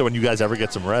just wonder when you guys ever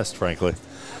get some rest, frankly.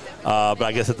 But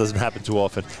I guess it doesn't happen too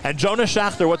often. And Jonah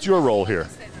Schachter, what's your role here?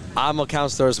 I'm a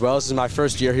counselor as well. This is my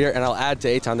first year here, and I'll add to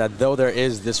Eitan that though there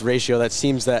is this ratio that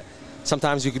seems that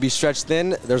sometimes you could be stretched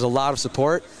thin, there's a lot of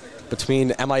support between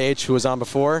MIH, who was on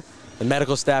before. The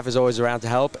medical staff is always around to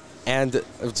help. And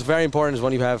it's very important is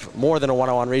when you have more than a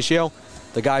 1-on-1 ratio,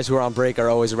 the guys who are on break are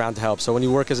always around to help. So when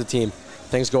you work as a team,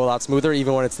 things go a lot smoother,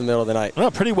 even when it's the middle of the night. Well,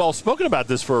 pretty well spoken about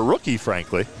this for a rookie,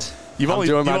 frankly. You've I'm only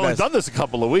doing my best. done this a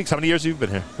couple of weeks. How many years have you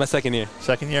been here? My second year.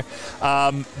 Second year.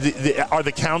 Are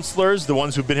the counselors, the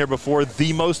ones who've been here before,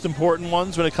 the most important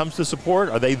ones when it comes to support?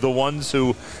 Are they the ones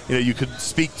who you could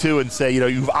speak to and say,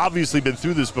 you've obviously been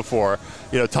through this before.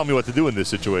 Tell me what to do in this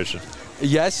situation.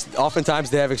 Yes,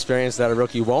 oftentimes they have experience that a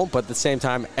rookie won't, but at the same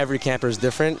time, every camper is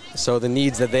different, so the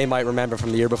needs that they might remember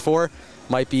from the year before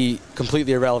might be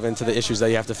completely irrelevant to the issues that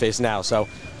you have to face now. So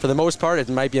for the most part, it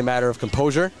might be a matter of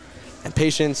composure and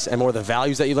patience and more the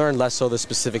values that you learn, less so the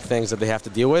specific things that they have to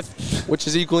deal with, which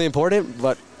is equally important,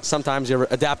 but sometimes you're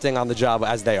adapting on the job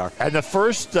as they are. And the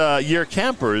first-year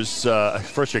campers,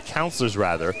 first-year counselors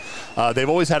rather, they've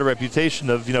always had a reputation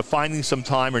of finding some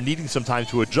time or needing some time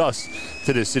to adjust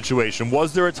to this situation.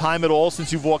 Was there a time at all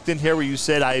since you've walked in here where you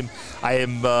said, I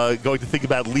am going to think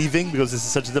about leaving because this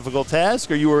is such a difficult task,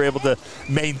 or you were able to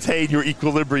maintain your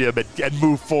equilibrium and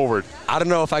move forward? I don't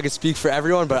know if I could speak for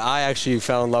everyone, but I actually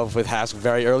fell in love with HASC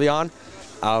very early on.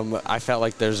 I felt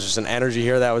like there's just an energy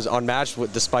here that was unmatched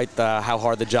despite how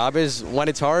hard the job is. When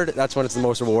it's hard, that's when it's the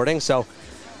most rewarding. So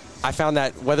I found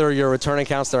that whether you're a returning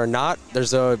counselor or not,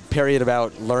 there's a period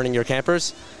about learning your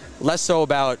campers, less so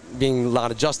about being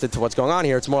not adjusted to what's going on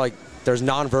here. It's more like there's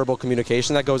nonverbal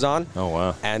communication that goes on. Oh,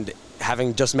 wow. And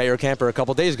having just met your camper a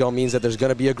couple days ago means that there's going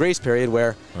to be a grace period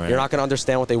where you're not going to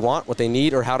understand what they want, what they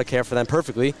need, or how to care for them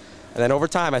perfectly. And then over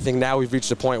time, I think now we've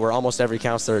reached a point where almost every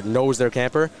counselor knows their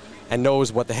camper and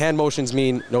knows what the hand motions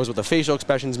mean, knows what the facial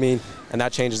expressions mean, and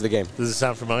that changes the game. Does it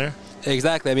sound familiar?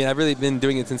 Exactly. I mean, I've really been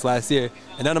doing it since last year,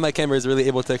 and none of my campers are really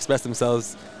able to express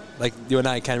themselves like you and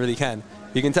I really can.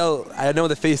 You can tell, I know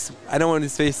what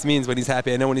his face means when he's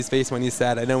happy. I know when his face when he's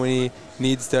sad. I know when he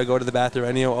needs to go to the bathroom.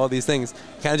 I know all these things.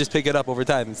 You kind of just pick it up over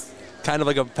time. It's kind of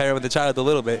like a parent with a child a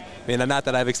little bit. I mean, not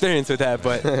that I've experience with that,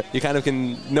 but you kind of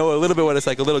can know a little bit what it's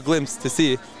like, a little glimpse to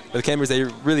see. But the campers that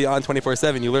you're really on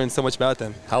 24/7, you learn so much about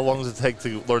them. How long does it take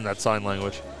to learn that sign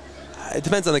language? It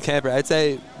depends on the camper. I'd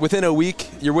say within a week,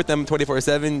 you're with them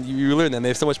 24/7. You learn them. They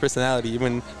have so much personality.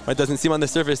 Even when it doesn't seem on the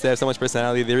surface, they have so much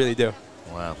personality. They really do.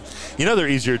 Wow. They're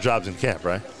easier jobs in camp,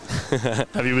 right?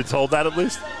 Have you been told that at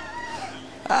least?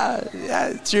 Yeah,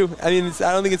 it's true. I mean,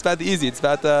 I don't think it's about the easy. It's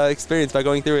about the experience, about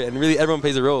going through it. And really, everyone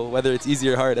plays a role, whether it's easy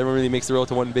or hard. Everyone really makes the role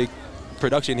to one big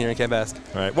production here in Camp HASC.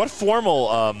 All right. What formal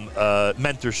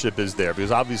mentorship is there?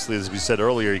 Because obviously, as we said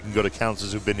earlier, you can go to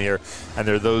counselors who've been here, and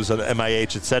there are those on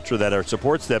MIH, et cetera, that are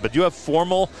supports that. But do you have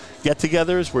formal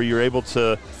get-togethers where you're able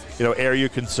to, air your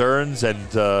concerns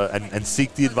and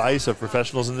seek the advice of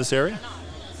professionals in this area?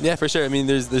 Yeah, for sure. I mean,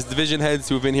 there's division heads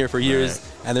who've been here for years,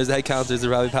 and there's the head counselors,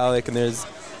 Ravi Palik, and there's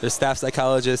staff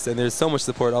psychologists, and there's so much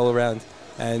support all around.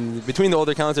 And between the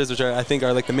older counselors, which I think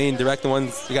are like the main direct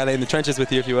ones, you got in the trenches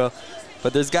with you, if you will.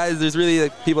 But there's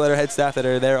really people that are head staff that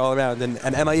are there all around. And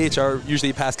MIH are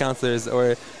usually past counselors,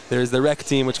 or there's the rec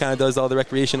team, which kind of does all the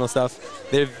recreational stuff.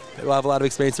 They'll have a lot of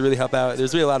experience to really help out.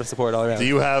 There's really a lot of support all around. Do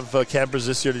you have campers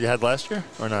this year that you had last year,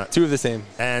 or not? 2 of the same.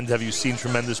 And have you seen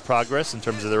tremendous progress in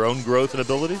terms of their own growth and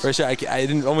abilities? For sure. I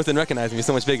almost didn't recognize him. He's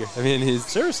so much bigger. I mean,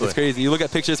 seriously, it's crazy. You look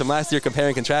at pictures from last year, compare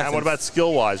and contrast. And what about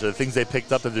skill-wise? Are there things they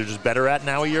picked up that they're just better at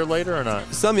now a year later, or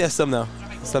not? Some yes, some no.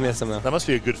 Some yes, some no. That must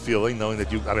be a good feeling, knowing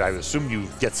that I assume you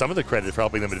get some of the credit for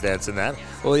helping them advance in that.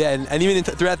 Well, yeah, and even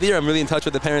throughout the year, I'm really in touch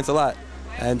with the parents a lot,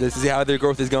 and to see how their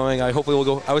growth is going. Hopefully we'll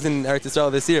go. I was in Eretz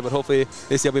Yisrael this year, but hopefully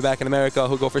this year I'll be back in America.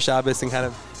 We'll go for Shabbos and kind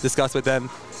of discuss with them,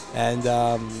 and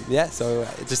so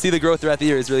to see the growth throughout the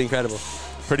year is really incredible.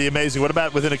 Pretty amazing. What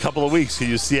about within a couple of weeks? Can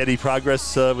you see any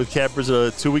progress with campers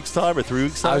 2 weeks time or 3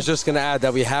 weeks time? I was just going to add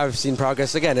that we have seen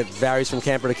progress. Again, it varies from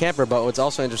camper to camper, but what's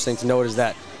also interesting to note is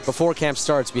that before camp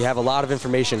starts, we have a lot of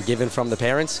information given from the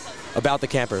parents about the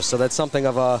campers. So that's something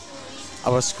of a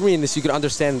screen so you can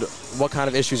understand what kind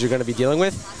of issues you're going to be dealing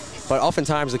with. But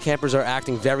oftentimes the campers are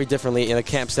acting very differently in a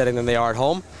camp setting than they are at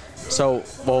home. So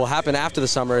what will happen after the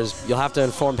summer is you'll have to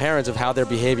inform parents of how their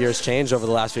behavior has changed over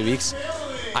the last few weeks.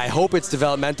 I hope it's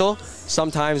developmental.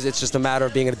 Sometimes it's just a matter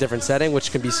of being in a different setting,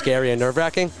 which can be scary and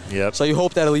nerve-wracking. Yep. So you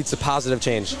hope that it leads to positive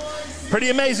change. Pretty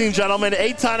amazing, gentlemen.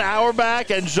 Eitan Auerbach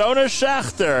and Jonah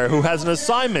Schachter, who has an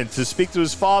assignment to speak to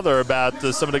his father about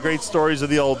some of the great stories of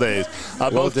the old days.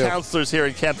 Both counselors here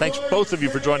in camp. Thanks, both of you,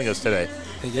 for joining us today.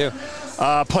 Thank you.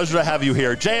 Pleasure to have you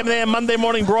here. JM Monday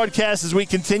morning broadcast as we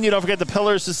continue. Don't forget the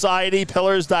Pillars Society,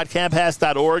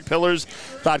 pillars.camphas.org,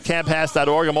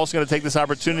 pillars.camphas.org. I'm also going to take this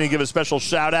opportunity to give a special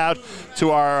shout-out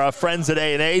to our friends at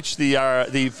A&H,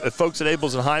 the folks at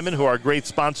Abels and Hyman, who are great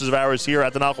sponsors of ours here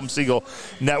at the Nachum Segal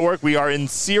Network. We are in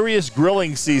serious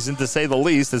grilling season, to say the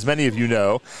least, as many of you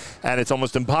know, and it's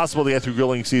almost impossible to get through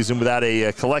grilling season without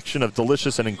a collection of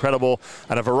delicious and incredible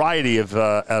and a variety of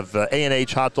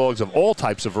A&H hot dogs of all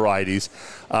types of varieties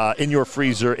in your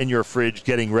freezer, in your fridge,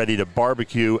 getting ready to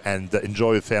barbecue and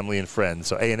enjoy with family and friends.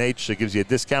 So A&H gives you a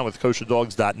discount with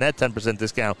kosherdogs.net, 10%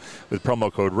 discount with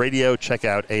promo code radio. Check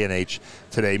out A&H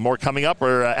today. More coming up.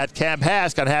 We're at Camp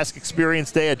Hask on Hask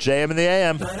Experience Day at JM in the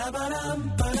AM.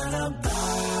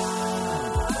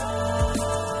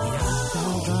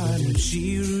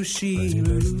 Shiru,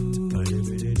 shiru,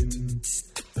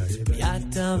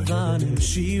 Yatavanim,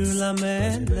 shiru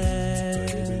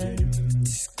lamelech.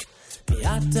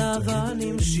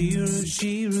 Yatavanim, shiru,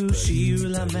 shiru, shiru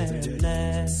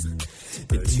lamelech.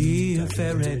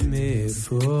 V'tiferet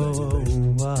mefoar.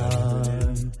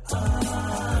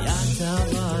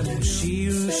 Yatavanim,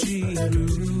 shiru, shiru,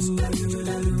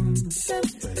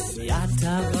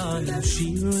 Yatavanim,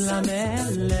 shiru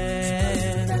lamelech.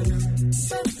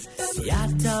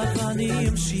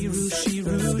 Yatavanim, shiru,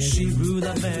 shiru, shiru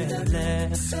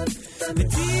lamelech.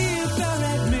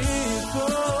 V'tiferet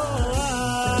mefoar.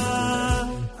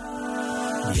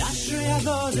 Yashrei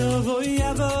avodo voy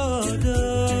avodo.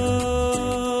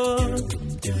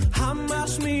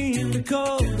 Hamashmin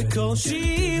b'kol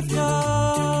shifra.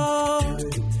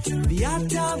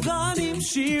 V'yatavanim,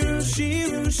 shiru,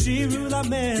 shiru, shiru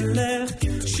lamelech.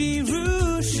 Shiru,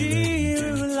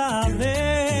 shiru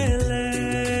lamelech.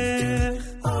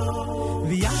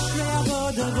 V'yashrei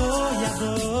avodo voy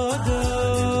avodo.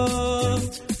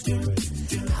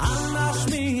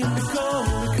 Hamashmin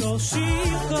b'kol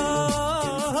shifra.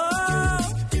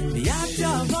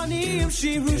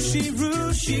 Shiru, shiru,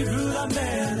 shiru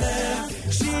lamelech.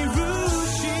 Shiru,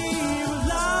 shiru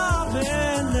lamelech.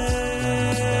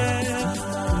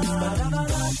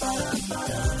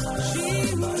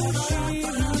 Shiru,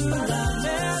 shiru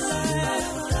lamelech.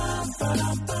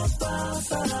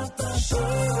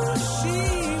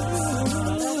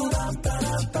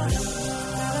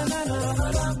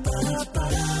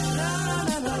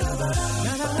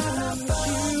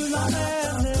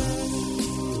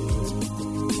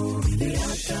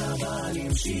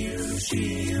 Shiru, shiru,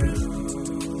 shiru,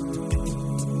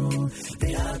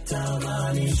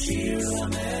 V'yatavanim, shiru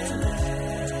lamelech.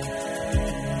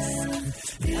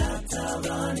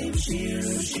 V'yatavanim,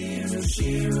 shiru, shiru,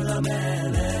 shiru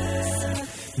lamelech.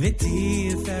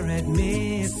 V'tiferet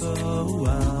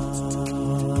mefoar.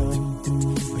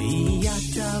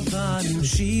 V'yatavanim,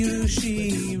 shiru,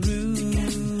 shiru,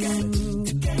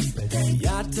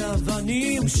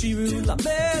 V'yatavanim, shiru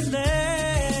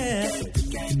lamelech.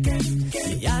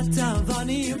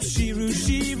 Yatavanim, shiru,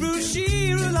 shiru,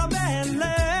 shiru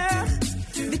lamelech.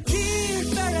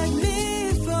 V'tiferet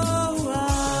mefoar.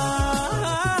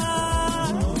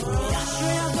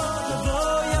 Yashrei avodo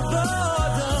voy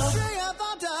avodo.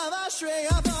 Ashrei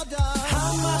avodo.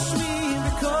 Hamashmin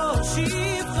b'kol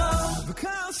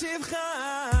shifra.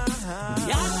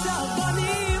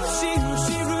 Yatavanim, shiru,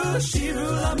 shiru, shiru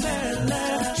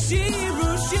lamelech. Shiru,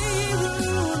 shiru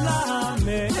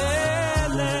lamelech.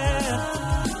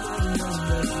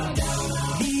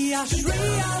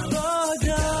 Ashrei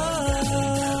avodo.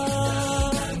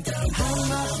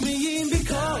 Hamashmin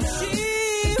b'kol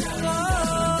shifra.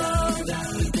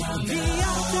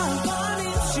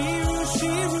 V'yatavanim, shiru,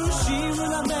 shiru, shiru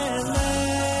lamelech.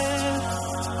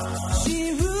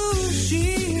 Shiru,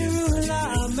 shiru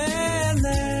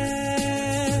lamelech.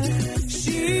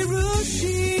 Shiru,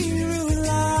 shiru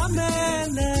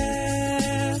lamelech.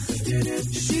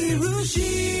 Shiru,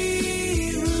 shiru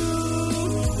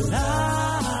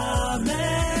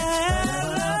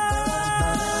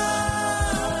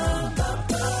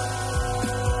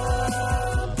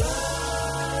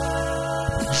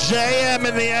JM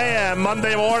in the AM,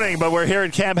 Monday morning, but we're here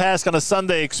at Camp Hask on a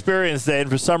Sunday Experience Day, and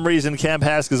for some reason, Camp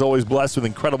Hask is always blessed with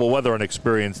incredible weather on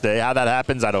Experience Day. How that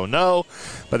happens, I don't know,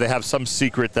 but they have some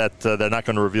secret that they're not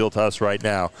going to reveal to us right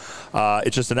now.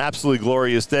 It's just an absolutely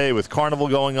glorious day with Carnival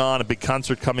going on, a big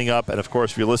concert coming up, and of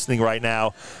course, if you're listening right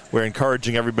now, we're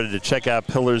encouraging everybody to check out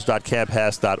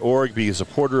pillars.camphask.org, be a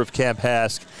supporter of Camp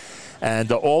Hask,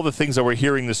 and all the things that we're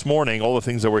hearing this morning, all the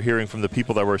things that we're hearing from the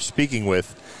people that we're speaking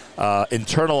with,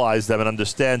 internalize them and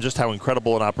understand just how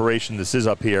incredible an operation this is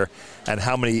up here and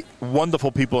how many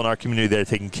wonderful people in our community that are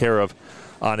taken care of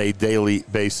on a daily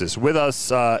basis. With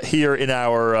us here in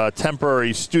our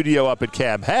temporary studio up at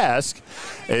Camp Hask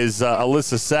is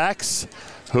Alyssa Sachs,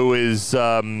 who is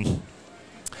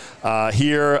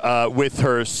here with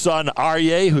her son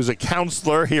Aryeh, who's a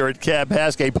counselor here at Camp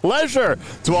Hask. A pleasure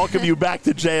to welcome you back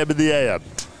to JM in the AM.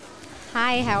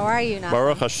 Hi, how are you, Nahum?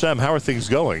 Baruch Hashem, how are things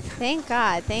going? Thank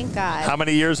God, thank God. How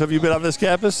many years have you been on this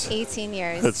campus? 18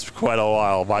 years. That's quite a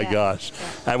while, my gosh.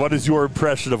 Yeah. And what is your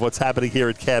impression of what's happening here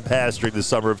at Camp Hask during the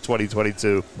summer of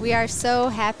 2022? We are so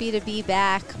happy to be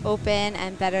back, open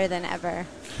and better than ever.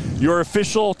 Your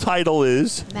official title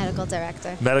is? Medical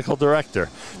director. Medical director.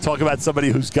 Talk about somebody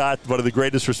who's got one of the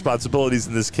greatest responsibilities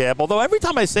in this camp. Although every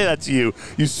time I say that to you,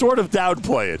 you sort of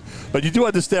downplay it. But you do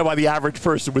understand why the average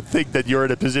person would think that you're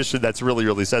in a position that's really,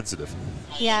 really sensitive.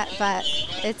 Yeah, but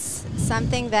it's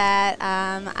something that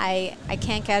I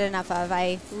can't get enough of.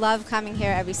 I love coming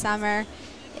here every summer.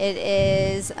 It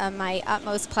is my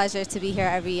utmost pleasure to be here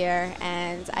every year,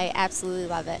 and I absolutely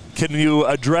love it. Can you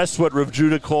address what Rav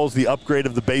Judah calls the upgrade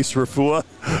of the base refuah?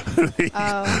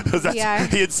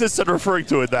 He insists on referring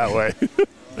to it that way.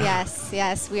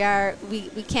 Yes, we are.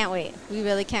 We can't wait. We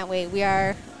really can't wait. We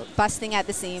are busting at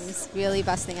the seams, really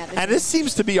busting at the seams. And this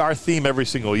seems to be our theme every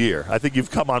single year. I think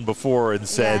you've come on before and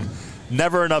said,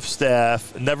 never enough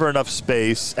staff, never enough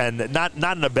space, and not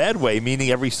in a bad way, meaning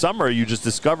every summer you just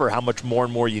discover how much more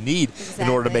and more you need in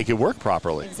order to make it work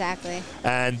properly. Exactly.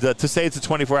 And to say it's a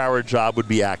 24-hour job would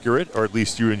be accurate, or at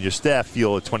least you and your staff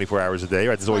feel it 24 hours a day,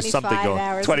 right? There's always something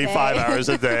going. 25 hours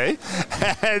a day.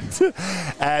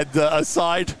 and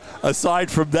aside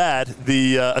from that,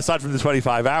 aside from the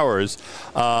 25 hours,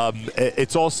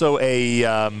 it's also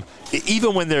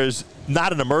even when there's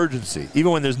not an emergency,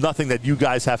 even when there's nothing that you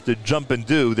guys have to jump and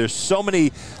do, there's so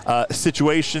many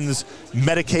situations,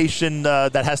 medication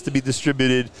that has to be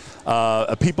distributed,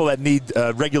 people that need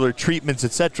regular treatments,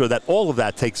 etc., that all of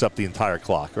that takes up the entire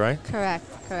clock, right? Correct.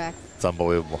 It's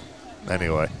unbelievable.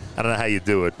 Anyway, I don't know how you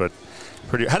do it, but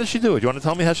how does she do it? You want to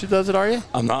tell me how she does it, Arya?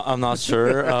 I'm not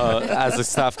sure. As a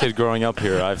staff kid growing up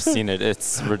here, I've seen it.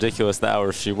 It's ridiculous the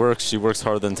hours she works. She works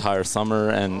hard the entire summer,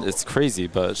 and it's crazy,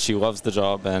 but she loves the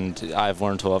job, and I've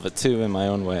learned to love it too in my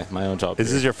own way, my own job.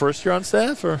 Is this your first year on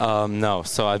staff? Or? No.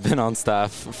 So I've been on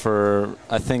staff for,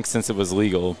 I think, since it was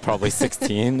legal, probably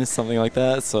 16, something like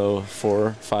that. So 4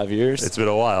 or 5 years. It's been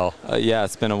a while. Yeah,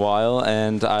 it's been a while,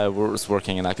 and I was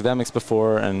working in academics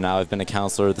before, and now I've been a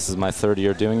counselor. This is my 3rd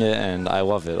year doing it, and I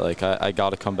love it. Like, I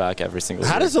got to come back every single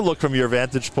year. How does it look from your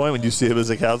vantage point when you see him as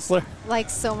a counselor?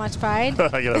 Like so much pride. I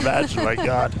can imagine, my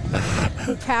God.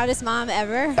 Proudest mom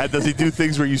ever. And does he do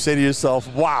things where you say to yourself,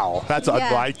 wow,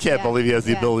 I can't believe he has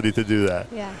the ability to do that.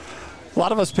 Yeah. A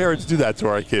lot of us parents do that to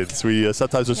our kids. We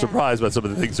sometimes are surprised by some of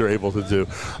the things they're able to do.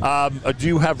 Do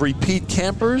you have repeat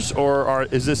campers, or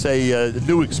is this a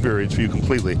new experience for you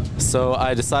completely? So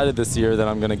I decided this year that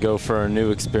I'm going to go for a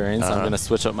new experience. I'm going to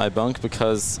switch up my bunk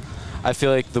because I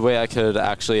feel like the way I could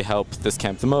actually help this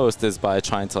camp the most is by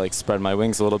trying to spread my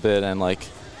wings a little bit, and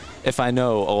if I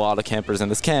know a lot of campers in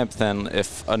this camp, then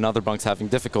if another bunk's having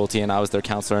difficulty and I was their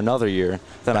counselor another year,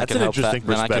 then I can help that.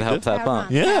 Then I can help that bunk.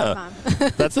 Yeah,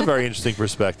 that's a very interesting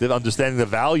perspective. Understanding the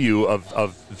value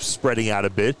of spreading out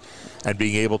a bit and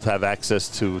being able to have access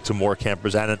to more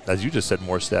campers and, as you just said,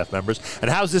 more staff members.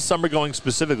 And how's this summer going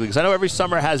specifically? Because I know every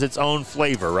summer has its own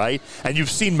flavor, right? And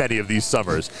you've seen many of these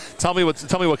summers. Tell me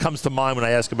what comes to mind when I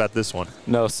ask about this one.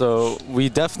 No, so we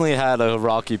definitely had a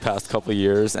rocky past couple of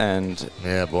years, and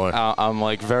yeah, boy,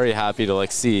 I'm very happy to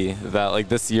see that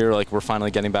this year we're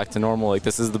finally getting back to normal.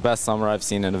 This is the best summer I've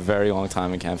seen in a very long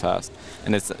time in Camp Fast,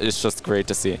 and it's just great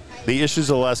to see. The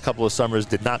issues of the last couple of summers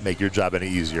did not make your job any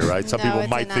easier, right? Some people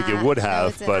might think it would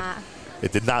have, but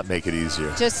it did not make it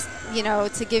easier. Just,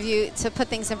 to put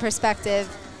things in perspective,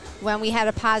 when we had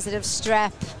a positive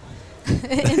strep in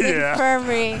the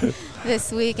infirmary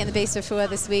this week, in the base refuah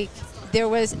this week, there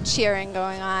was cheering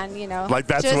going on,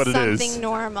 that's just what it is. Something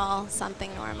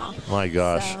normal. My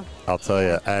gosh, I'll tell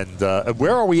you. And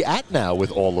where are we at now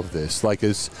with all of this?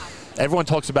 Everyone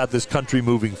talks about this country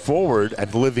moving forward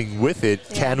and living with it.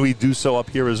 Yeah. Can we do so up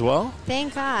here as well?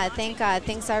 Thank God.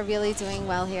 Things are really doing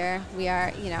well here. We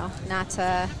are, not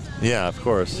to... Yeah, of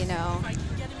course. We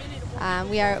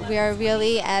are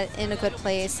really in a good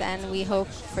place, and we hope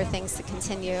for things to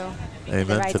continue in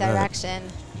the right direction.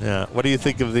 Yeah. What do you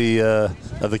think of the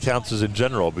counselors in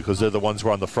general? Because they're the ones who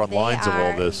are on the front lines of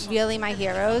all this. They are really my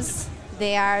heroes.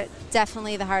 They are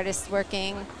definitely the hardest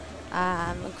working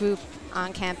group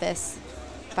on campus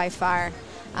by far.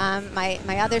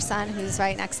 My other son, who's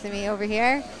right next to me over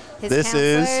here, his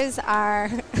counselors are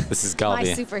this is Gavi. My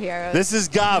superheroes. This is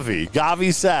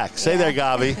Gavi Sachs. Say there,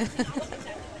 Gavi.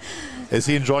 Is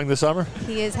he enjoying the summer?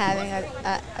 He is having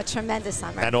a tremendous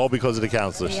summer. And all because of the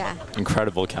counselors. Yeah.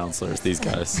 Incredible counselors, these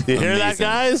guys. You hear that,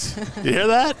 guys? You hear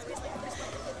that?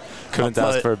 Couldn't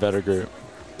ask for a better group.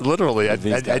 Literally.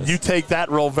 And you take that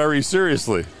role very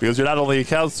seriously because you're not only a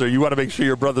counselor, you want to make sure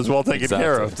your brother's well taken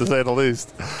care of, to say the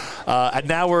least. And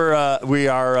now we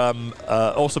are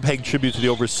also paying tribute to the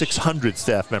over 600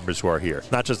 staff members who are here.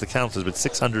 Not just the counselors, but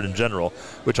 600 in general,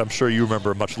 which I'm sure you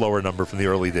remember a much lower number from the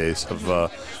early days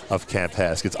of Camp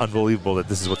HASC. It's unbelievable that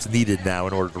this is what's needed now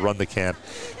in order to run the camp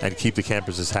and keep the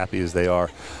campers as happy as they are.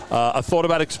 A thought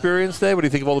about Experience Day? What do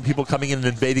you think of all the people coming in and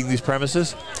invading these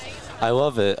premises? I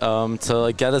love it.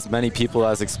 To get as many people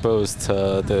as exposed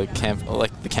to the Camp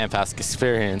HASC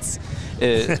experience,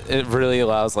 it really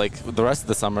allows the rest of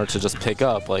the summer to just pick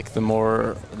up. The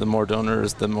more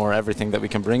donors, the more everything that we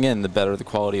can bring in, the better the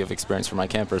quality of experience for my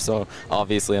campers. So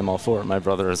obviously, I'm all for it. My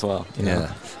brother as well. You know?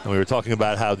 And we were talking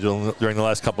about how during the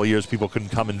last couple of years, people couldn't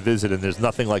come and visit, and there's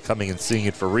nothing like coming and seeing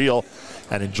it for real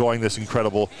and enjoying this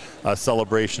incredible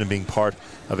celebration and being part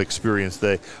of Experience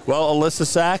Day. Well, Alyssa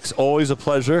Sachs, always a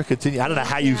pleasure. Continue. I don't know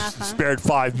how you spared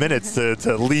 5 minutes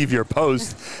to leave your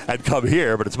post and come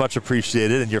here, but it's much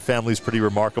appreciated, and your family's pretty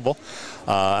remarkable.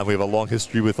 And we have a long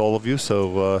history with all of you,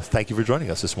 so thank you for joining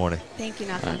us this morning. Thank you,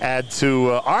 Nathan. And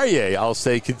to Aryeh, I'll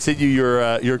say continue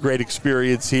your great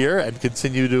experience here and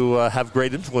continue to have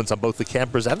great influence on both the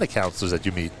campers and the counselors that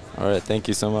you meet. All right, thank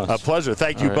you so much. A pleasure.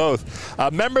 Thank you both.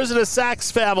 Members of the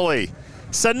Sachs family,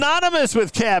 synonymous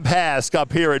with Camp HASC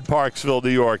up here in Parksville, New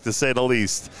York, to say the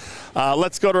least.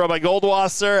 Let's go to Rabbi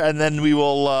Goldwasser, and then we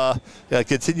will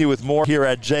continue with more here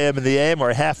at JM in the AM.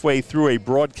 We're halfway through a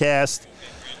broadcast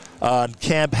on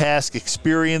Camp HASC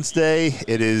Experience Day.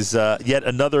 It is yet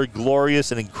another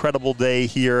glorious and incredible day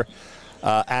here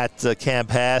at Camp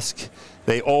HASC.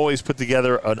 They always put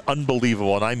together an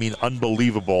unbelievable, and I mean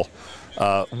unbelievable,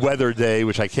 weather day,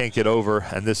 which I can't get over,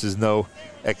 and this is no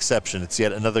exception. It's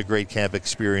yet another great Camp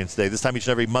Experience Day. This time each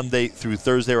and every Monday through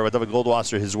Thursday, Rabbi David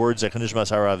Goldwasser, his words, Zecher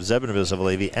Nishmas Harav Zebin B'Yosef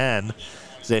Halevi, and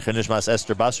Zecher Nishmas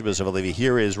Esther Basri B'Yosef Halevi.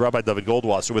 Here is Rabbi David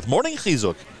Goldwasser with Morning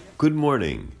Chizuk. Good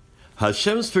morning.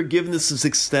 Hashem's forgiveness is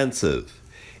extensive.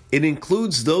 It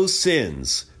includes those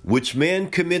sins which man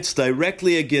commits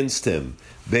directly against him,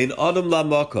 bein adam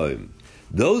lamakom.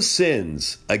 Those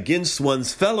sins against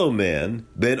one's fellow man,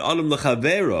 bein adam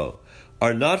lachavero,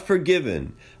 are not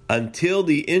forgiven until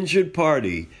the injured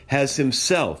party has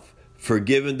himself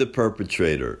forgiven the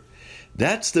perpetrator.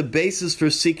 That's the basis for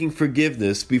seeking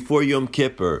forgiveness before Yom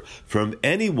Kippur from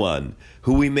anyone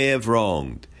who we may have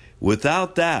wronged.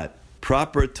 Without that,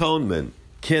 proper atonement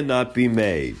cannot be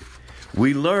made.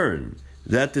 We learn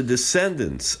that the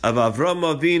descendants of Avram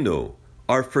Avinu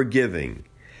are forgiving.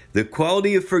 The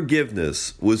quality of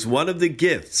forgiveness was one of the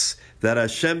gifts that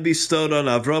Hashem bestowed on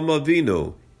Avram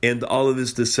Avinu and all of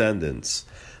his descendants.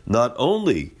 Not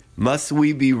only must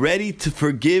we be ready to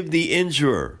forgive the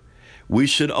injurer, we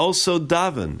should also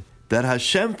daven that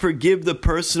Hashem forgive the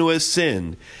person who has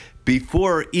sinned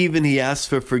before even he asks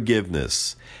for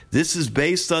forgiveness. This is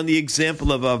based on the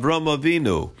example of Avram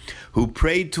Avinu, who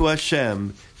prayed to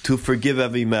Hashem to forgive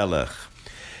Avimelech.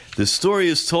 The story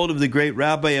is told of the great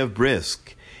Rabbi of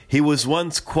Brisk. He was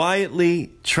once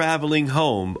quietly traveling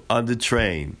home on the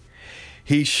train.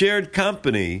 He shared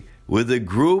company with a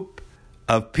group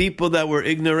of people that were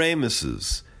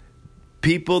ignoramuses,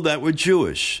 people that were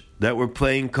Jewish, that were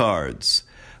playing cards.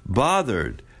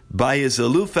 Bothered by his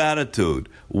aloof attitude,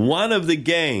 one of the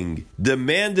gang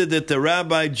demanded that the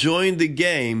rabbi join the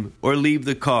game or leave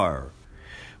the car.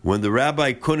 When the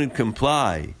rabbi couldn't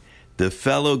comply, the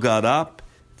fellow got up,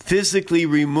 physically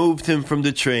removed him from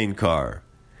the train car.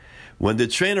 When the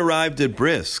train arrived at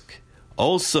Brisk,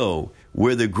 also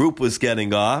where the group was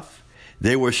getting off,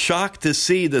 they were shocked to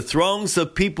see the throngs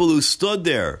of people who stood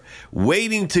there,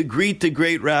 waiting to greet the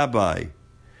great rabbi.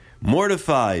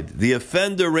 Mortified, the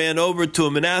offender ran over to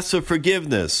him and asked for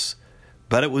forgiveness,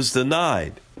 but it was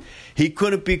denied. He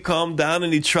couldn't be calmed down,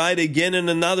 and he tried again and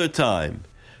another time.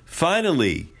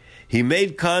 Finally, he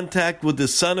made contact with the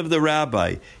son of the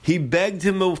rabbi. He begged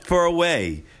him for a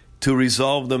way to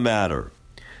resolve the matter.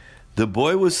 The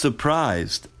boy was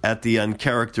surprised at the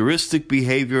uncharacteristic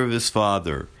behavior of his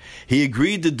father. He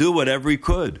agreed to do whatever he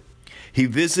could. He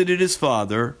visited his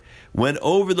father, went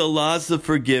over the laws of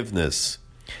forgiveness.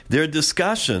 Their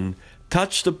discussion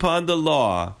touched upon the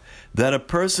law that a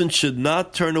person should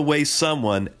not turn away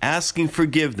someone asking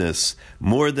forgiveness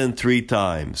more than 3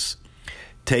 times.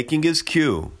 Taking his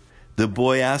cue, the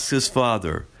boy asked his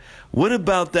father, "What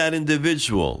about that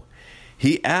individual?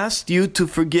 He asked you to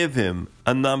forgive him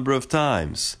a number of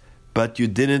times, but you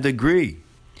didn't agree."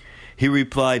 He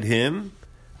replied, "Him?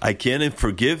 I can't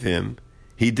forgive him.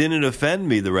 He didn't offend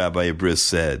me," the Rabbi of Brisk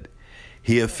said.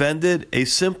 "He offended a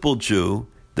simple Jew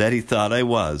that he thought I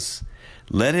was.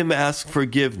 Let him ask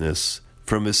forgiveness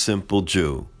from a simple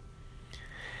Jew."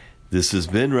 This has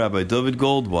been Rabbi David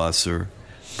Goldwasser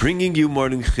bringing you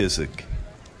Morning Chizuk.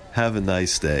 Have a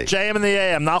nice day. JM in the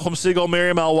AM, Nachum Siegel,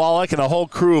 Miriam L. Wallach, and a whole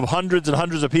crew of hundreds and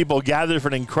hundreds of people gathered for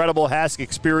an incredible HASC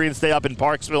Experience Day up in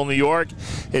Parksville, New York.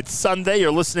 It's Sunday.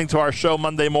 You're listening to our show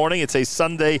Monday morning. It's a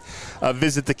Sunday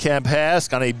visit to Camp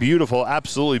HASC on a beautiful,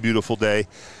 absolutely beautiful day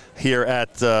here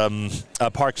at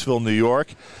Parksville, New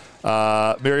York.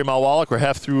 Miriam L. Wallach, we're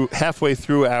halfway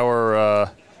through our...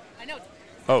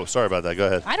 Oh, sorry about that. Go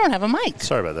ahead. I don't have a mic.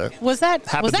 Sorry about that. Was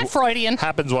that Freudian?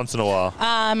 Happens once in a while.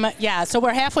 Yeah, so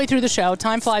we're halfway through the show.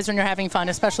 Time flies when you're having fun,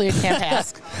 especially at Camp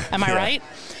HASC. Am I right?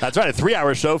 That's right. A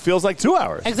 3-hour show feels like 2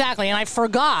 hours. Exactly, and I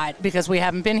forgot, because we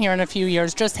haven't been here in a few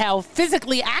years, just how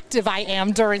physically active I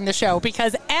am during the show,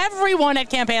 because everyone at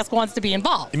Camp HASC wants to be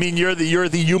involved. You mean you're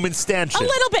the human stanchion?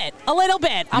 A little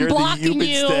bit. I'm blocking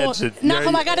you.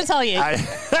 Nachum, I got to tell you,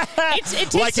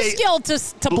 it takes a skill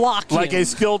to block you. Like a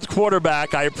skilled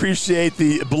quarterback, I appreciate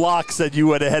the blocks that you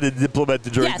went ahead and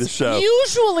implemented during the show.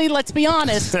 Usually, let's be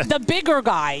honest, the bigger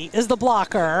guy is the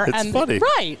blocker. It's funny.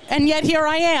 Right. And yet here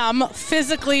I am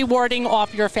physically warding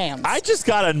off your fans. I just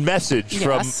got a message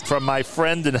from my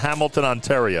friend in Hamilton,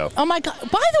 Ontario. Oh, my God.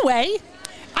 By the way,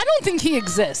 I don't think he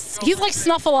exists. He's like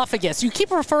Snuffleupagus. You keep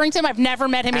referring to him. I've never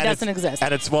met him. He doesn't exist.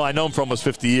 And I know him for almost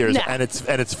 50 years. No. And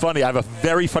it's funny. I have a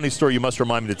very funny story you must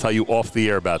remind me to tell you off the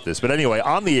air about this. But anyway,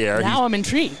 on the air. Now I'm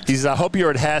intrigued. He's, I hope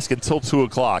you're at HASC until 2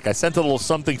 o'clock. I sent a little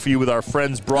something for you with our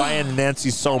friends Brian and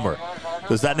Nancy Sommer.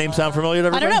 Does that name sound familiar to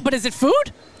everybody? I don't know, but is it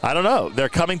food? I don't know. They're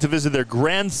coming to visit their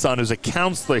grandson, who's a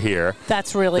counselor here.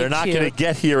 That's really They're not cute. going to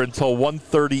get here until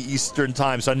 1:30 Eastern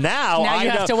time. So now you I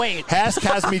have to wait. HASC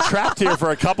has me trapped here for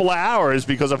a couple of hours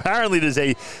because apparently there's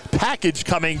a package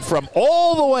coming from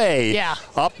all the way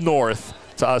up north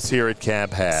to us here at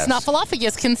Camp HASC.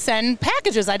 Snuffleupagus can send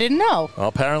packages. I didn't know. Well,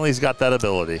 apparently he's got that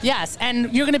ability. Yes,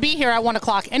 and you're going to be here at 1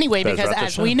 o'clock anyway because,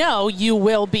 as we know, you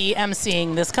will be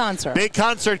emceeing this concert. Big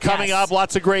concert coming up.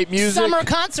 Lots of great music. Summer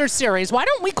concert series. Why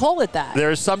don't we call it that?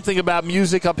 There's something about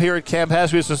music up here at Camp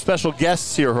HASC. We have some special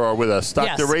guests here who are with us.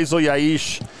 Dr. Razel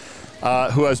Yaish,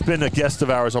 who has been a guest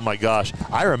of ours. Oh, my gosh.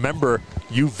 I remember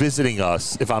you visiting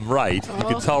us, if I'm right. You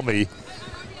can tell me.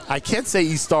 I can't say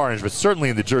East Orange, but certainly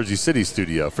in the Jersey City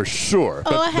studio, for sure.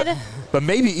 But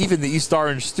maybe even the East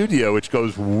Orange studio, which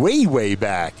goes way, way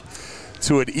back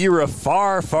to an era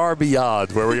far, far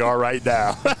beyond where we are right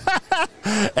now.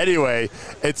 Anyway,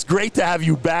 it's great to have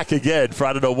you back again for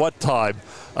I don't know what time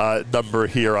number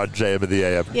here on JM in the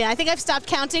AM. Yeah, I think I've stopped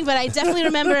counting, but I definitely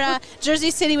remember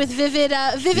Jersey City with vivid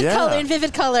color and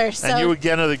vivid color. So. And you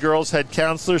again are the girls' head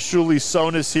counselor. Shuli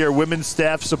Stone is here, women's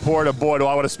staff support. And boy, do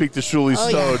I want to speak to Shuli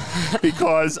Stone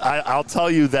because I'll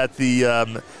tell you that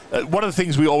the one of the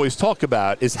things we always talk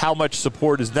about is how much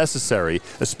support is necessary,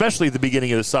 especially at the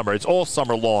beginning of the summer. It's all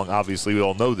summer long, obviously. We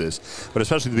all know this, but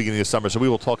especially at the beginning of the summer. So we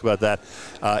will talk about that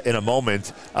in a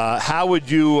moment. How would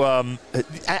you?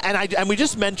 And we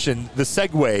just mentioned the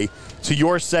segue to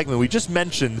your segment. We just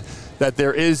mentioned that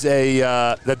there is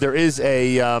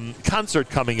a concert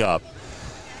coming up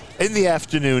in the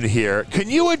afternoon here. Can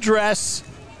you address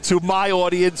to my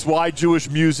audience why Jewish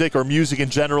music or music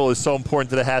in general is so important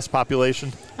to the HASC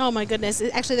population? Oh my goodness!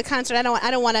 Actually, the concert. I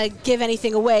don't want to give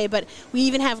anything away, but we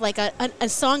even have like a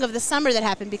song of the summer that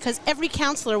happened because every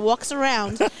counselor walks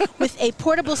around with a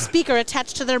portable speaker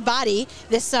attached to their body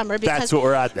this summer. Because, that's what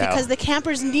we're at now. Because the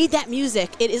campers need that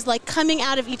music. It is like coming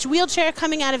out of each wheelchair,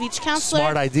 coming out of each counselor.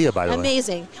 Smart idea, by the way.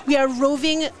 Amazing. We are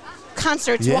roving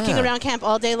concerts walking around camp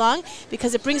all day long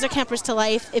because it brings our campers to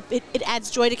life. It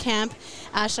adds joy to camp.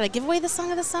 Should I give away the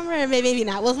song of the summer? Or maybe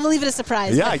not. We'll leave it a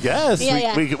surprise. Yeah, I guess.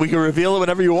 We can reveal it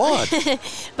whenever you want.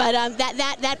 But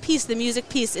that piece, the music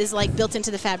piece, is like built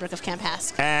into the fabric of Camp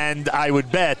HASC. And I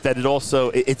would bet that it also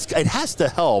it has to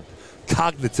help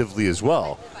cognitively as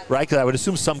well. Right, because I would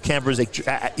assume some campers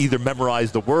either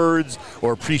memorize the words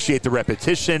or appreciate the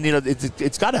repetition. You know,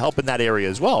 it's got to help in that area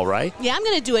as well, right? Yeah, I'm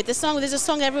going to do it. There's a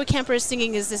song that every camper is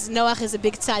singing. Is this Noach is a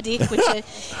big tzaddik,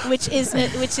 which is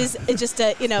just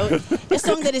a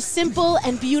song that is simple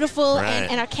and beautiful,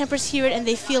 and our campers hear it and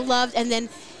they feel loved, and then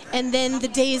the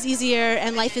day is easier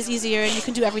and life is easier and you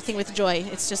can do everything with joy.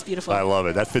 It's just beautiful. I love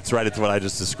it. That fits right into what I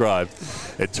just described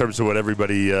in terms of what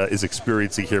everybody is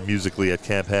experiencing here musically at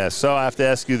Camp HASC. So I have to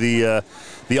ask you the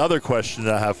other question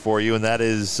I have for you, and that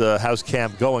is how's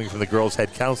camp going from the girls'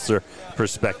 head counselor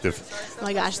perspective? Oh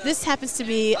my gosh, this happens to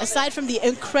be, aside from the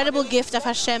incredible gift of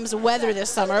Hashem's weather this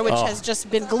summer, which has just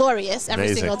been glorious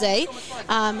every single day,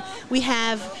 we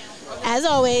have as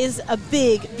always, a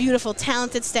big, beautiful,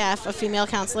 talented staff of female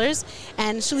counselors.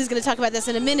 And Shuli's going to talk about this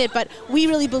in a minute, but we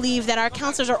really believe that our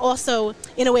counselors are also,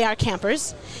 in a way, our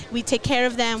campers. We take care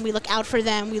of them, we look out for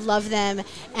them, we love them,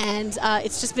 and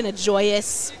it's just been a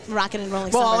joyous, rocking and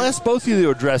rolling summer. Well, I'll ask both of you to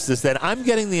address this then. I'm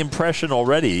getting the impression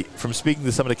already from speaking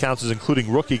to some of the counselors,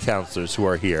 including rookie counselors who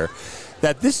are here,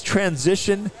 that this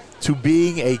transition to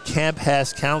being a Camp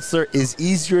Hask counselor is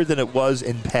easier than it was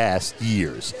in past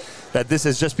years. That this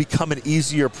has just become an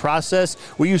easier process.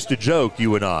 We used to joke,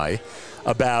 you and I,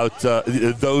 about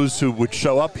those who would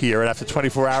show up here and after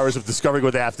 24 hours of discovering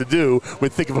what they have to do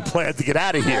would think of a plan to get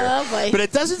out of here. Oh, boy. But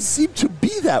it doesn't seem to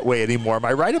be that way anymore. Am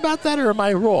I right about that or am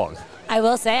I wrong? I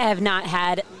will say I have not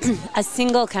had a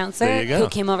single counselor There you go. who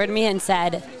came over to me and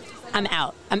said, I'm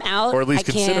out. I'm out. Or at least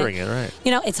I can't." considering it, right.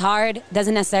 You know, it's hard.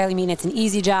 Doesn't necessarily mean it's an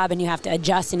easy job and you have to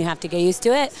adjust and you have to get used to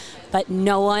it. But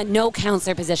no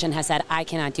counselor position has said, I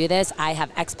cannot do this. I have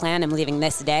X plan. I'm leaving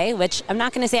this day, which I'm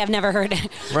not going to say I've never heard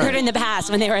in the past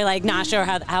when they were like not sure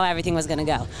how everything was going to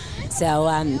go. So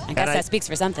I guess that speaks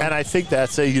for something. And I think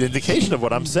that's an indication of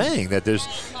what I'm saying, that there's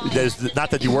not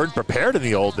that you weren't prepared in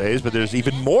the old days, but there's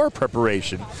even more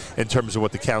preparation in terms of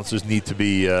what the counselors need to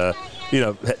be,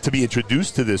 to be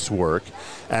introduced to this work.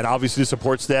 And obviously the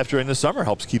support staff during the summer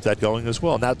helps keep that going as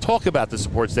well. Now talk about the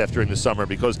support staff during the summer,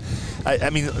 because,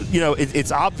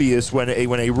 it's obvious when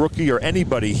a rookie or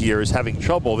anybody here is having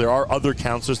trouble, there are other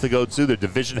counselors to go to, there are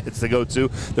division heads to go to,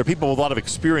 there are people with a lot of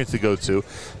experience to go to.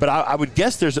 But I would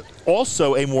guess there's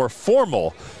also a more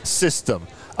formal system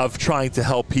of trying to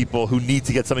help people who need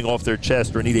to get something off their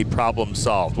chest or need a problem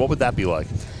solved. What would that be like?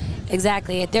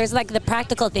 Exactly. There's like the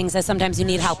practical things that sometimes you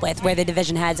need help with, where the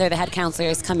division heads or the head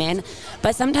counselors come in.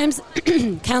 But sometimes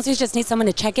counselors just need someone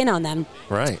to check in on them.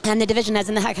 Right. And the division heads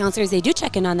and the head counselors, they do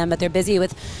check in on them, but they're busy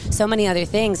with so many other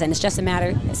things. And it's just a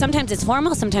matter, sometimes it's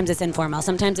formal, sometimes it's informal.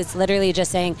 Sometimes it's literally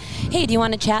just saying, hey, do you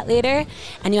want to chat later?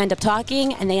 And you end up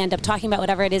talking, and they end up talking about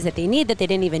whatever it is that they need that they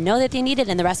didn't even know that they needed,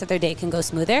 and the rest of their day can go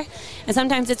smoother. And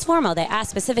sometimes it's formal. They ask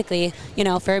specifically,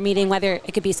 for a meeting, whether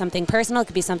it could be something personal, it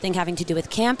could be something having to do with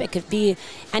camp, it could be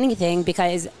anything,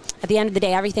 because at the end of the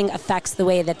day, everything affects the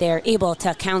way that they're able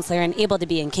to counsel and able to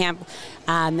be in camp,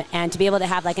 and to be able to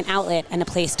have like an outlet and a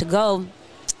place to go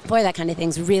for that kind of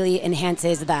things really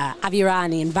enhances the avira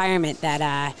and the environment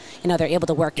that they're able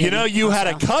to work in. You had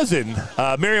a cousin,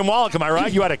 Miriam Wallach, am I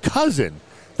right? You had a cousin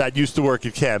that used to work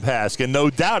at Camp Hask, and no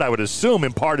doubt, I would assume,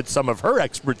 imparted some of her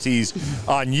expertise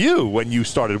on you when you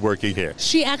started working here.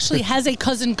 She actually has a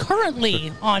cousin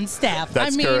currently on staff.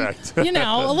 That's correct.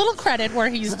 A little credit where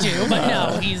he's due, but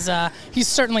no, he's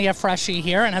certainly a freshie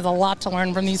here and has a lot to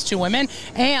learn from these two women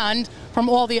and from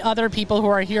all the other people who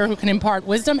are here who can impart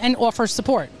wisdom and offer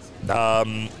support.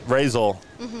 Razel,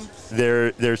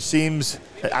 there seems,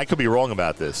 I could be wrong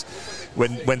about this,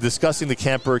 when discussing the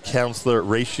camper-counselor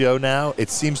ratio now, it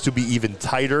seems to be even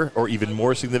tighter or even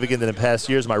more significant than in past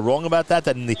years. Am I wrong about that?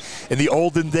 That in the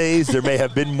olden days, there may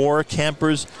have been more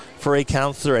campers for a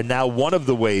counselor, and now one of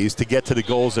the ways to get to the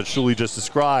goals that Shuli just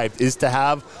described is to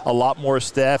have a lot more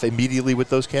staff immediately with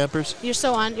those campers? You're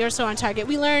so on target.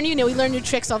 We learn new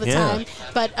tricks all the time,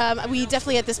 but we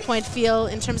definitely at this point feel,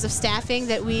 in terms of staffing,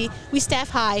 that we staff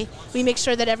high. We make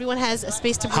sure that everyone has a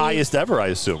space to breathe. Highest ever, I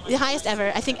assume. The highest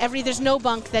ever. I think there's no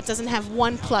bunk that doesn't have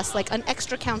one plus, like an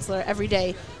extra counselor every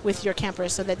day with your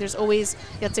campers, so that there's always,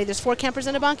 let's say there's 4 campers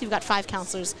in a bunk, you've got 5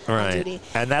 counselors on duty.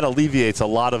 And that alleviates a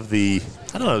lot of the,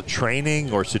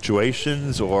 training or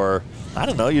situations, or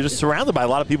you're just surrounded by a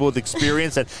lot of people with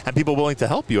experience and people willing to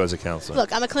help you as a counselor.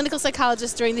 Look, I'm a clinical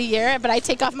psychologist during the year, but I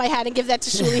take off my hat and give that to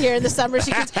Shuli here in the summer.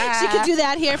 She could do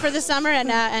that here for the summer,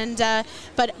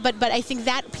 but I think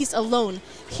that piece alone,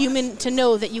 human, to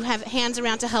know that you have hands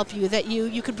around to help you, that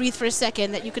you could breathe for a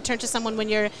second, that you could turn to someone when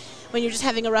you're just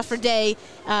having a rougher day.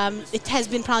 It has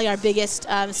been probably our biggest,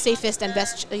 safest, and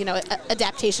best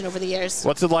adaptation over the years.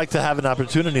 What's it like to have an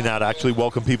opportunity now to actually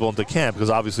welcome people into camp?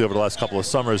 Because obviously over the last couple of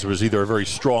summers there was either a very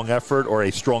strong effort or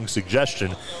a strong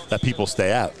suggestion that people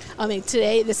stay out. I mean,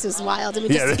 today this is wild. I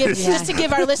mean, just to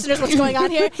give our listeners what's going on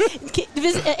here.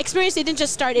 Experience Day didn't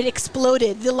just start; it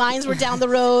exploded. The lines were down the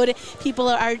road. People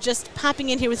are just popping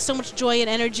in here with so much joy and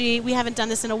energy. We haven't done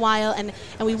this in a while, and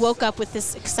we woke up with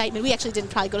this excitement. We actually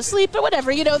didn't probably go to sleep, but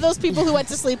whatever. Those people who went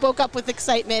to sleep woke up with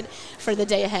excitement for the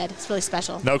day ahead. It's really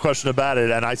special. No question about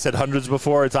it. And I said hundreds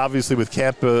before. It's obviously with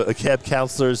camp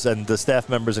counselors and the staff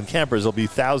members and campers, there'll be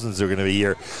thousands that are going to be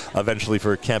here eventually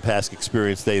for Camp Hask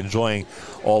Experience Day, enjoying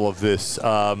all of this.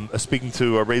 Speaking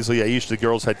to Razel Yaish, the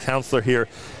girls' head counselor here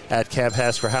at Camp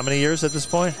Hask, for how many years at this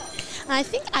point? I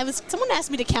think someone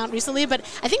asked me to count recently, but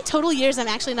I think total years, I'm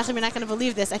actually not going to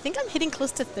believe this. I think I'm hitting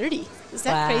close to 30. Is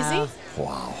that crazy?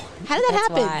 Wow. How did that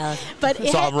happen? Wild. But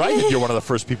So I'm right that you're one of the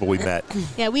first people we met.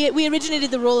 Yeah, we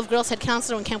originated the role of girls head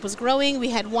counselor when camp was growing. We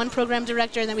had one program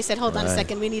director, and then we said, hold on a Right.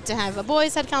 second, we need to have a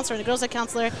boys head counselor and a girls head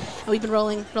counselor, and we've been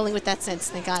rolling with that since,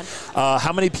 thank God.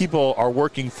 How many people are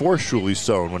working for Shuli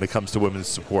Sohn when it comes to women's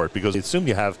support? Because I assume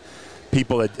you have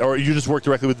people that, or you just work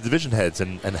directly with the division heads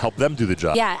and help them do the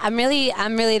job. Yeah, I'm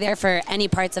really there for any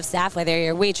parts of staff, whether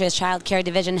you're waitress, childcare,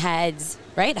 division heads,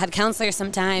 right? Head counselors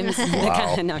sometimes.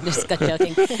 Wow. No, I'm just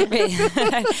joking.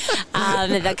 The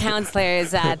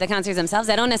counselors themselves.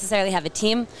 I don't necessarily have a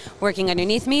team working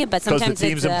underneath me, but Because sometimes the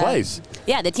team's it's, in place.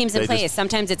 Yeah, the team's in They place. just-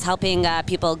 Sometimes it's helping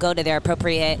people go to their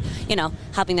appropriate,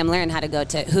 helping them learn how to go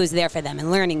to who's there for them and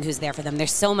learning who's there for them.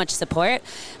 There's so much support.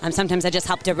 Sometimes I just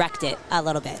help direct it a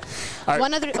little bit.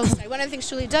 One other thing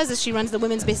Shuli does is she runs the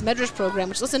women's based medrash program,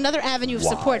 which is another avenue of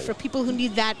support for people who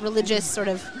need that religious sort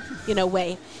of,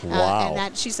 way. Wow. And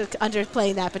that she's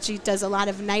underplaying that, but she does a lot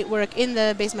of night work in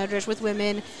the base medrash with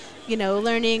women.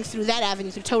 Learning through that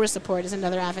avenue, through Torah support is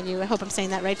another avenue. I hope I'm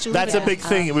saying that right, Shuli. That's a big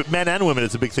thing. With men and women,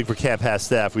 it's a big thing for Camp Has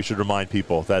staff. We should remind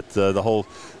people that the whole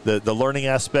the learning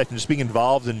aspect and just being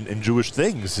involved in Jewish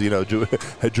things,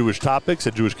 Jewish topics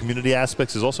and Jewish community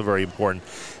aspects is also very important.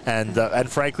 And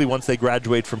frankly, once they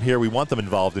graduate from here, we want them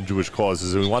involved in Jewish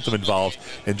causes and we want them involved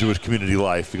in Jewish community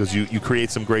life because you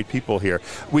create some great people here.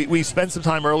 We spent some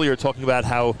time earlier talking about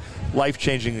how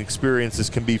life-changing experiences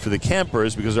can be for the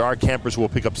campers because there are campers who will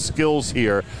pick up skills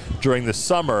here during the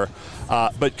summer.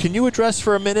 But can you address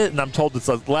for a minute, and I'm told it's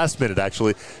the last minute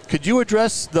actually, could you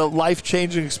address the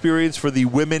life-changing experience for the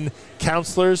women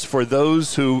counselors, for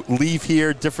those who leave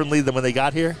here differently than when they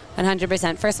got here?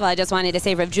 100%. First of all, I just wanted to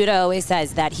say Rav Judah always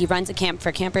says that he runs a camp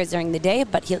for campers during the day,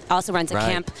 but he also runs a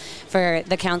camp for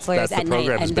the counselors at night,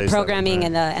 and the programming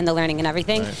and the learning and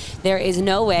everything. Right. There is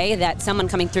no way that someone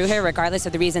coming through here, regardless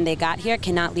of the reason they got here,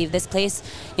 cannot leave this place,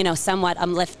 somewhat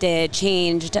uplifted,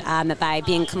 changed by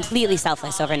being completely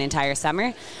selfless over an entire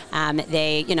summer.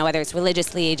 They, whether it's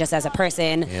religiously, just as a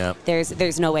person,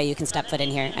 there's no way you can step foot in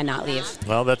here and not leave.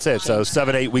 Well, that's it. So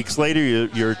 7-8 weeks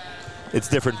later, it's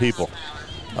different people.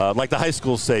 Like the high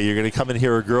schools say, you're going to come in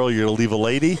here a girl, you're going to leave a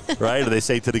lady, right? Or they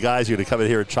say to the guys, you're going to come in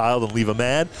here a child and leave a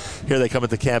man. Here they come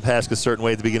into Camp Hask a certain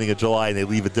way at the beginning of July, and they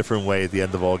leave a different way at the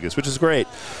end of August, which is great.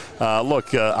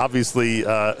 Obviously,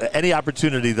 any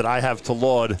opportunity that I have to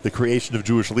laud the creation of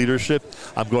Jewish leadership,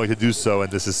 I'm going to do so, and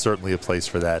this is certainly a place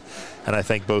for that. And I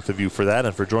thank both of you for that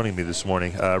and for joining me this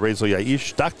morning. Rezel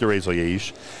Yaish, Dr. Rezel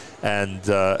Yaish, and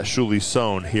Shuli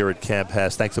Sohn here at Camp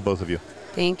Hask. Thanks to both of you.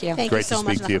 Thank you. Great to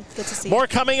speak to you. Good to see More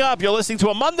coming up. You're listening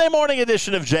to a Monday morning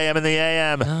edition of JM in the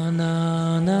AM.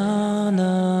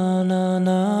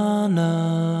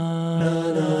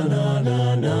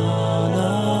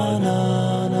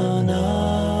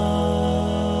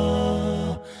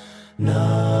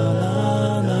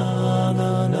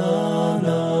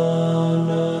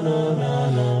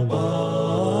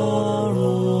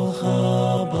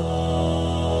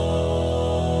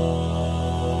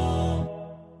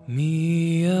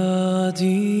 Miadir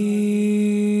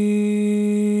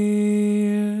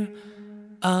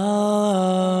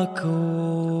akol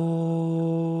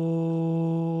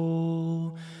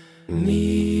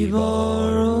mi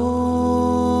baruch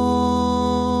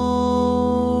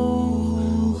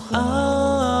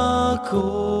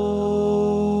akol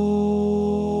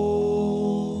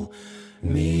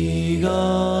mi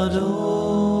gadol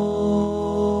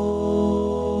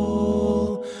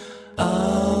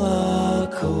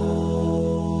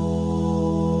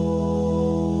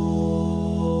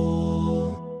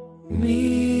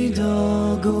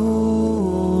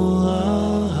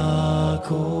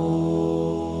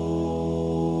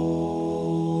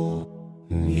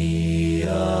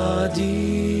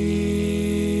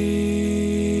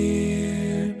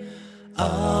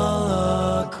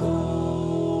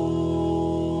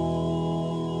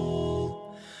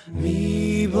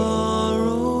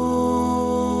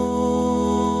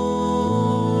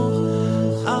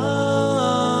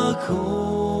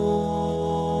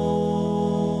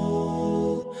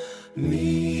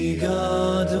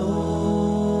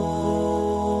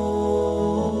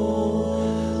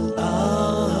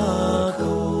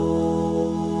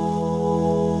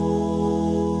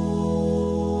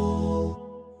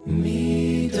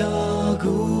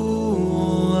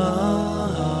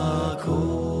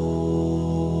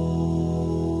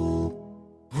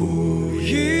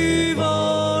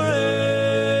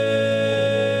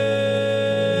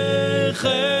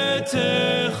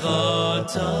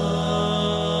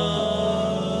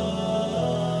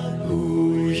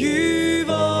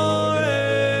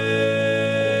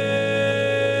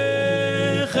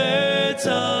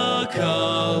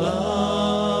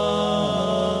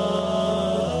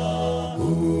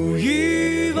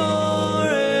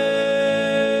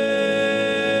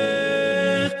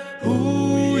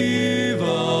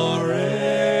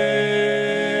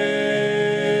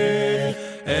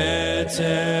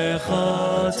JM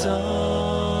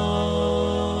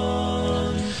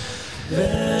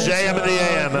and the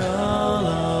AM.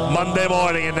 Monday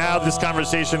morning, and now this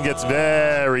conversation gets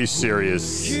very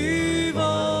serious.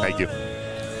 Thank you.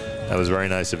 That was very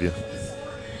nice of you.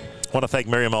 I want to thank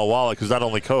Miriam Al Wallach, who's not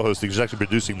only co-hosting, she's actually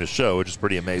producing the show, which is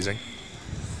pretty amazing.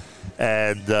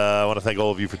 And I want to thank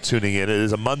all of you for tuning in. It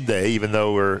is a Monday, even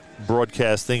though we're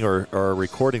broadcasting or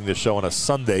recording this show on a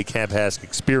Sunday, Camp Hask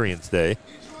Experience Day.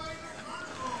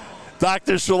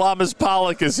 Dr. Shulamis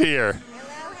Pollock is here.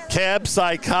 Camp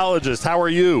psychologist. How are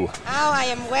you? Oh, I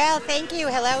am well, thank you.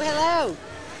 Hello, hello.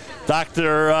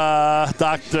 Dr.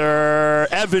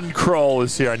 Evan Kroll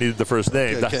is here. I needed the first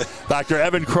name. Okay. Dr.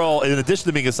 Evan Kroll, in addition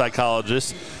to being a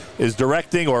psychologist, is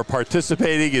directing or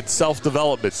participating in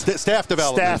self-development. Staff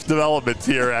development. Staff development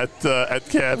here at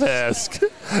Camp Hask.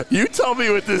 You tell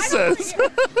me what this says.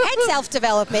 And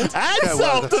self-development. And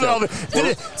self-development. Two for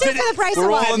the price of We're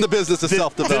one. all in the business of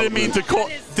self-development.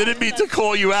 Didn't mean to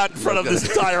call you out in front of this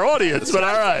entire audience, but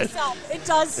all right. It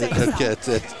does say so.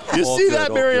 You all see good, that,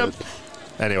 all Miriam? good.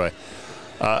 Anyway,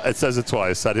 it says it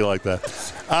twice. How do you like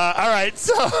that? All right,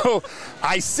 so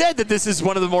I said that this is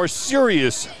one of the more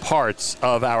serious parts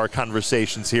of our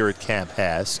conversations here at Camp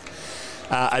Hask,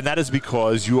 and that is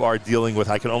because you are dealing with,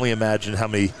 I can only imagine how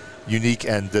many unique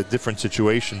and different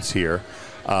situations here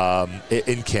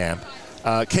in camp.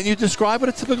 Can you describe what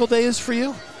a typical day is for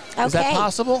you? Okay. Is that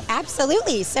possible?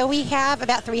 Absolutely. So we have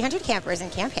about 300 campers in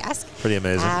Camp Hask. Pretty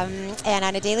amazing. And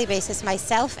on a daily basis,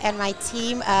 myself and my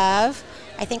team of,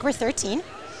 I think we're 13,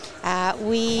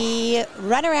 we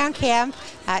run around camp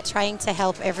trying to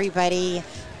help everybody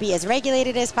be as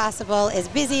regulated as possible, as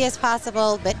busy as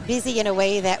possible, but busy in a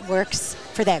way that works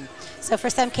for them. So for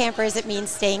some campers, it means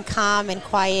staying calm and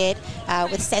quiet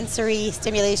with sensory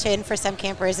stimulation. For some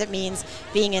campers, it means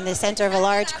being in the center of a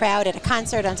large crowd at a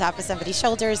concert on top of somebody's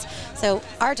shoulders. So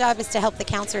our job is to help the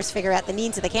counselors figure out the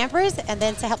needs of the campers and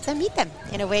then to help them meet them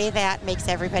in a way that makes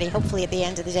everybody, hopefully at the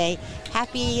end of the day,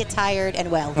 happy, tired,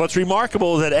 and well. What's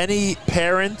remarkable is that any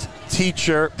parent,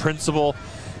 teacher, principal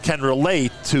can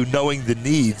relate to knowing the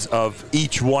needs of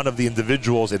each one of the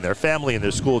individuals in their family, in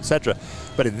their school, etc.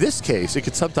 But in this case, it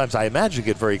could sometimes, I imagine,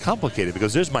 get very complicated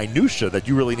because there's minutia that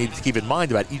you really need to keep in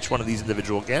mind about each one of these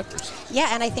individual campers. Yeah,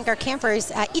 and I think our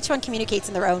campers, each one communicates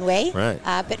in their own way, Right.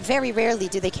 But very rarely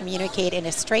do they communicate in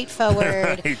a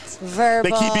straightforward, Right. verbal.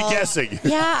 They keep you guessing.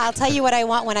 Yeah, I'll tell you what I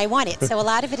want when I want it. So a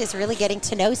lot of it is really getting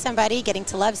to know somebody, getting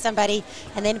to love somebody,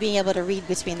 and then being able to read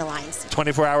between the lines.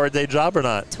 24-hour-a-day job or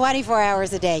not? 24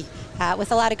 hours a day.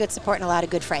 With a lot of good support and a lot of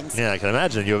good friends. Yeah, I can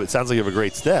imagine. It sounds like you have a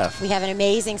great staff. We have an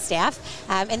amazing staff.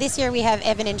 And this year we have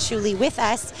Evan and Shuli with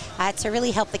us to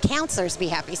really help the counselors be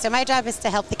happy. So my job is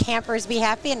to help the campers be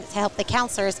happy and to help the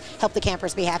counselors help the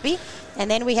campers be happy.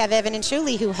 And then we have Evan and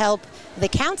Shuli who help the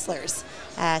counselors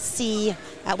see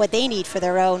what they need for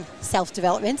their own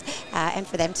self-development and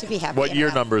for them to be happy. What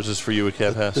year number is this for you at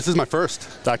Camp Hask? This is my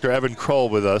first. Dr. Evan Kroll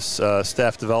with us,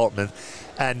 staff development.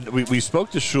 And we spoke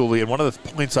to Shuli, and one of the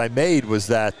points I made was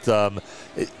that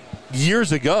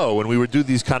years ago when we would do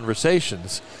these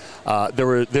conversations,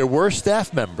 there were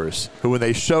staff members who, when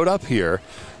they showed up here,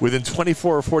 within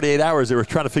 24 or 48 hours, they were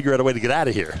trying to figure out a way to get out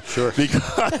of here. Sure.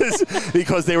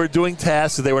 Because they were doing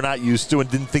tasks that they were not used to and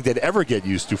didn't think they'd ever get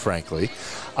used to, frankly.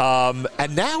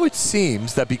 And now it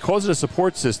seems that because of the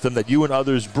support system that you and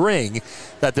others bring,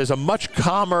 that there's a much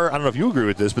calmer, I don't know if you agree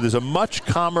with this, but there's a much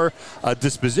calmer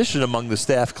disposition among the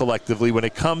staff collectively when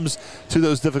it comes to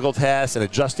those difficult tasks and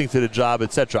adjusting to the job,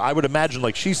 etc. I would imagine,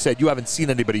 like she said, you haven't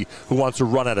seen anybody who wants to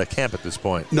run out of camp at this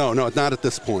point. No, not at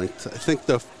this point. I think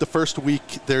the first week,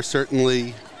 there's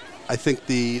certainly, I think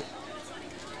the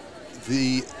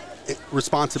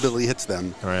responsibility hits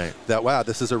them. Right. That, wow,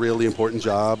 this is a really important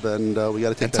job, and we got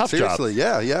to take And that tough job. seriously.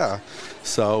 Yeah.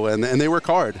 So, and they work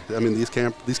hard. I mean,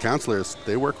 these counselors,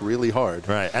 they work really hard.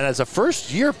 Right. And as a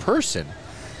first-year person,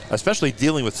 especially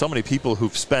dealing with so many people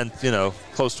who've spent,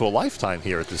 close to a lifetime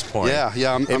here at this point.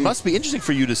 Yeah. It must be interesting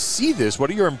for you to see this. What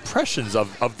are your impressions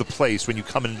of the place when you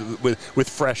come in with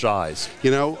fresh eyes?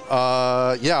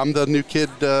 I'm the new kid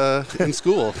in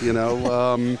school,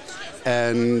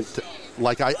 and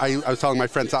like I was telling my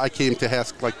friends, I came to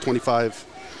Hask like 25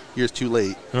 years too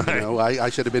late. Right. I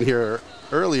should have been here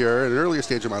earlier, at an earlier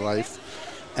stage of my life.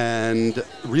 And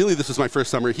really, this was my first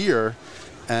summer here,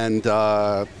 and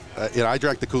I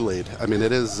drank the Kool-Aid. I mean,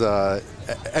 it is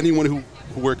anyone who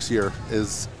works here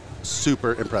is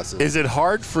super impressive. Is it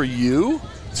hard for you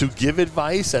to give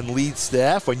advice and lead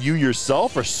staff when you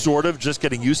yourself are sort of just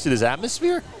getting used to this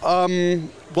atmosphere?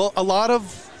 Well, a lot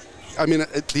of,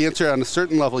 the answer on a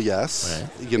certain level, yes.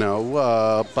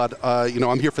 Right. But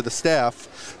I'm here for the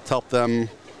staff to help them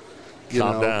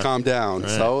calm down. Right.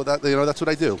 So that's what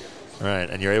I do. Right,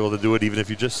 and you're able to do it even if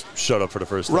you just showed up for the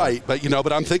first time. Right, but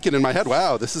but I'm thinking in my head,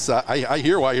 wow, this is I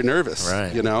hear why you're nervous.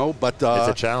 Right. But it's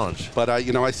a challenge. But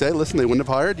I say, listen, they wouldn't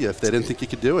have hired you if they didn't think you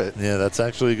could do it. Yeah, that's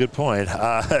actually a good point.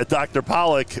 Dr.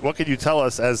 Pollack, what can you tell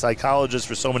us as psychologists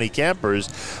for so many campers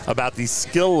about the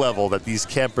skill level that these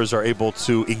campers are able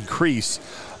to increase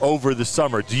over the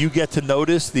summer? Do you get to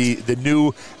notice the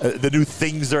new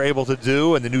things they're able to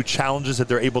do and the new challenges that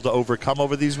they're able to overcome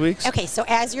over these weeks? Okay, so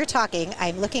as you're talking,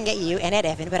 I'm looking at you and at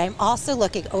Evan, but I'm also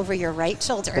looking over your right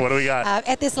shoulder. What do we got?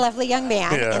 At this lovely young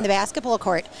man in the basketball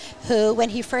court who, when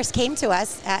he first came to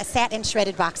us, sat and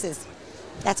shredded boxes.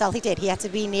 That's all he did. He had to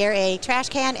be near a trash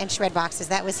can and shred boxes.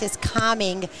 That was his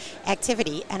calming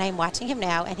activity. And I'm watching him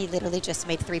now, and he literally just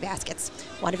made 3 baskets.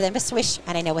 One of them is swish,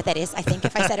 and I know what that is, I think,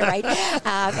 if I said it right.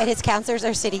 And his counselors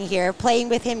are sitting here playing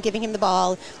with him, giving him the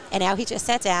ball. And now he just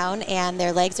sat down, and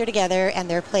their legs are together, and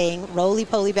they're playing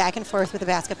roly-poly back and forth with the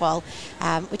basketball,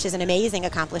 which is an amazing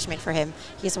accomplishment for him.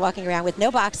 He's walking around with no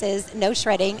boxes, no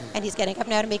shredding, and he's getting up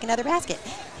now to make another basket.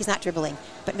 He's not dribbling,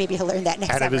 but maybe he'll learn that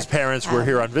next summer. And if his parents were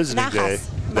here on visiting day,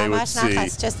 they would see.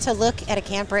 Just to look at a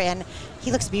camper, and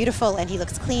he looks beautiful, and he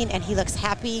looks clean, and he looks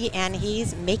happy, and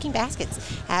he's making baskets.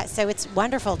 So it's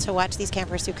wonderful to watch these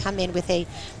campers who come in with a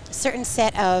certain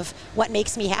set of what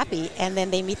makes me happy, and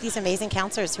then they meet these amazing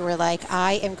counselors who are like,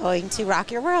 I am going to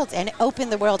rock your world and open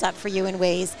the world up for you in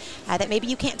ways that maybe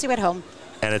you can't do at home.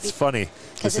 And it's funny.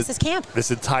 Because this is camp.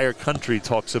 This entire country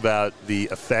talks about the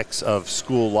effects of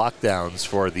school lockdowns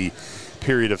for the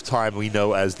period of time we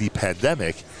know as the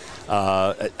pandemic.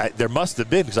 There must have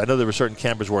been, because I know there were certain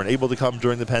campers who weren't able to come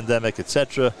during the pandemic,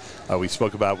 etc. We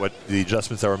spoke about what the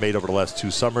adjustments that were made over the last 2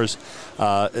 summers.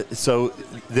 So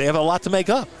they have a lot to make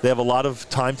up. They have a lot of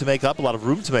time to make up, a lot of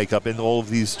room to make up in all of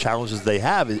these challenges they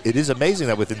have. It is amazing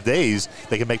that within days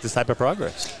they can make this type of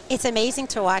progress. It's amazing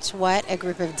to watch what a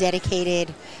group of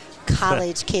dedicated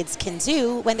college kids can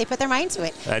do when they put their mind to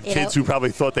it. And kids who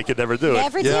probably thought they could never do it.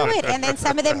 Never do it. And then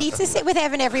some of them need to sit with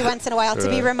Evan every once in a while to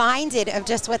be reminded of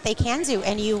just what they can do.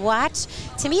 And you watch,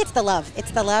 to me, it's the love.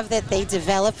 It's the love that they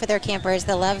develop for their campers,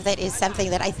 the love that is something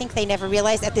that I think they never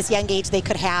realized at this young age they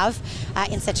could have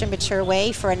in such a mature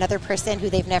way for another person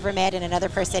who they've never met and another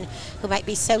person who might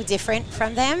be so different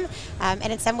from them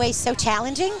and in some ways so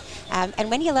challenging.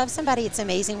 And when you love somebody, it's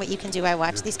amazing what you can do. I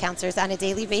watch these counselors on a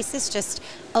daily basis just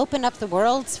open up the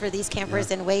worlds for these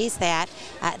campers in ways that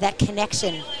that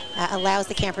connection allows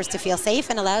the campers to feel safe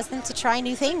and allows them to try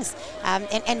new things.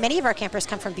 And many of our campers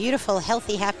come from beautiful,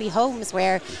 healthy, happy homes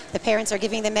where the parents are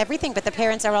giving them everything, but the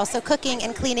parents are also cooking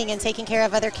and cleaning and taking care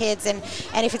of other kids. And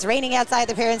if it's raining outside,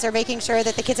 the parents are making sure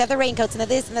that the kids have the raincoats and the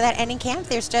this and the that. And in camp,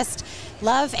 there's just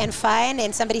love and fun,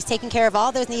 and somebody's taking care of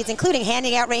all those needs, including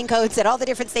handing out raincoats at all the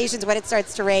different stations when it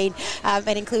starts to rain, and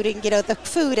including, the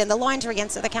food and the laundry. And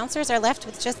so the counselors are left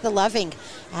with just the loving.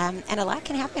 And a lot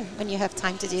can happen when you have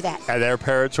time to do that. And their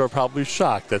parents are probably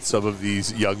shocked that some of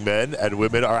these young men and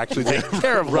women are actually taking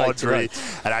care of laundry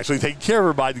and actually taking care of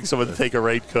reminding someone to take a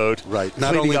raincoat, not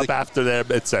cleaning only up after them,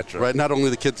 etc. Right. Not only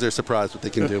the kids are surprised what they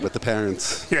can do, but the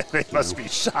parents. Yeah, they must be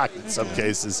shocked in some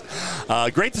cases.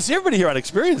 Great to see everybody here on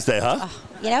Experience Day, huh?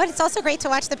 And it's also great to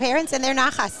watch the parents and their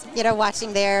nachas,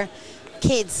 watching their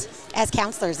kids as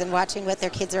counselors and watching what their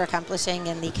kids are accomplishing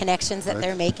and the connections that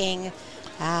they're making.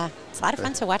 It's a lot of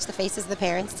fun to watch the faces of the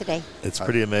parents today. It's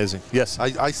pretty amazing. Yes.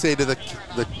 I say to the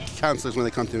counselors when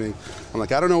they come to me, I'm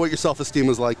like, I don't know what your self-esteem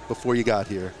was like before you got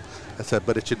here. I said,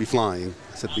 but it should be flying.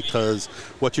 I said, because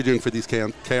what you're doing for these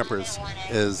campers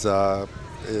is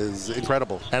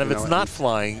incredible. And if it's not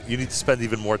flying, you need to spend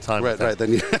even more time with that.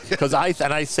 Because I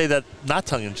say that not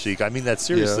tongue-in-cheek. I mean that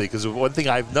seriously, because one thing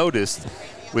I've noticed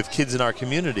with kids in our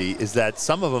community is that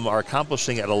some of them are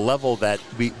accomplishing at a level that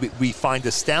we find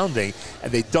astounding,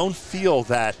 and they don't feel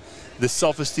that the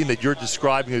self-esteem that you're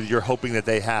describing or that you're hoping that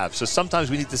they have. So sometimes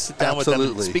we need to sit down with them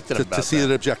and speak to them about to see it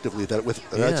objectively.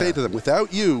 I'd say to them,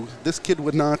 without you, this kid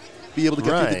would not be able to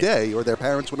get through the day, or their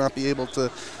parents would not be able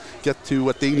to get to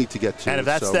what they need to get to. And if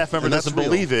that staff member doesn't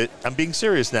believe it, I'm being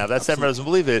serious now, if that staff member doesn't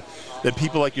believe it, then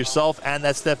people like yourself and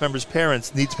that staff member's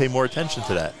parents need to pay more attention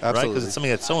to that. Right? Because it's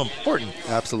something that's so important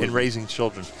in raising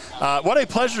children. What a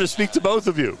pleasure to speak to both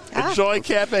of you. Enjoy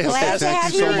Camp A.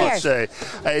 Thank you so much.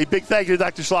 A big thank you to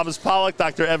Dr. Shlamis Pollack,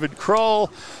 Dr. Evan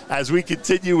Kroll, as we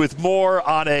continue with more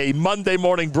on a Monday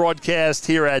morning broadcast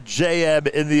here at JM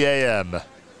in the AM.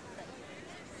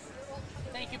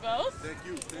 Thank you both. Thank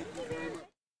you. Thank you very much.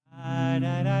 Ya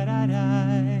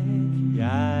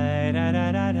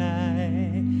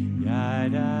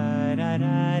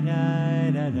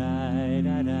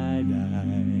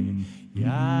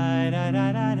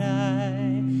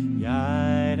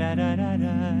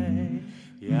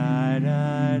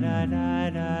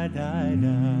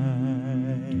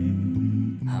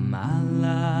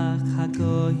Hamalach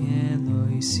hagoy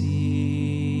Eloisi,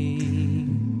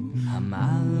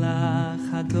 Hamalach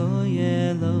hagoy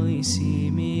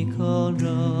Eloisi mikol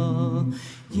ro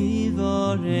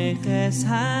yivorech es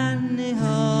hanehori.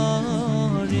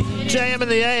 JM in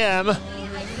the AM.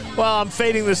 Well, I'm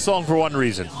fading this song for one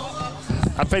reason.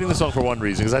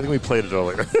 Because I think we played it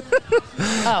earlier.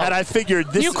 And I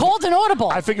figured this. You called an audible.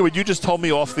 I figured what you just told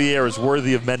me off the air is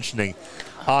worthy of mentioning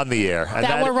on the air. And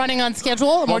that we're running on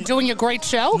schedule and we're doing a great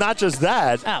show? Not just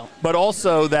that, but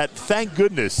also that, thank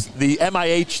goodness, the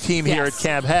MIH team here at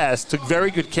Camp Hask took very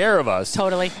good care of us.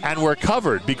 Totally. And we're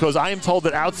covered, because I am told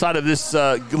that outside of this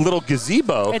little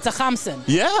gazebo. It's a Chamsin.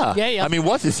 Yeah. I mean,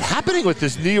 what is happening with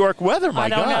this New York weather? My I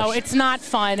don't know. It's not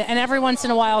fun. And every once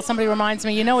in a while, somebody reminds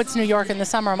me, it's New York in the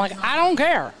summer. I'm like, I don't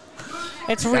care.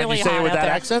 It's really hot. And you say it with out that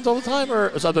there. accent all the time,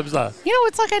 or sometimes not?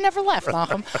 It's like I never left,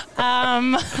 Malcolm. What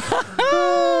can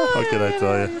I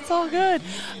tell you? It's all good.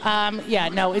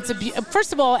 It's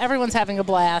first of all, everyone's having a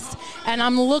blast, and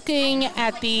I'm looking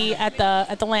at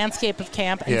the landscape of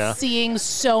camp and seeing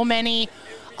so many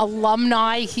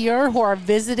alumni here who are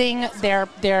visiting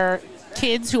their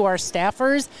kids who are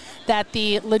staffers, that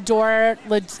the Dor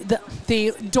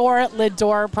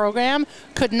Lidor program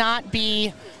could not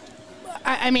be.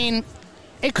 I mean,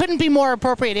 it couldn't be more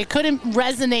appropriate. It couldn't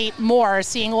resonate more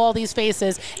seeing all these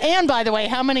faces. And, by the way,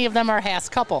 how many of them are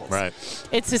Hask couples? Right.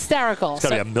 It's hysterical. It's got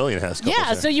to be a million Hask couples.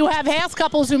 Yeah, so you have Hask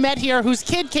couples who met here, whose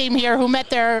kid came here, who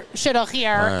met their shidduch here,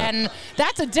 and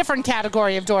that's a different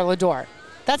category of Dor Lidor.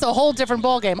 That's a whole different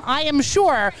ballgame. I am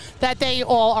sure that they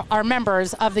all are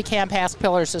members of the Camp Hask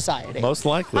Pillar Society. Most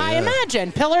likely, I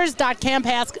imagine.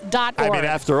 Pillars.camphask.org. I mean,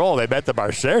 after all, they met the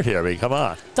Barshert here. I mean, come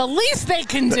on. The least they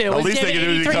can do is get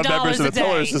 $83 a day.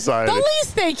 Pillar Society. The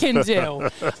least they can do.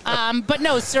 But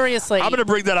no, seriously. I'm going to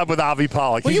bring that up with Avi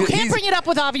Pollack. Well, you can't bring it up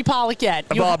with Avi Pollack yet.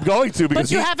 I'm going to, because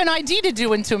but you have an ID to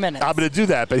do in 2 minutes. I'm going to do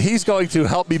that, but he's going to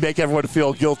help me make everyone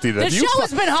feel guilty. The show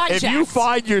has been hijacked. If you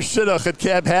find your shidduch at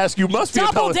Camp Hask, you must be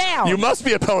double down. You must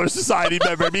be a Pillar Society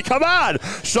member. I mean, come on.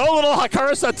 Show a little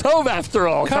Hakaras Hatov after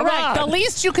all. Correct. Come on. The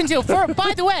least you can do.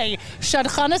 By the way,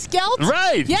 Shadchanas Geld.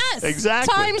 Right. Yes.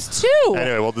 Exactly. ×2.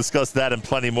 Anyway, we'll discuss that and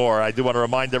plenty more. I do want to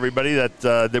remind everybody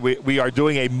that we are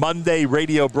doing a Monday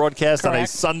radio broadcast on a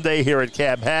Sunday here at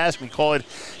Camp Hask. We call it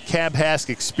Camp Hask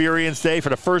Experience Day for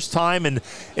the first time in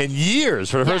years,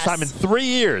 for the first time in 3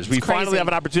 years. We finally have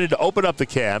an opportunity to open up the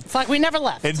camp. It's like we never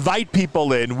left. Invite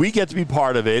people in. We get to be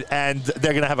part of it, and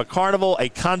they're going to have a carnival, a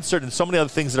concert, and so many other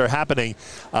things that are happening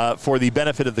for the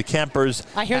benefit of the campers.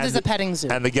 I hear there's a petting zoo.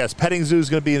 And the guests. Petting zoo is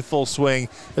going to be in full swing.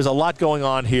 There's a lot going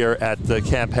on here at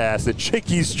Camp Hask. The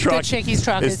Chickies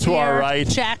truck, is to here. our right.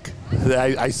 Check.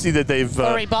 I see that they've...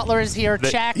 Laurie Butler is here.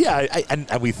 Check. Yeah, and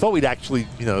we thought we'd actually,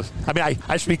 I mean,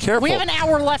 I should be careful. We have an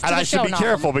hour left to the show. And I should be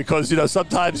careful because,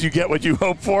 sometimes you get what you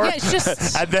hope for. Yeah, it's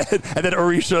just... and then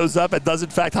Uri shows up and does, in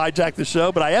fact, hijack the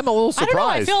show. But I am a little surprised. I don't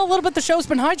know. I feel a little bit the show's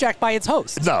been hijacked by its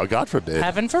host. No, God forbid.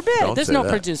 Heaven forbid. Don't There's say no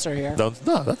that. producer here. No,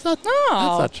 that's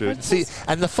not true. See,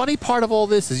 and the funny part of all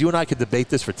this is you and I could debate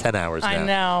this for 10 hours now. I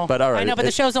know. But all right. I know, but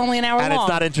the show's only an hour and long. And it's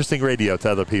not interesting radio to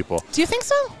other people. Do you think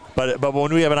so? But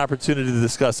when we have an opportunity to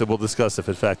discuss it, we'll discuss if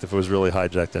it was really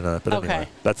hijacked or not. But anyway,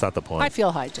 that's not the point. I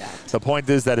feel hijacked. The point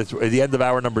is that it's at the end of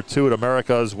hour number 2 at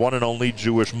America's one and only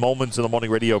Jewish Moments in the Morning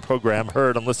radio program,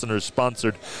 heard on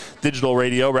listeners-sponsored digital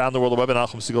radio around the world, the web at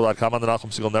NachumSegal.com, on the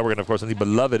Nachum Segal Network, and, of course, on the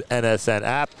beloved NSN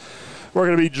app. We're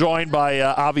going to be joined by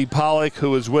Avi Pollack,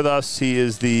 who is with us. He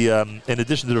is the, in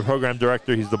addition to the program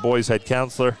director, he's the boys' head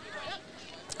counselor.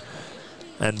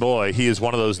 And, boy, he is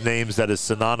one of those names that is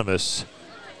synonymous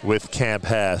with Camp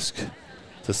Hask,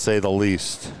 to say the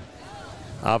least.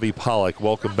 Avi Pollack,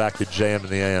 welcome back to JM in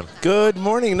the AM. Good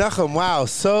morning, Nachum. Wow,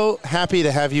 so happy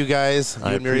to have you guys, you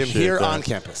and Miriam, here on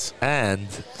campus. And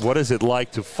what is it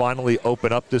like to finally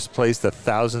open up this place to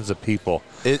thousands of people?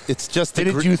 It's just...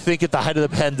 Didn't you think at the height of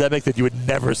the pandemic that you would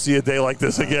never see a day like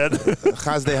this again?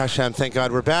 Chazdei Hashem, thank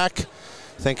God we're back.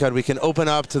 Thank God we can open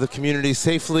up to the community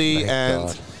safely. Thank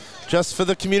God. Just for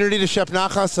the community to shep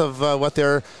nachas of what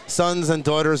their sons and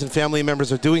daughters and family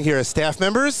members are doing here as staff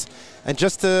members, and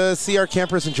just to see our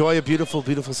campers enjoy a beautiful,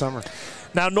 beautiful summer.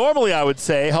 Now, normally I would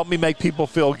say, help me make people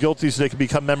feel guilty so they can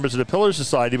become members of the Pillar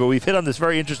Society, but we've hit on this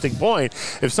very interesting point.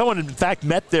 If someone, in fact,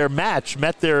 met their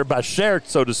bashert,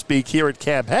 so to speak, here at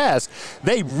Camp Hask,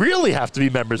 they really have to be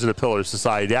members of the Pillar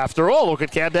Society. After all, look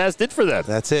what Camp Hask did for them.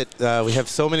 That's it. We have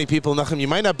so many people. Nachum, you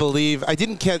might not believe, I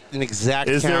didn't get an exact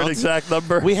count. Is there an exact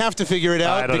number? We have to figure it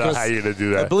out. I don't know how you're going to do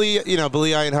that. B'li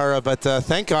Ayin Hara, but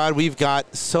thank God we've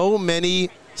got so many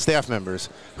staff members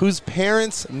whose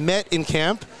parents met in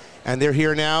camp, and they're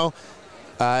here now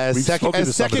as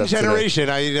second generation.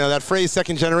 That phrase,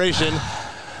 second generation,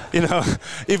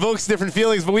 evokes different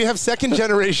feelings. But we have second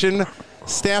generation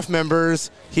staff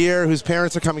members here whose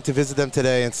parents are coming to visit them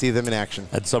today and see them in action.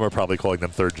 And some are probably calling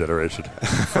them third generation,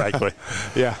 frankly.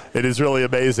 Yeah. It is really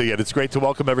amazing, and it's great to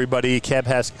welcome everybody. Camp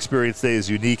HASC Experience Day is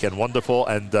unique and wonderful,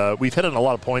 and we've hit on a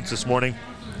lot of points this morning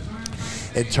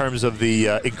in terms of the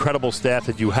incredible staff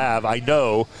that you have. I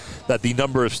know that the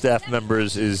number of staff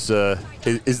members is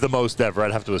the most ever.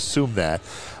 I'd have to assume that.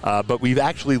 But we've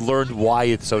actually learned why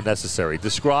it's so necessary.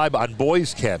 Describe on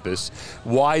boys' campus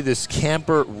why this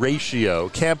camper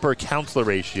counselor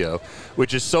ratio,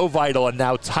 which is so vital and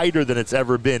now tighter than it's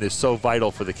ever been, is so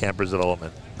vital for the campers'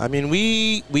 development. I mean,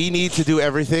 we need to do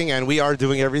everything, and we are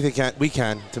doing everything we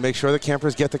can to make sure the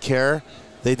campers get the care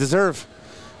they deserve.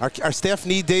 Our staff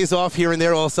need days off here and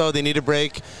there also. They need a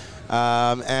break.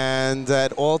 And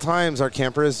at all times, our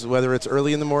campers, whether it's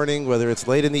early in the morning, whether it's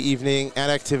late in the evening,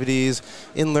 at activities,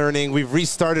 in learning, we've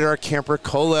restarted our camper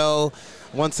Kollel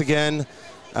once again.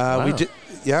 Wow.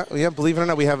 Believe it or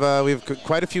not, we have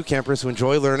quite a few campers who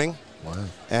enjoy learning. Wow.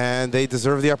 And they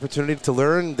deserve the opportunity to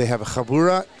learn. They have a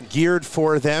chabura geared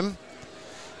for them.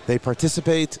 They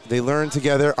participate. They learn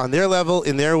together on their level,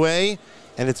 in their way.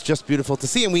 And it's just beautiful to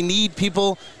see. And we need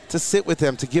people to sit with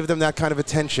them, to give them that kind of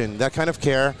attention, that kind of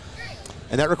care.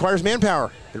 And that requires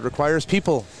manpower. It requires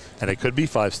people. And it could be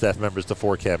 5 staff members to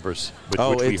 4 campers, which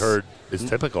we heard is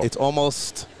typical. It's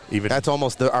almost that's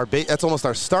almost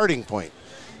our starting point.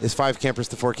 Is 5 campers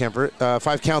to 4 campers,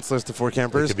 5 counselors to 4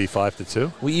 campers. It could be 5 to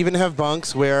 2. We even have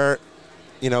bunks where,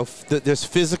 there's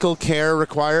physical care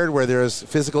required, where there's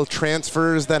physical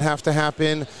transfers that have to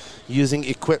happen using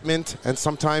equipment, and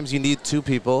sometimes you need 2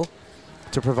 people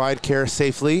to provide care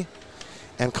safely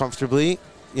and comfortably,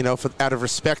 out of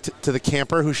respect to the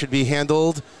camper who should be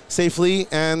handled safely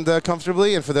and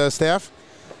comfortably, and for the staff.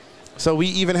 So we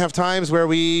even have times where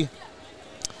we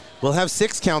will have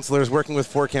 6 counselors working with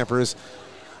 4 campers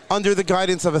under the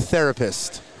guidance of a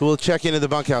therapist who will check into the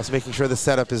bunkhouse, making sure the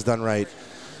setup is done right,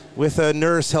 with a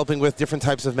nurse helping with different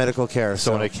types of medical care.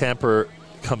 So when a camper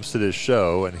comes to this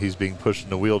show and he's being pushed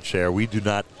in a wheelchair, we do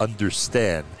not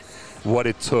understand what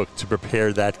it took to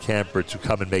prepare that camper to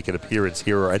come and make an appearance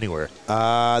here or anywhere.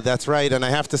 That's right. And I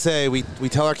have to say, we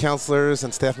tell our counselors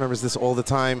and staff members this all the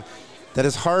time, that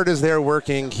as hard as they're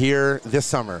working here this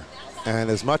summer, and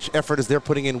as much effort as they're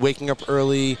putting in, waking up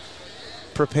early,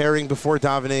 preparing before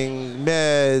davening,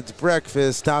 meds,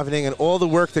 breakfast, davening, and all the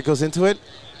work that goes into it,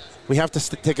 we have to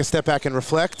take a step back and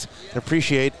reflect and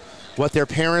appreciate what their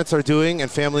parents are doing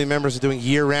and family members are doing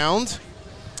year-round.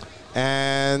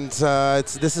 And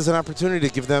this is an opportunity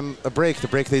to give them a break, the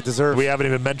break they deserve. We haven't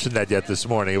even mentioned that yet this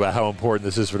morning, about how important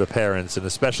this is for the parents, and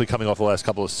especially coming off the last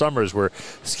couple of summers where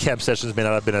camp sessions may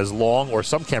not have been as long, or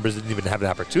some campers didn't even have an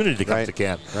opportunity to come to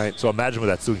camp. Right. So imagine what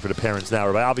that's doing for the parents now.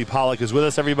 Rabbi Avi Pollack is with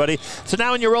us, everybody. So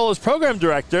now in your role as program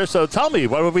director, so tell me,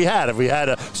 what have we had? Have we had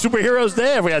a Superheroes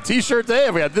Day? Have we had T-shirt Day?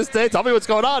 Have we had this day? Tell me what's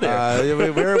going on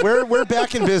here. We're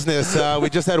back in business. We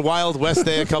just had Wild West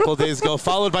Day a couple of days ago,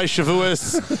 followed by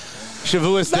Shavuos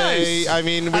Day. I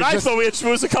mean, I thought we had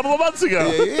Shavuos a couple of months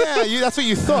ago. Yeah, that's what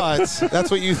you thought. That's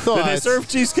what you thought. Did they serve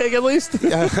cheesecake at least?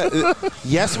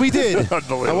 Yes, we did.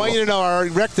 Unbelievable. I want you to know our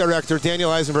rec director, Daniel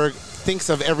Eisenberg, thinks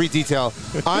of every detail.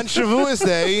 On Shavuos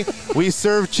Day, we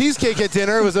served cheesecake at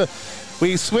dinner.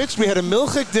 We switched. We had a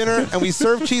milchik dinner, and we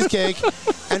served cheesecake,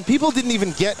 and people didn't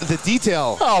even get the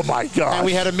detail. Oh, my God. And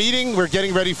we had a meeting. We're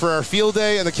getting ready for our field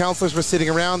day, and the counselors were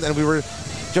sitting around, and we were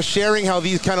just sharing how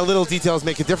these kind of little details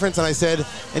make a difference. And I said,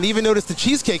 and even noticed the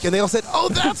cheesecake, and they all said, oh,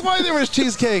 that's why there was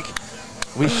cheesecake.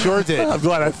 We sure did. I'm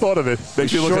glad I thought of it.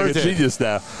 Makes you look like a genius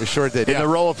now. We sure did. In the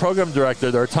role of program director,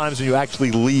 there are times when you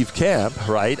actually leave camp,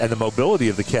 right? And the mobility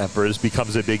of the campers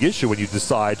becomes a big issue when you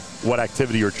decide what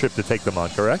activity or trip to take them on,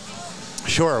 correct?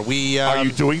 Sure. Are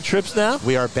you doing trips now?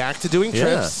 We are back to doing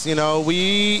trips.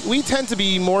 We tend to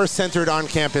be more centered on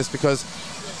campus because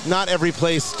not every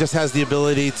place just has the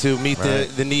ability to meet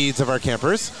the needs of our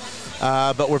campers.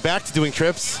 But we're back to doing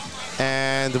trips.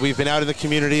 And we've been out in the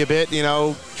community a bit,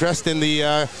 dressed in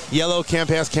the yellow Camp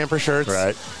HASC camper shirts.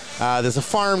 Right. There's a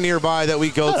farm nearby that we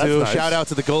go to. Nice. Shout out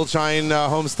to the Goldshine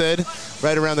Homestead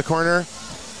right around the corner.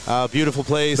 Beautiful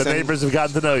place. The neighbors have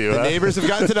gotten to know you. The neighbors have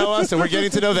gotten to know us, and we're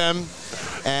getting to know them.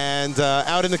 And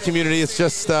out in the community, it's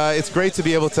just it's great to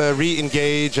be able to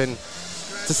re-engage and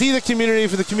to see the community,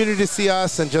 for the community to see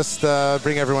us, and just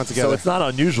bring everyone together. So it's not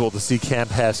unusual to see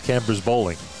Camp HASC campers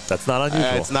bowling. That's not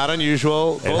unusual. It's not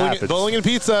unusual. Bowling and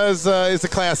pizza is a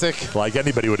classic. Like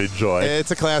anybody would enjoy.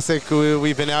 It's a classic.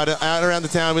 We've been out around the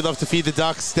town. We love to feed the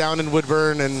ducks down in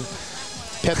Woodburn and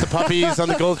pet the puppies on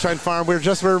the Goldshine Farm.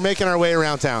 We're making our way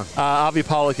around town. Avi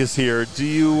Pollack is here. Do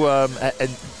you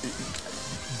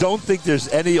don't think there's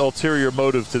any ulterior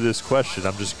motive to this question?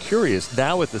 I'm just curious.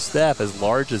 Now with the staff as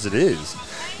large as it is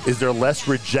there less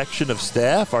rejection of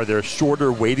staff? Are there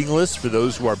shorter waiting lists for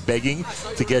those who are begging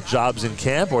to get jobs in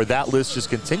camp, or that list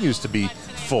just continues to be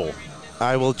full?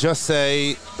 I will just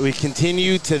say we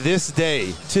continue to this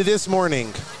day, to this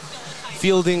morning,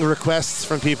 fielding requests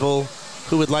from people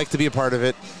who would like to be a part of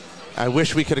it. I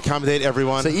wish we could accommodate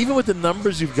everyone. So even with the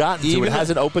numbers you've gotten to, it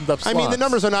hasn't opened up slots. I mean, the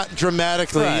numbers are not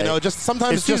dramatically, just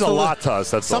sometimes it seems just a lot to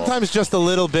us, that's sometimes all. Just a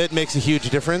little bit makes a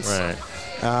huge difference. Right.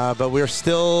 But we're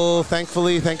still, thank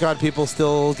God, people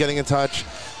still getting in touch,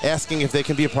 asking if they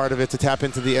can be a part of it, to tap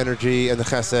into the energy and the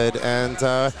chesed. And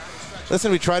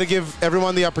listen, we try to give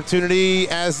everyone the opportunity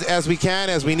as we can,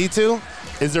 as we need to.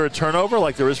 Is there a turnover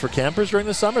like there is for campers during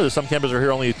the summer? There's some campers are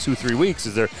here only 2-3 weeks.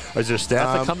 Is there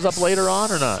staff that comes up later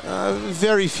on or not?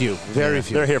 Very few. Very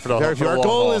few. They're here for the whole Our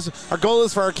goal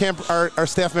is for our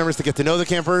staff members to get to know the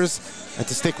campers and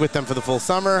to stick with them for the full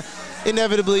summer.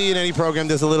 Inevitably, in any program,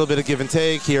 there's a little bit of give and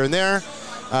take here and there.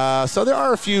 So there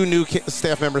are a few new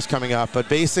staff members coming up, but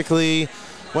basically,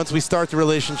 once we start the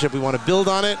relationship, we want to build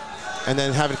on it and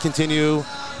then have it continue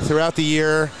throughout the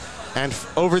year and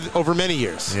over many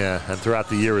years. Yeah, and throughout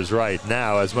the year is right.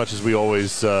 Now, as much as we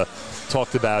always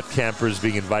talked about campers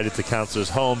being invited to counselors'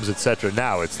 homes, etc.,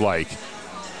 now it's like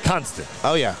constant.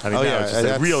 Oh, yeah. I mean, now it's just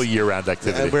a real year-round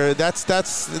activity.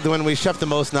 That's when we shep the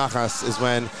most nachas, is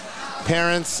when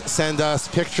parents send us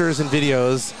pictures and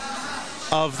videos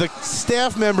of the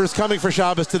staff members coming for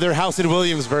Shabbos to their house in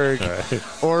Williamsburg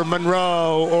or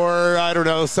Monroe or, I don't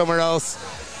know, somewhere else.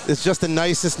 It's just the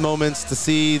nicest moments to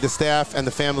see the staff and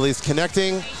the families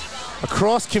connecting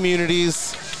across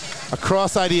communities,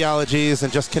 across ideologies,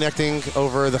 and just connecting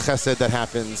over the chesed that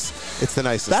happens. It's the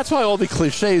nicest. That's why all the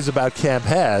cliches about Camp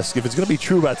HASC, if it's going to be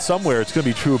true about somewhere, it's going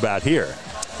to be true about here.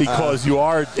 Because you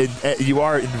are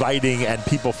inviting and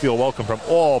people feel welcome from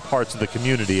all parts of the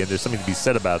community, and there's something to be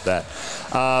said about that.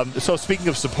 So speaking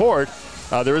of support,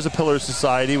 there is a Pillars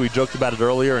Society. We joked about it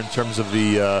earlier in terms of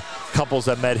the couples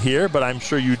that met here, but I'm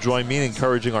sure you join me in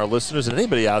encouraging our listeners and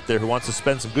anybody out there who wants to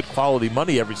spend some good quality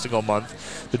money every single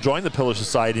month to join the Pillars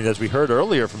Society. And as we heard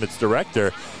earlier from its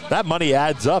director, that money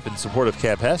adds up in support of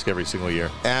Camp HASC every single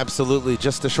year. Absolutely.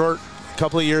 Just a short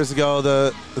couple of years ago,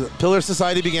 the Pillars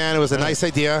Society began. It was a nice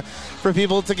idea for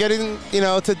people to get in,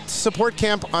 to support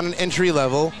camp on an entry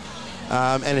level.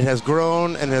 And it has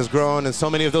grown and has grown, and so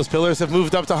many of those pillars have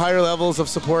moved up to higher levels of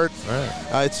support.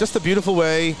 Right. It's just a beautiful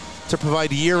way to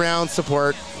provide year-round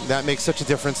support. That makes such a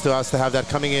difference to us to have that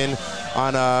coming in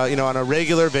on a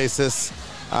regular basis.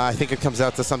 I think it comes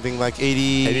out to something like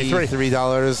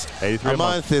 $83 a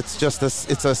month. It's just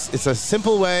it's a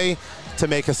simple way to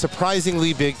make a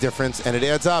surprisingly big difference, and it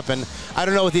adds up. And I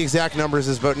don't know what the exact numbers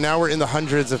is, but now we're in the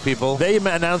hundreds of people. They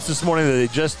announced this morning that they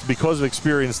just, because of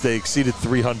experience, they exceeded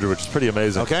 300, which is pretty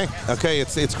amazing. Okay,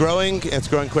 it's growing. It's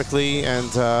growing quickly,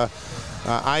 and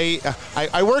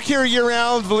I work here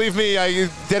year-round. Believe me, I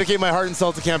dedicate my heart and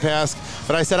soul to Camp HASC,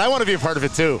 but I said I want to be a part of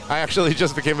it too. I actually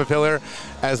just became a pillar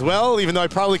as well, even though I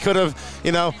probably could have,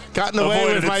 gotten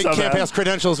away with my Camp HASC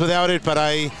credentials without it, but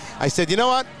I said, you know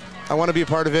what? I want to be a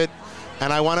part of it.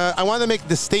 And I want to make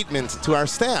the statement to our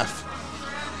staff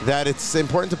that it's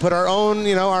important to put our own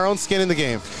skin in the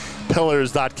game.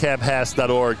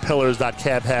 Pillars.camphasc.org,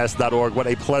 pillars.camphasc.org. What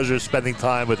a pleasure spending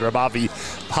time with Avi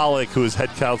Pollack, who is head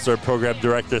counselor and program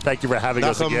director. Thank you for having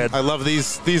us again. I love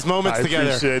these moments together. I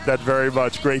appreciate that very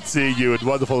much. Great seeing you, and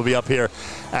wonderful to be up here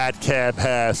at Camp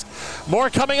HASC. More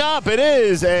coming up. It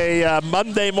is a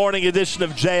Monday morning edition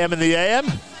of JM in the AM.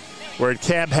 We're at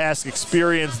Camp HASC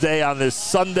Experience Day on this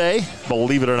Sunday,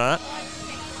 believe it or not.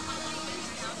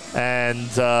 And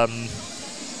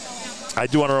I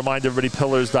do want to remind everybody,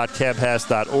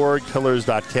 pillars.camphasc.org,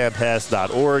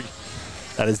 pillars.camphasc.org.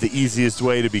 That is the easiest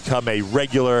way to become a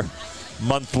regular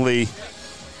monthly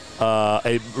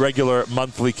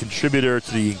contributor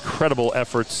to the incredible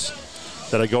efforts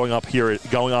that are going on here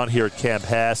at Camp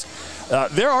HASC.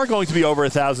 There are going to be over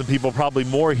 1,000 people, probably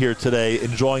more here today,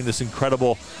 enjoying this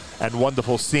incredible and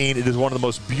wonderful scene. It is one of the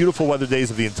most beautiful weather days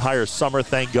of the entire summer,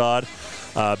 thank God.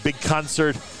 Big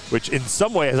concert, which in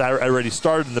some way has already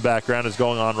started in the background, is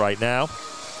going on right now.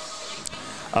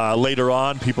 Later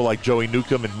on, people like Joey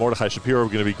Newcomb and Mordechai Shapiro are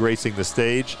going to be gracing the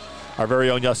stage. Our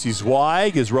very own Yossi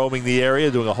Zweig is roaming the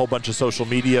area, doing a whole bunch of social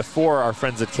media for our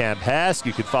friends at Camp HASC.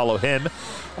 You can follow him,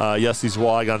 Yossi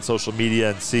Zweig, on social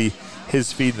media and see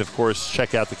his feed. And, of course,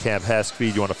 check out the Camp HASC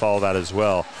feed. You want to follow that as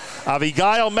well.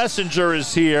 Avigail Messenger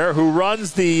is here, who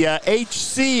runs the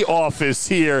HC office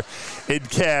here in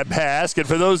Camp HASC. And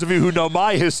for those of you who know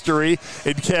my history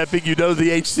in camping, you know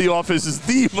the HC office is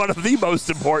one of the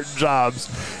most important jobs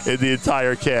in the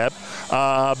entire camp.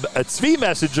 Tzvi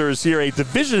Messenger is here, a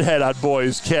division head on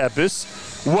Boys Campus.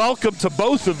 Welcome to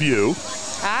both of you.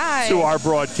 Hi. To our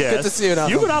broadcast. Good to see you,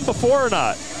 Nahum. You've been on before or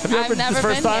not? Have you I've never this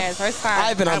been time? here. First time.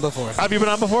 I've been on before. Have you been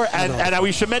on before? And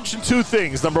we should mention two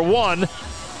things. Number one,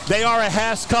 they are a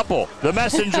HASC couple, the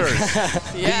Messengers.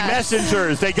 The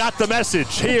Messengers, they got the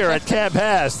message here at Camp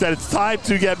HASC that it's time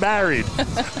to get married.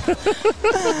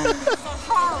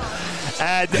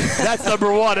 And that's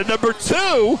number one. And number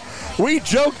two, we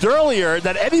joked earlier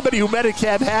that anybody who met at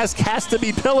Camp HASC has to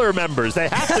be Pillar members. They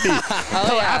have to be.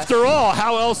 After all,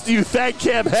 how else do you thank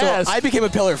Camp HASC? So I became a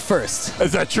Pillar first.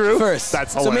 Is that true? First.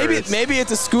 That's hilarious. So maybe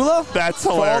it's a Skula? That's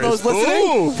hilarious. For all those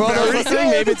listening? For all those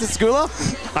listening, maybe it's a Skula?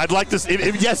 I'd like to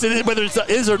yes, it is, whether it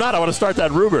is or not, I want to start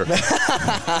that rumor.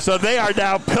 So they are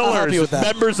now Pillars,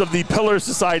 members of the Pillar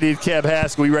Society at Camp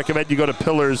HASC. We recommend you go to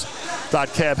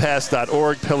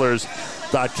pillars.camphasc.org,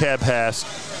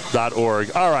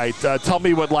 pillars.camphasc.org. All right, tell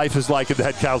me what life is like in the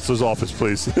head counselor's office,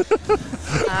 please.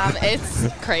 It's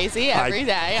crazy every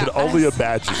day. I can only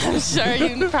imagine. I'm sure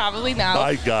you probably know.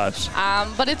 My gosh.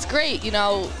 But it's great. You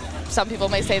know, some people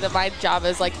may say that my job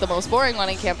is like the most boring one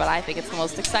in camp, but I think it's the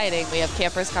most exciting. We have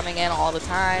campers coming in all the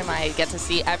time. I get to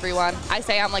see everyone. I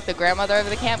say I'm like the grandmother of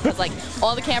the camp because like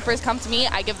all the campers come to me.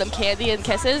 I give them candy and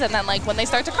kisses, and then like when they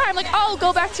start to cry, I'm like, oh,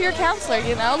 go back to your counselor.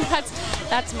 You know,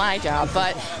 that's my job.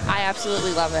 But I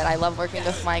absolutely love it. I love working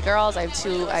with my girls. I have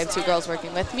two girls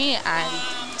working with me, and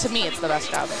to me, it's the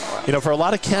best job in the world. You know, for a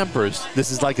lot of campers,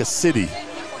 this is like a city.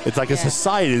 It's like a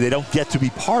society they don't get to be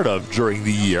part of during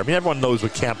the year. I mean, everyone knows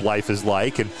what camp life is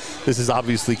like, and this is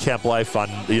obviously camp life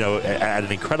on, at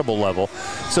an incredible level.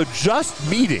 So just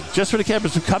for the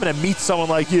campers who come in and meet someone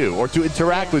like you or to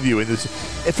interact with you, and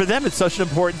for them it's such an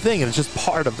important thing, and it's just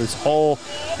part of this whole,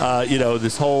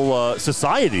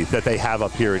 society that they have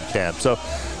up here in camp. So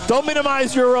don't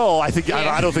minimize your role. I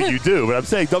don't think you do, but I'm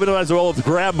saying don't minimize the role of the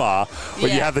grandma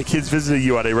when you have the kids visiting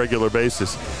you on a regular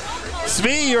basis.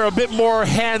 Tzvi, you're a bit more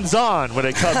hands-on when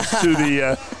it comes to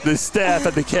the staff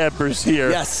and the campers here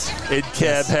in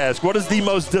Camp HASC. What is the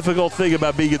most difficult thing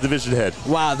about being a division head?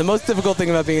 Wow, the most difficult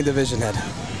thing about being a division head.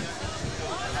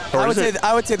 I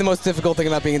would say the most difficult thing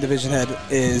about being a division head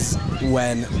is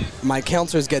when my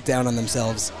counselors get down on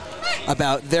themselves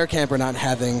about their camper not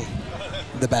having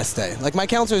the best day. Like, my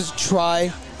counselors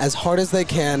try as hard as they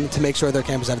can to make sure their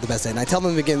campers have the best day. And I tell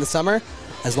them at the beginning of the summer,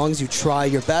 as long as you try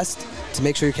your best to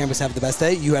make sure your campers have the best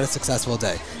day, you had a successful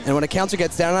day. And when a counselor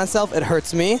gets down on itself, it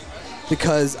hurts me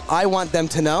because I want them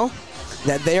to know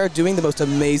that they are doing the most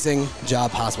amazing job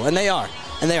possible. And they are.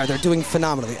 They're doing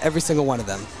phenomenally, every single one of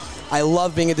them. I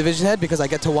love being a division head because I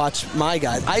get to watch my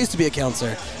guys. I used to be a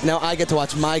counselor. Now I get to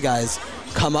watch my guys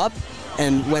come up,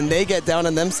 and when they get down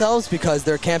on themselves because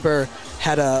their camper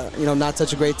had a, not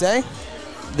such a great day,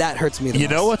 that hurts me the most. You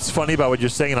know what's funny about what you're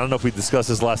saying, and I don't know if we discussed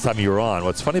this last time you were on,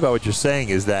 what's funny about what you're saying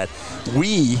is that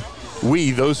we,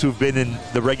 those who've been in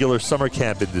the regular summer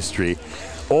camp industry,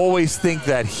 always think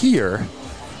that here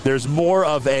there's more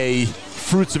of a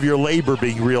fruits of your labor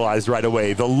being realized right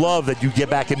away. The love that you get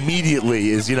back immediately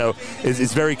is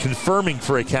very confirming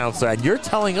for a counselor. And you're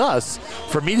telling us,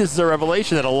 for me, this is a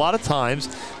revelation that a lot of times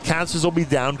counselors will be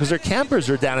down because their campers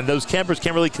are down, and those campers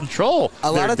can't really control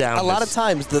their downness. A lot of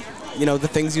times, the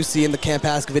things you see in the Camp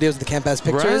HASC videos, the Camp HASC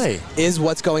pictures, is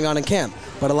what's going on in camp.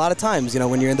 But a lot of times,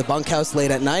 when you're in the bunkhouse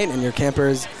late at night and your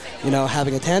camper's,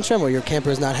 having a tantrum, or your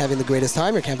camper's not having the greatest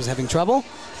time, your camper's having trouble,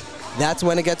 that's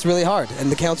when it gets really hard. And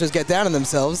the counselors get down on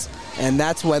themselves, and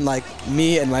that's when, like,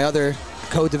 me and my other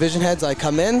co-division heads, I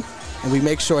come in, and we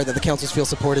make sure that the counselors feel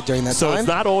supported during that time. So it's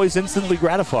not always instantly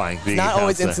gratifying being a counselor. Not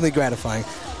always instantly gratifying.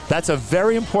 That's a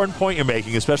very important point you're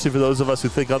making, especially for those of us who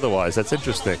think otherwise. That's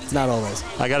interesting. It's not always.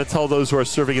 I got to tell those who are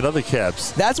serving in other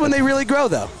camps. That's when they really grow,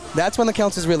 though. That's when the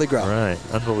counselors really grow. Right.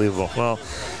 Unbelievable. Well,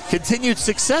 continued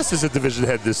success as a division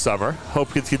head this summer.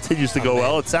 Hope it continues to go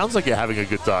well. It sounds like you're having a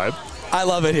good time. I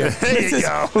love it here.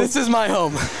 This is my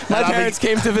home. My parents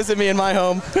came to visit me in my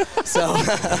home. So.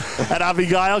 And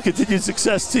Abigail, continued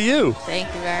success to you. Thank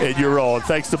you very much. In your role. And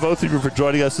thanks to both of you for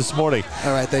joining us this morning.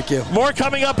 All right, thank you. More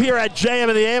coming up here at JM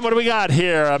in the AM. What do we got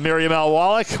here? Miriam L.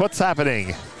 Wallach, what's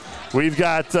happening? We've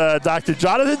got Dr.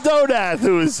 Jonathan Donath,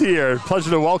 who is here.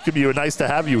 Pleasure to welcome you and nice to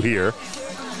have you here.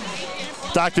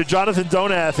 Dr. Jonathan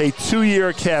Donath, a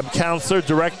 2-year camp counselor,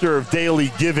 director of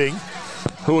Daily Giving,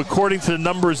 who, according to the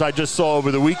numbers I just saw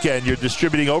over the weekend, you're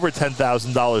distributing over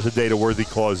 $10,000 a day to worthy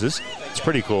causes. It's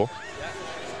pretty cool.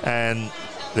 And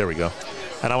there we go.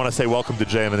 And I want to say welcome to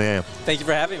JM in the AM. Thank you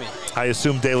for having me. I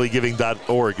assume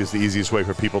dailygiving.org is the easiest way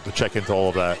for people to check into all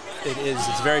of that. It is.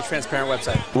 It's a very transparent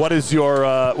website. What is your,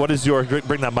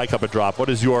 bring that mic up a drop, what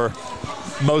is your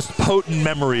most potent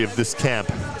memory of this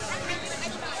camp?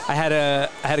 I had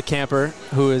a camper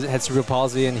who had cerebral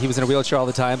palsy, and he was in a wheelchair all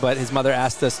the time, but his mother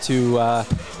asked us to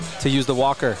use the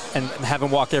walker and have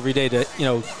him walk every day to,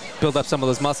 build up some of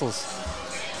those muscles.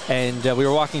 And we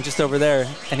were walking just over there,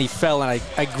 and he fell, and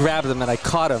I grabbed him, and I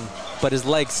caught him, but his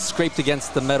legs scraped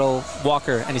against the metal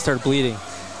walker, and he started bleeding.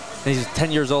 And he's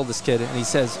 10 years old, this kid, and he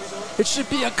says, "It should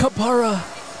be a kapara."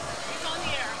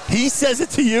 He says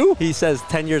it to you? He says,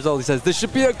 10 years old, he says, "This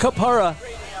should be a kapara."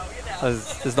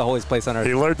 This is the holiest place on earth.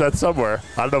 He learned that somewhere.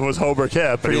 I don't know if it was home or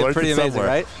camp, but he learned pretty it amazing, somewhere.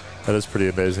 right? That is pretty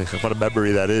amazing. What a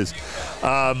memory that is.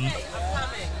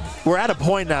 We're at a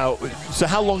point now. So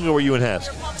how long ago were you in HASC?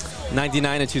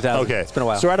 99 and 2000. Okay. It's been a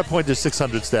while. So we're at a point there's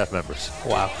 600 staff members.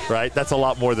 Wow. Right? That's a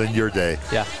lot more than your day.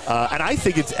 Yeah. And I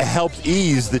think it's helped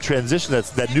ease the transition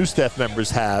that new staff members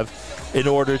have in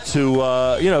order to,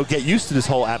 get used to this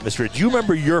whole atmosphere. Do you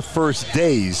remember your first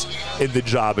days in the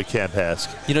job at Camp HASC?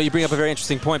 You bring up a very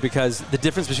interesting point, because the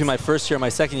difference between my first year and my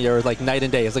second year was like night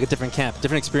and day. It's like a different camp,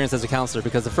 different experience as a counselor,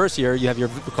 because the first year you have your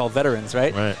called veterans,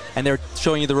 right? Right. And they're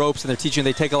showing you the ropes, and they're teaching,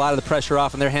 they take a lot of the pressure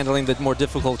off, and they're handling the more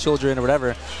difficult children or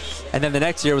whatever. And then the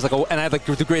next year was and I had like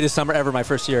the greatest summer ever my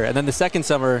first year. And then the second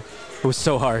summer, it was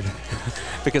so hard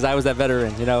because I was that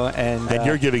veteran, and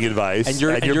you're giving advice, and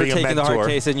you're being taking a the hard mentor.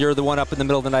 case, and you're the one up in the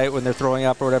middle of the night when they're throwing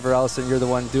up or whatever else, and you're the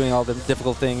one doing all the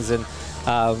difficult things. And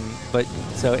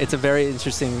so it's a very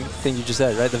interesting thing you just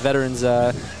said, right? The veterans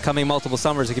coming multiple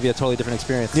summers, it could be a totally different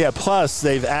experience. Yeah, plus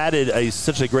they've added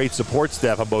such a great support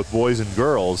staff on both boys and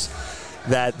girls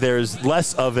that there's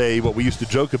less of what we used to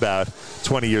joke about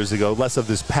 20 years ago, less of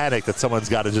this panic that someone's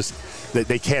got to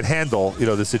they can't handle,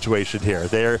 the situation here.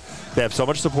 They have so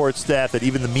much support staff that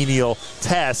even the menial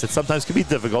tasks that sometimes can be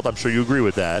difficult, I'm sure you agree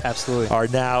with that, absolutely, are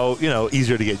now,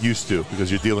 easier to get used to because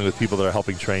you're dealing with people that are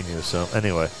helping train you. So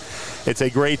anyway, it's a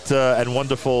great and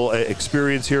wonderful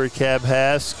experience here at Camp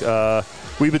HASC.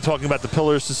 We've been talking about the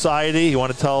Pillars Society. You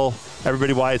want to tell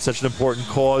everybody why it's such an important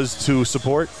cause to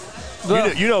support?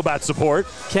 Well, you know about support.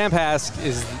 Camp HASC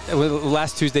is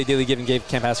last Tuesday. Daily Giving gave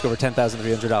Camp HASC over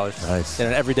 $10,300. Nice.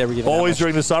 And every day we're giving. Always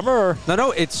during the summer? Or?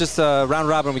 No. It's just round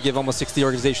robin. We give almost 60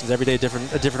 organizations every day. A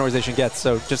different organization gets.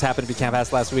 So it just happened to be Camp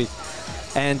HASC last week.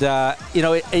 And,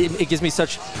 it gives me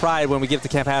such pride when we give to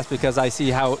Camp HASC, because I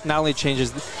see how not only it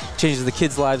changes the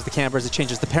kids' lives, the campers, it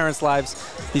changes the parents' lives.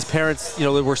 These parents,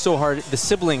 work so hard. The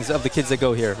siblings of the kids that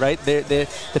go here, right? The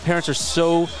parents are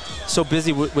so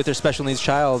busy with their special needs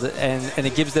child, and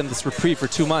it gives them this reprieve for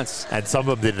 2 months. And some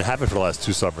of them didn't have it for the last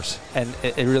 2 summers. And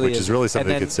it really Which is really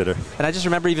something to consider. And I just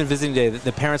remember even visiting day,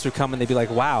 the parents would come and they'd be like,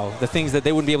 wow, the things that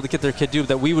they wouldn't be able to get their kid to do,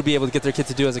 that we would be able to get their kid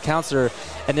to do as a counselor.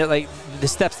 And they're like, the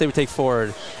steps they would take forward.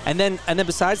 And then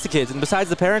besides the kids and besides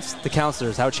the parents, the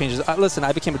counselors, how it changes. Listen,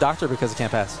 I became a doctor because of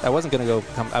Camp HASC. I wasn't going to go.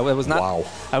 I was not. Wow.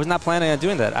 I was not planning on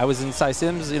doing that. I was in Cy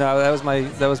Sims. That was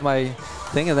my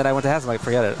thing. And then I went to HASC. I'm like,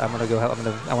 forget it. I'm going to go help.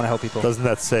 I want to help people. Doesn't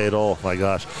that say it all? My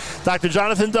gosh. Dr.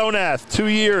 Jonathan Donath, 2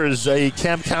 years, a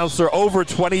camp counselor over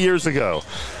 20 years ago.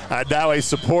 Now a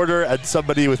supporter and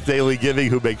somebody with Daily Giving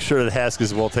who makes sure that HASC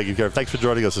is well taken care of. Thanks for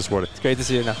joining us this morning. It's great to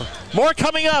see you, Nathan. More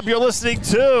coming up. You're listening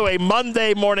to a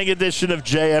Monday morning edition of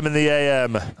JM in the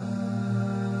AM.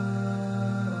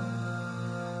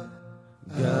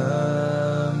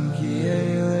 Gam ki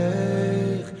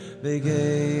eilech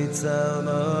vigeit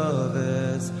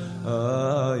samoves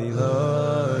oy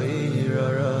lo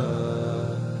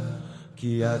irara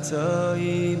ki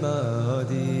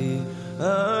atoymodi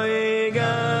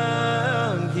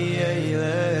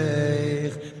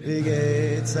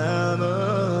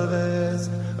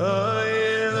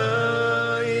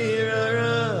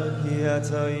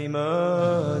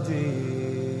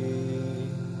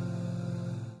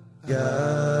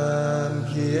Gam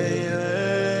ki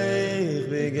eilech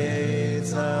vigeit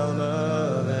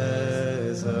samoves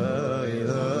oy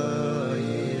lo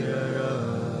irara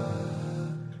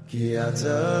ki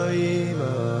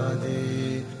atoymodi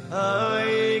I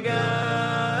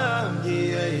gam ki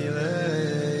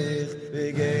eilech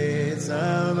vigeit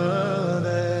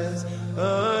samoves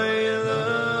oy lo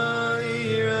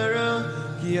irara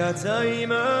ki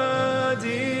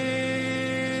ataymadi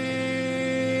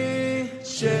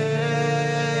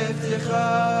sheftecha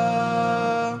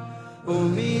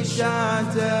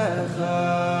umishatecha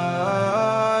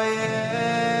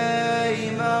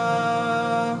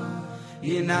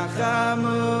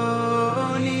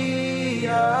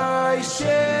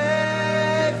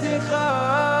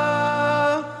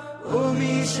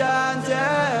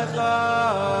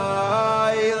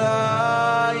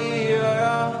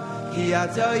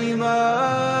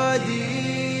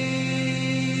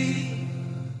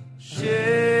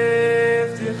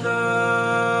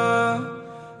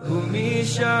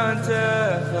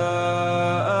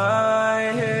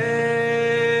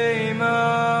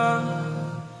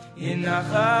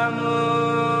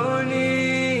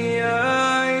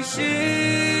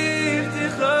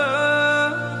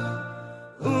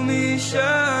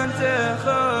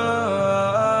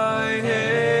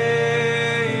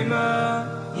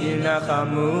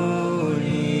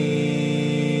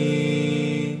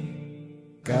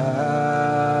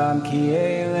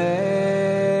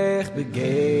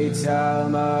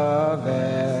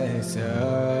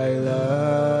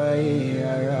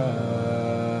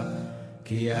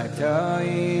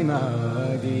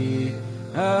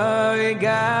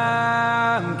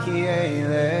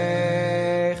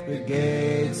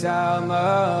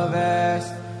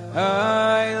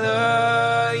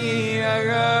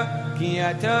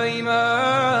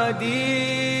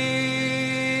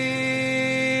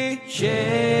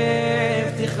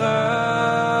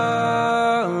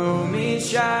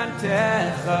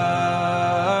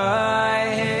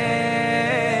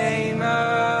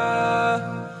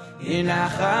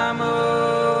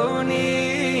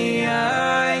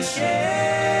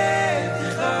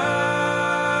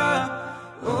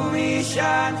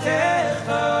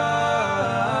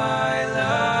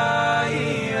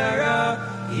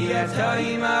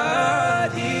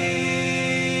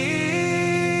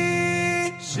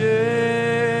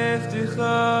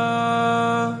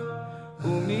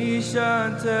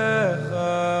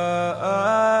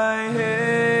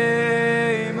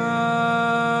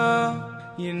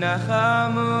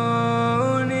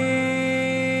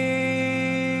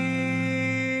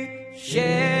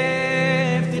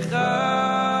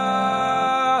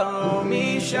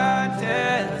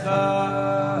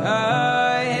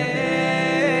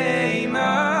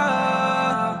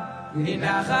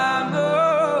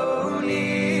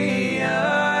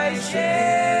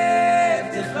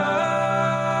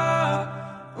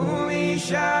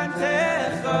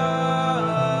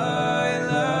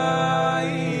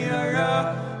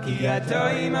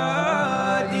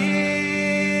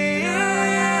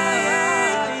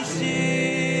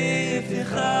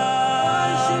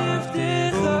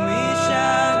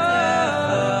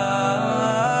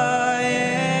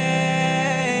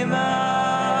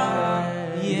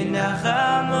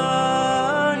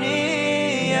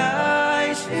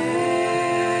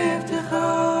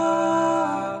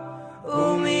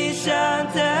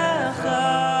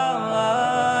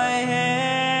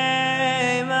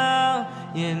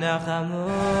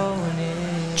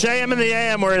JM in the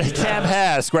AM, we're at Camp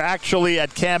Hask. We're actually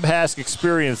at Camp Hask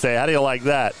Experience Day. How do you like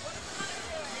that?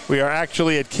 We are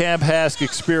actually at Camp Hask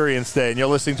Experience Day, and you're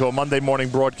listening to a Monday morning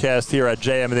broadcast here at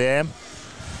JM in the AM.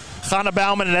 Chana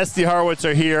Bauman and Esty Horowitz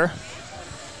are here.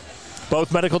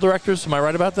 Both medical directors, am I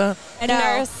right about that? A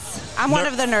nurse. I'm one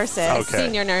of the nurses, Okay.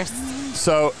 senior nurse.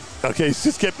 So, okay,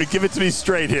 just give it to me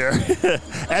straight here.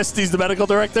 Esty's the medical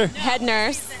director? Head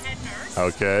nurse.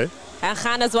 Okay. And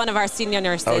Chana's one of our senior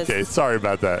nurses. Okay, sorry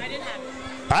about that.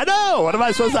 I know. What am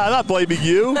I supposed to? I'm not blaming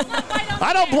you.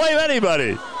 I don't blame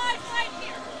anybody.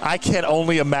 I can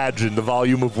only imagine the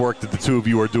volume of work that the two of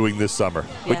you are doing this summer.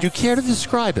 Would you care to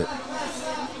describe it?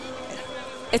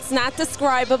 It's not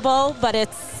describable, but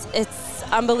it's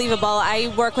unbelievable.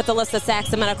 I work with Alyssa Sachs,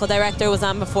 the medical director, was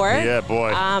on before. Yeah,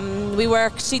 boy. We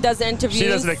work. She does interviews. She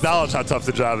doesn't acknowledge how tough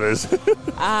the job is. She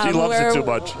loves it too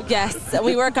much. Yes,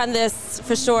 we work on this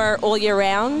for sure all year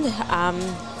round.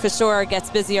 For sure, it gets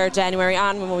busier January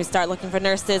on when we start looking for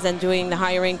nurses and doing the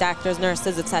hiring, doctors,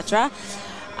 nurses, etc.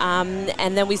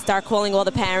 And then we start calling all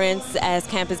the parents as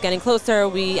camp is getting closer.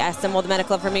 We ask them all the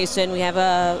medical information. We have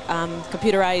a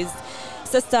computerized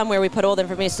system where we put all the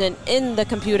information in the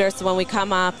computer, so when we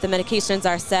come up, the medications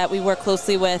are set. We work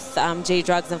closely with J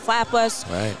Drugs and Flatbush,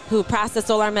 who process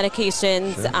all our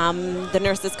medications. Sure. The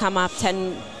nurses come up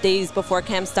 10 days before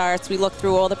camp starts. We look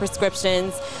through all the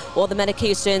prescriptions, all the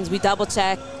medications. We double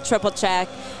check, triple check,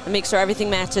 and make sure everything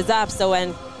matches up, so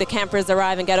when the campers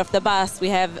arrive and get off the bus, we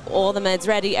have all the meds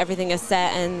ready, everything is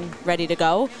set and ready to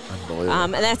go.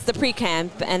 And that's the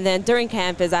pre-camp. And then during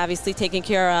camp is obviously taking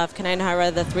care of Kanai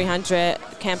Nahara, the 300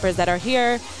 campers that are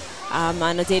here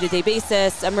on a day-to-day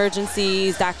basis,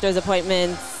 emergencies, doctor's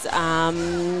appointments.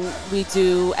 We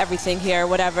do everything here,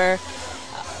 whatever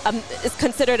is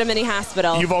considered a mini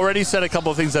hospital. You've already said a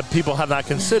couple of things that people have not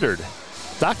considered.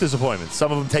 Doctor's appointments.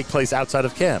 Some of them take place outside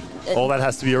of camp. All that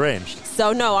has to be arranged.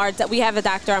 So no, we have a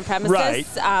doctor on premises. Right.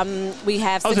 We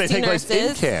have 16 nurses. They take place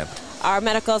in camp. Our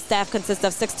medical staff consists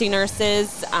of 16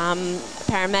 nurses,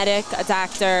 paramedic, a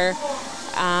doctor,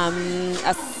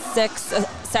 six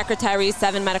secretaries,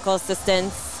 7 medical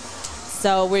assistants.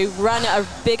 So we run a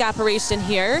big operation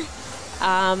here.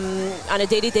 On a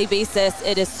day-to-day basis,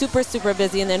 it is super, super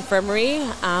busy in the infirmary.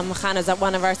 Chana is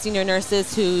one of our senior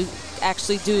nurses who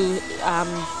actually do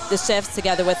the shifts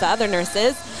together with the other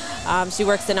nurses. She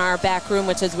works in our back room,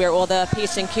 which is where all the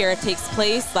patient care takes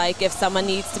place, like if someone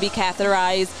needs to be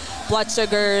catheterized, blood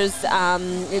sugars,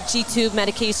 G-tube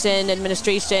medication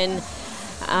administration,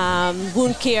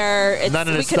 wound care.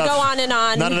 We could go on and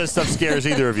on. None of this stuff scares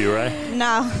either of you, right?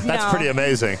 No. That's pretty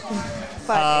amazing.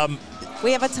 But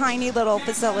we have a tiny little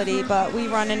facility, but we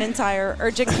run an entire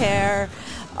urgent care,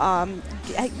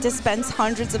 dispense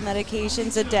hundreds of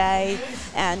medications a day,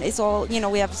 and it's all,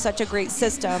 we have such a great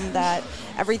system that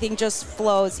everything just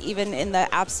flows even in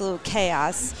the absolute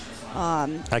chaos.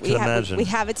 I can imagine. We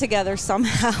have it together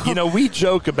somehow. We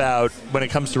joke about, when it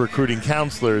comes to recruiting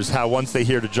counselors, how once they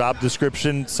hear the job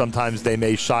description, sometimes they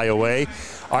may shy away.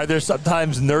 Are there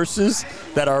sometimes nurses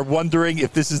that are wondering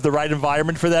if this is the right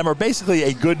environment for them, or basically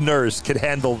a good nurse can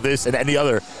handle this and any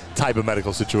other type of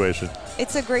medical situation?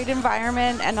 It's a great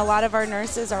environment, and a lot of our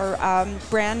nurses are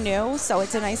brand new, so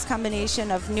it's a nice combination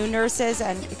of new nurses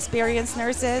and experienced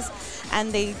nurses,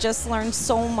 and they just learn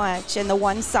so much in the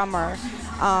one summer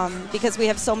because we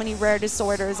have so many rare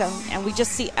disorders, and we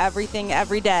just see everything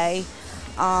every day.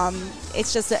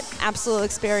 It's just an absolute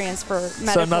experience for medical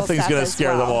staff. So nothing's going to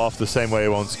scare them off the same way it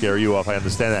won't scare you off. I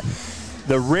understand that.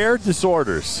 The rare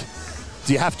disorders,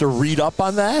 do you have to read up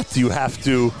on that? Do you have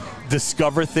to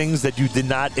discover things that you did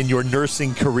not in your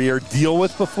nursing career deal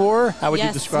with before? How would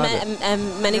you describe it?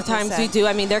 And many times we do.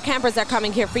 I mean, they're campers that are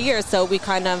coming here for years, so we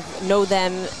kind of know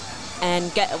them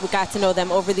and we got to know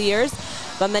them over the years.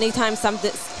 But many times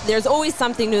there's always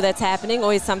something new that's happening,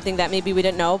 always something that maybe we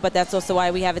didn't know, but that's also why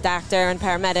we have a doctor and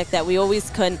paramedic that we always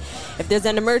can, if there's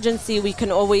an emergency, we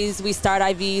start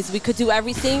IVs, we could do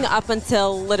everything up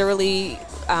until literally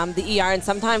the ER, and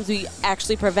sometimes we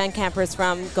actually prevent campers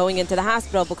from going into the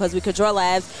hospital because we could draw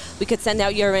labs, we could send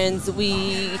out urines,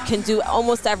 we can do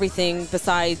almost everything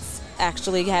besides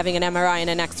actually having an MRI and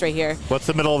an X-ray here. What's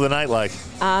the middle of the night like?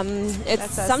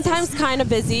 It's sometimes kind of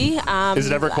busy. Is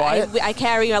it ever quiet? I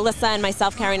carry, Alyssa and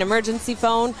myself carry an emergency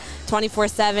phone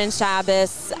 24/7,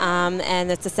 Shabbos,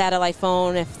 and it's a satellite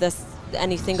phone. If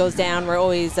anything goes down, we're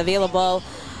always available.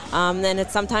 Then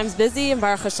it's sometimes busy, and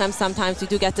Baruch Hashem, sometimes we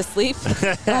do get to sleep.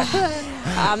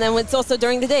 Then it's also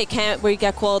during the day, we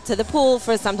get called to the pool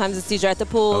for sometimes a seizure at the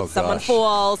pool, someone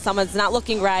falls, someone's not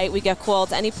looking right, we get called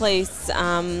to any place.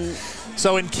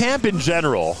 So in camp in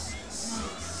general,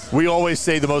 we always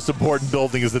say the most important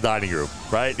building is the dining room,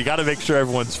 right? You got to make sure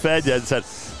everyone's fed.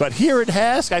 But here at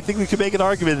HASC, I think we could make an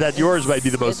argument that yours might be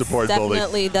the most important building.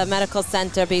 Definitely, the medical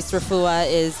center, Beis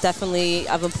Refuah, is definitely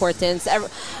of importance.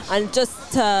 And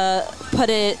just to put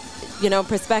it, in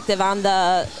perspective on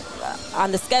the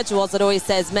schedules, it always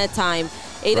says med time.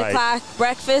 8 o'clock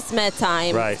breakfast, med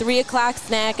time. Right. 3 o'clock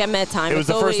snack and med time. It was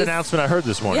the first announcement I heard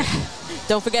this morning. Yeah.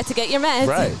 Don't forget to get your meds.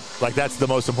 Right. Like that's the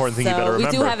most important thing you better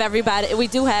remember. We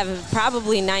do have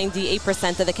probably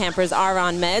 98% of the campers are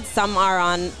on meds. Some are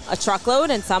on a truckload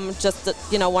and some just,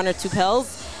 1 or 2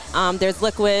 pills. There's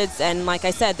liquids, and like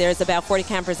I said, there's about 40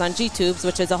 campers on G-tubes,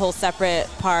 which is a whole separate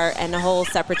part and a whole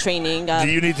separate training. Do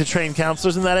you need to train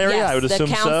counselors in that area? Yes, I would assume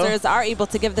so. the counselors are able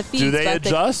to give the feeds. Do they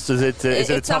adjust? Is it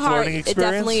a tough learning experience? It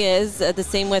definitely is. The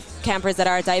same with campers that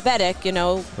are diabetic,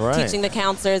 teaching the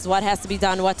counselors what has to be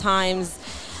done, what times.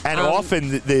 And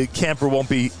often the camper won't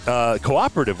be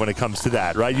cooperative when it comes to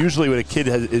that, right? Usually when a kid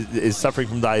is suffering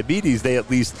from diabetes, they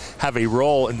at least have a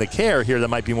role in the care. Here that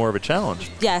might be more of a challenge.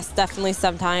 Yes, definitely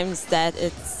sometimes that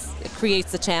it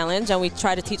creates a challenge, and we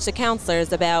try to teach the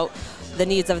counselors about the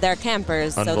needs of their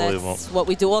campers. So that's what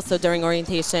we do also during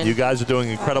orientation. You guys are doing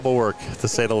incredible work, to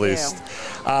say the least.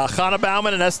 Chana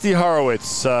Bauman and Esti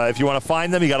Horowitz. If you want to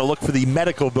find them, you got to look for the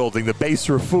medical building, the Beis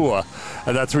Refuah,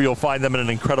 and that's where you'll find them and an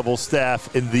incredible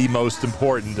staff in the most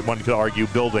important, one could argue,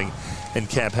 building in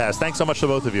Camp HASC. Thanks so much to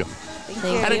both of you. Thank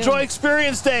you. And enjoy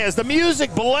Experience Day as the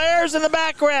music blares in the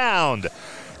background.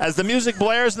 As the music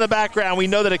blares in the background, we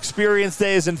know that Experience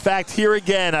Day is in fact here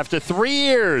again after 3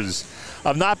 years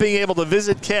of not being able to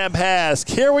visit Camp HASC.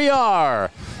 Here we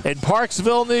are in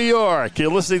Parksville, New York.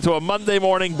 You're listening to a Monday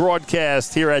morning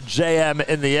broadcast here at JM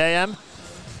in the AM.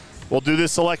 We'll do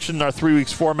this selection in our 3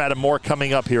 weeks format and more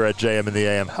coming up here at JM in the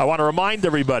AM. I want to remind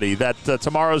everybody that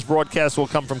tomorrow's broadcast will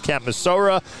come from Camp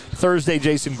Mesorah. Thursday,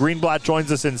 Jason Greenblatt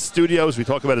joins us in studios. We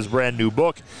talk about his brand new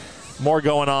book. More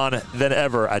going on than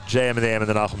ever at JM in the AM and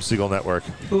the Nachum Segal Network.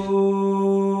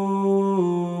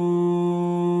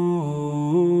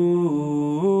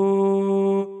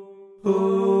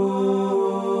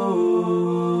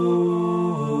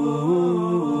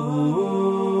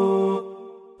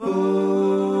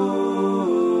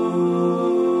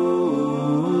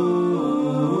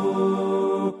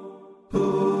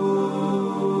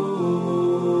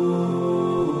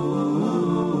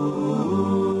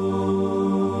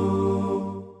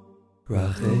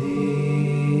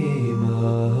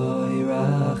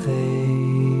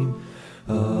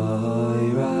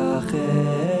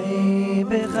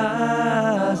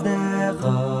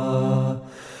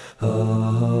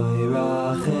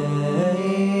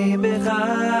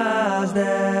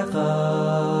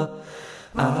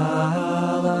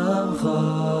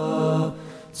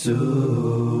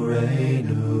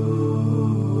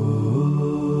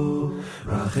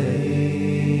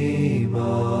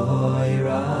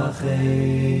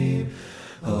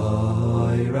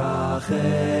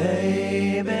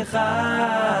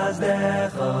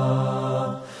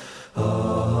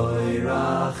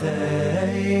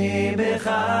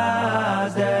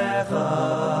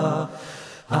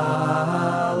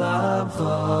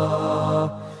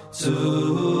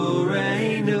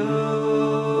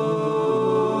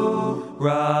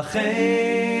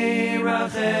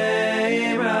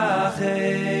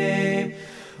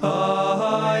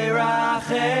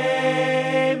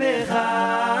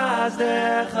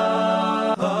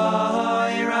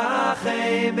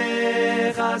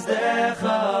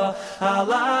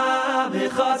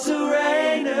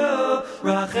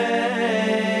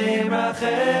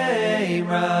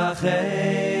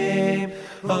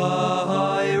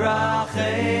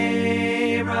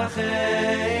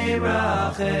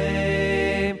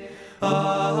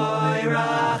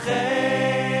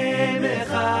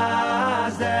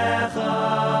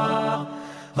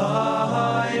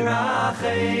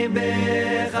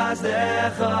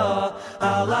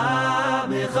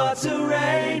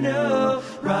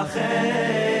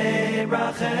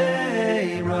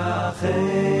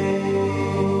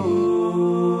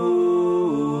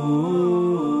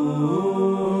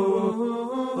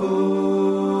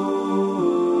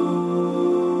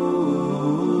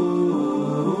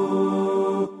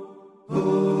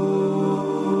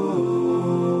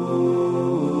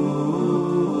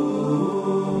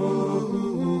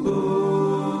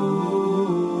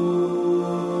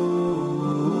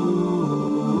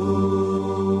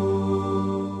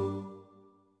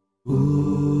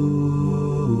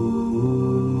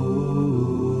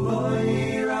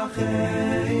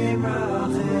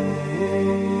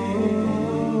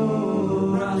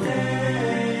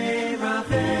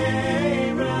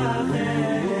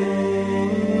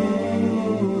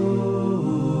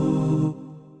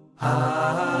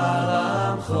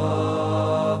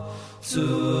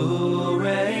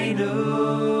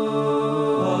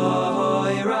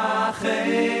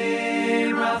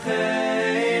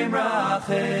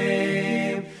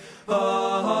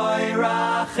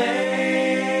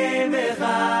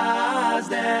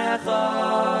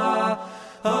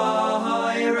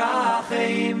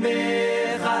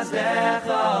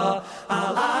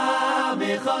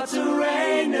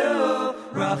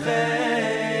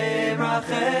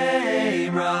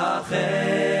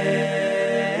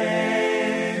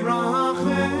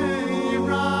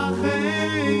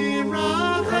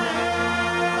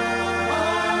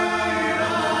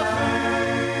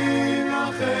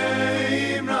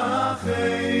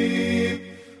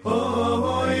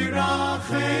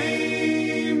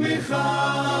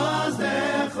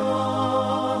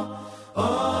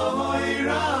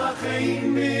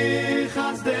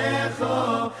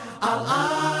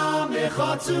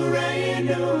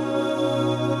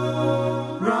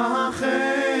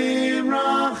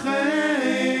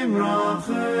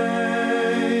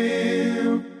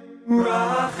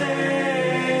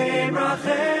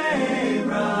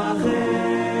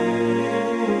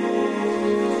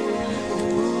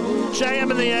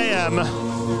 JM in the AM,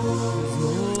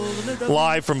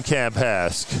 live from Camp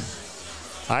HASC.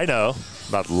 I know,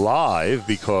 not live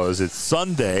because it's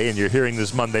Sunday and you're hearing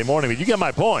this Monday morning, but you get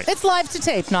my point. It's live to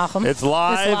tape, Nachum. It's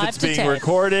live, it's being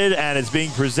recorded, and it's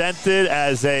being presented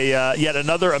as a yet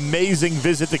another amazing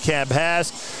visit to Camp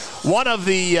HASC. One of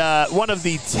the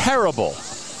terrible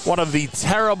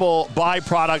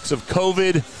byproducts of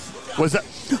COVID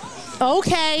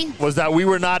was that we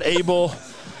were not able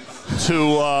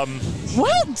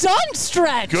Well done,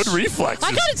 Stretch. Good reflexes.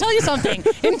 I got to tell you something.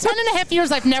 In 10.5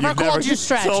 years, I've never called you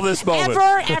Stretch. Till this moment.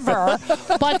 Ever.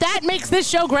 But that makes this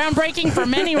show groundbreaking for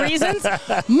many reasons.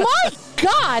 My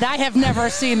God, I have never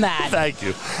seen that. Thank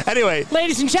you. Anyway.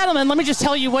 Ladies and gentlemen, let me just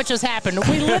tell you what just happened.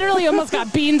 We literally almost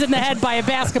got beamed in the head by a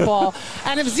basketball.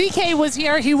 And if ZK was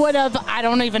here, he would have, I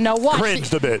don't even know what.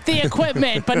 Cringed a bit. The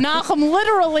equipment. But Nachum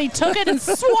literally took it and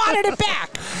swatted it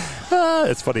back.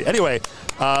 It's funny. Anyway,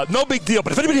 no big deal.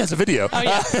 But if anybody has a video. Oh,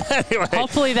 yeah. Anyway.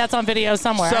 Hopefully that's on video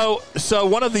somewhere. So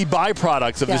one of the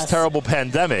byproducts of this terrible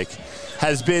pandemic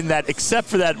has been that, except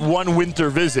for that one winter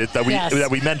visit that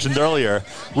we mentioned earlier,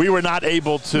 we were not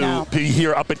able to be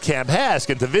here up at Camp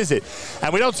Hask and to visit.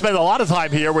 And we don't spend a lot of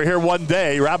time here. We're here one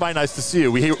day. Rabbi, nice to see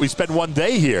you. We spend one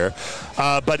day here,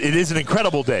 but it is an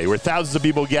incredible day where thousands of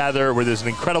people gather, where there's an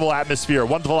incredible atmosphere,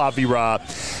 wonderful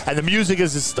avirah, and the music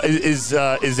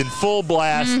is in full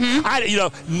blast.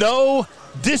 No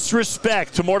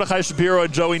disrespect to Mordechai Shapiro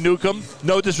and Joey Newcomb.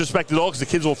 No disrespect at all, because the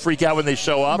kids will freak out when they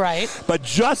show up. Right. But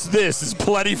just this is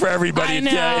plenty for everybody. It's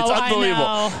unbelievable.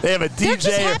 I know. They have a DJ. They're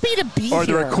just happy to be or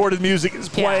the here. recorded music is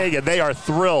playing, and they are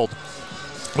thrilled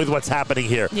with what's happening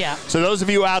here. Yeah. So those of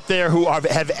you out there who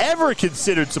have ever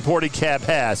considered supporting Camp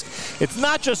Hask, it's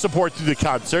not just support through the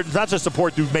concert. It's not just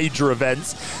support through major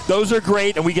events. Those are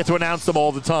great, and we get to announce them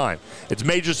all the time. It's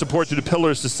major support through the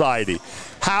Pillar Society.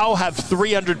 How have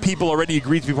 300 people already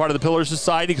agreed to be part of the Pillar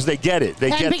Society? Because they get it.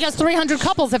 Because 300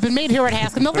 couples have been made here at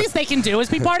Hask, and the least they can do is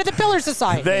be part of the Pillar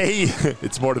Society.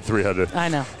 It's more than 300. I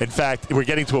know. In fact, we're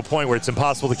getting to a point where it's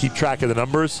impossible to keep track of the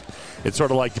numbers. It's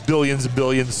sort of like billions and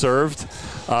billions served.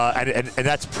 And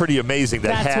that's pretty amazing.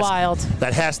 That's wild.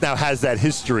 That Hask now has that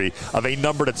history of a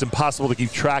number that's impossible to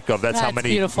keep track of. That's how many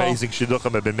beautiful. Amazing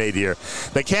shidduchim have been made here.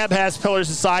 The Camp Hask Pillar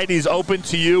Society is open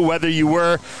to you, whether you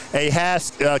were a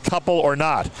Hask couple or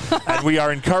not. And we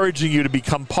are encouraging you to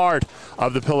become part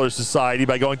of the Pillar Society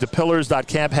by going to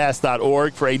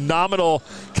pillars.camphask.org. For a nominal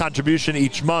contribution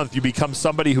each month, you become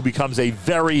somebody who becomes a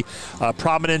very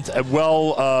prominent and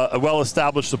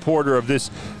well-established supporter of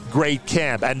this great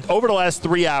camp. And over the last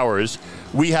 3 hours,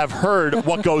 we have heard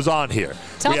what goes on here.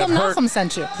 Tell them Nachum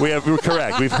sent you. We're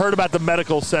correct. We've heard about the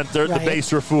medical center, the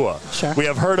base refuah. Sure. We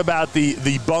have heard about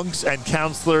the bunks and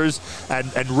counselors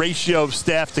and ratio of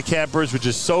staff to campers, which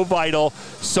is so vital,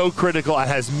 so critical, and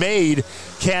has made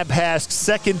Camp Hask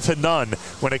second to none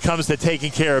when it comes to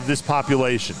taking care of this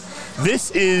population. This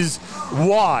is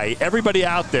why everybody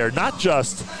out there, not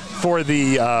just for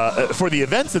the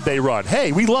events that they run.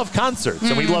 Hey, we love concerts,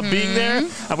 and we love being there,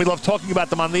 and we love talking about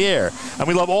them on the air, and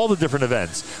we love all the different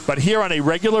events. But here on a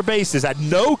regular basis, at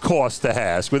no cost to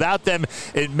Hask, without them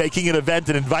making an event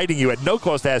and inviting you at no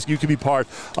cost to Hask, you can be part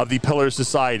of the Pillar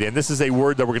Society. And this is a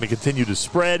word that we're going to continue to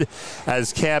spread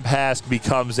as Camp Hask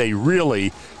becomes a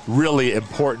really, really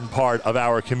important part of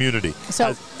our community.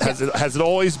 So, has it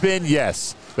always been?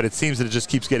 Yes. But it seems that it just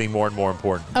keeps getting more and more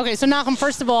important. Okay, so Nachum,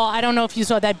 first of all, I don't know if you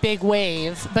saw that big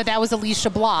wave, but that was Alicia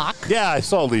Block. Yeah, I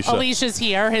saw Alicia. Alicia's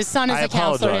here. His son is I a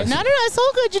counselor. apologize. No, it's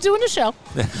all good. You're doing a show.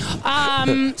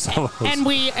 And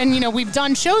we've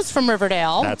done shows from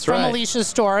Riverdale. That's from right. Alicia's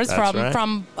stores, That's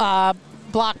from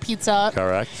Block Pizza.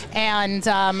 Correct. And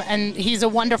he's a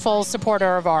wonderful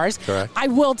supporter of ours. Correct. I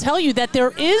will tell you that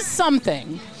there is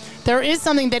something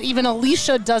that even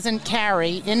Alicia doesn't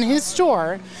carry in his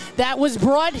store that was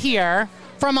brought here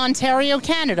from Ontario,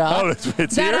 Canada,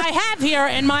 it's that here? I have here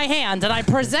in my hand. And I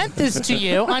present this to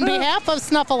you on behalf of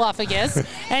Snuffleupagus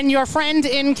and your friend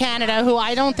in Canada, who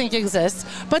I don't think exists.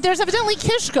 But there's evidently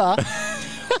Kishka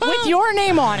with your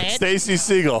name on it. Stacy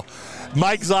Siegel.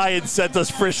 Mike Zion sent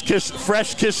us fresh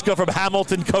kishka from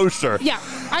Hamilton Kosher. Yeah,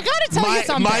 I got to tell you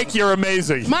something. Mike, you're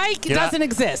amazing. Mike doesn't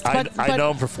exist. But I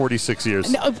know him for 46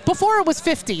 years. No, before it was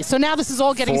 50, so now this is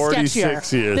all getting 46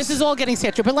 sketchier. years. This is all getting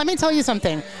sketchier. But let me tell you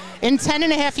something. In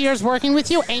 10.5 years working with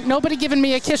you, ain't nobody giving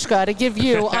me a kishka to give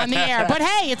you on the air. But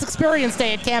hey, it's Experience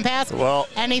Day at Camp Hask. Well,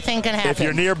 anything can happen. If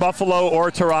you're near Buffalo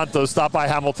or Toronto, stop by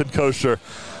Hamilton Kosher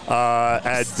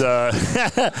and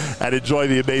enjoy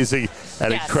the amazing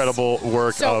and incredible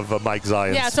work of Mike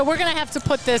Zion. Yeah, so we're going to have to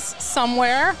put this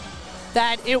somewhere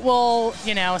that it will,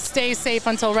 stay safe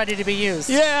until ready to be used.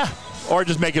 Yeah, or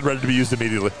just make it ready to be used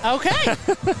immediately. Okay.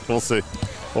 We'll see.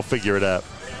 We'll figure it out.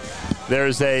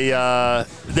 There's a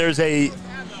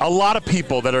lot of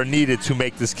people that are needed to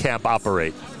make this camp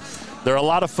operate. There are a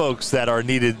lot of folks that are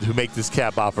needed to make this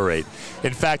camp operate.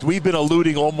 In fact, we've been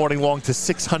alluding all morning long to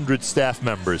 600 staff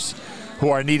members who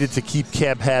are needed to keep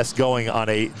Camp Hask going on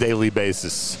a daily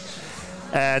basis.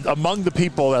 And among the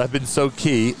people that have been so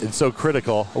key and so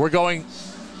critical, we're going,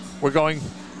 what are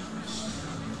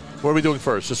we doing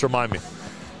first? Just remind me.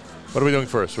 What are we doing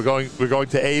first? We're going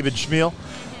to Abe and Shmuel.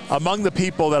 Among the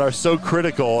people that are so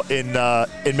critical in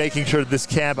making sure that this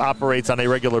camp operates on a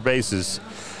regular basis,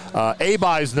 Abe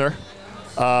Eisner,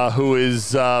 who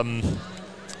is there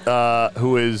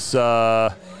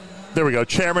we go,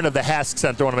 chairman of the HASC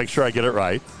Center. I want to make sure I get it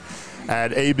right.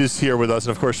 And Abe is here with us,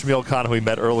 and of course Shmuel Khan, who we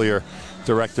met earlier,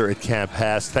 director at Camp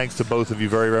HASC. Thanks to both of you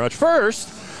very, very much. First,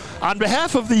 on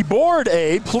behalf of the board,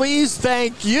 Abe, please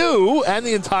thank you and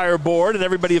the entire board and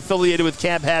everybody affiliated with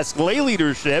Camp HASC Lay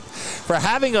Leadership for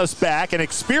having us back and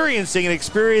experiencing an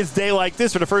experienced day like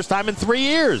this for the first time in 3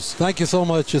 years. Thank you so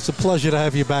much. It's a pleasure to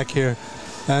have you back here.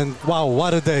 And wow,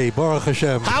 what a day, Baruch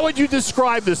Hashem. How would you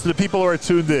describe this to the people who are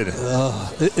tuned in?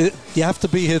 You have to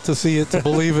be here to see it, to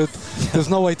believe it. There's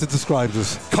no way to describe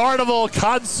this. Carnival,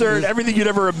 concert, everything you'd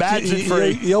ever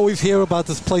imagined. You always hear about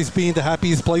this place being the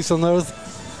happiest place on earth.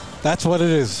 That's what it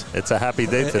is. It's a happy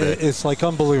day today. It's like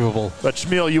unbelievable. But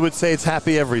Shmuel, you would say it's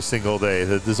happy every single day,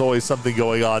 that there's always something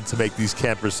going on to make these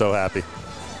campers so happy.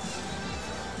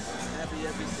 Happy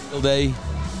every single day,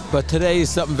 but today is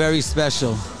something very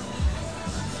special.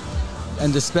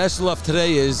 And the special of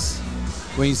today is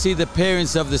when you see the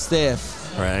parents of the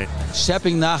staff, right,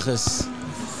 shepping nachas,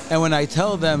 and when I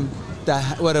tell them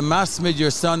that what a masmid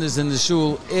your son is in the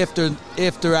shul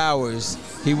after hours.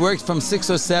 He works from 6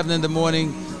 or 7 in the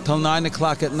morning till 9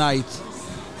 o'clock at night,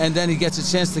 and then he gets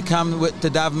a chance to come to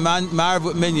dav marv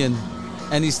with minyan,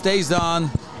 and he stays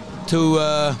on to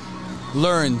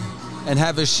learn and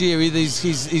have a shir. Either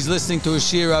he's listening to a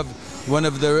shir of one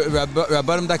of the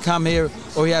rabbanim that come here,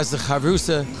 or he has the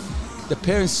chavrusa. The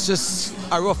parents just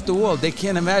are off the wall. They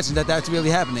can't imagine that that's really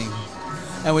happening.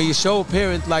 And when you show a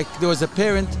parent, like there was a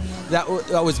parent that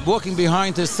was walking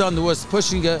behind his son who was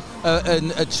pushing a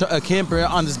camper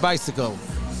on his bicycle.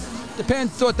 The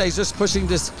parent thought that he's just pushing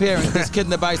this kid in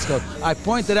the bicycle. I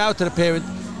pointed out to the parent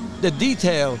the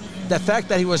detail, the fact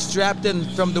that he was strapped in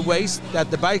from the waist, that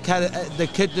the bike had the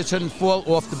kid that shouldn't fall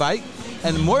off the bike,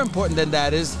 and more important than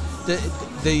that is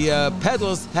the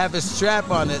pedals have a strap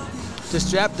on it to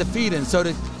strap the feet in, so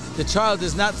that the child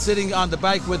is not sitting on the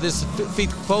bike with his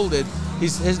feet folded.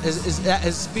 His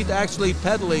feet are actually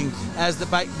pedaling as the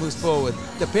bike moves forward.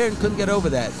 The parent couldn't get over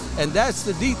that. And that's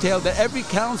the detail that every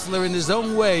counselor in his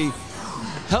own way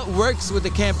works with the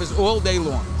campus all day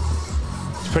long.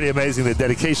 It's pretty amazing. The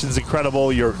dedication is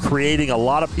incredible. You're creating a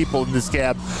lot of people in this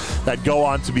camp that go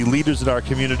on to be leaders in our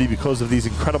community because of these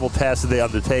incredible tasks that they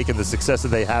undertake and the success that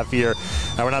they have here.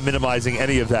 And we're not minimizing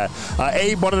any of that.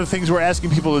 Abe, one of the things we're asking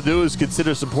people to do is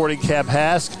consider supporting Camp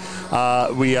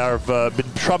HASC. We have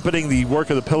been trumpeting the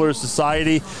work of the Pillars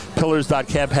Society,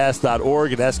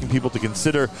 pillars.camphasc.org, and asking people to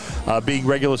consider being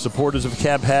regular supporters of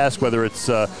Camp HASC, whether it's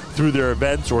through their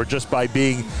events or just by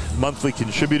being monthly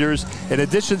contributors. In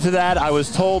addition to that, I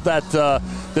was told that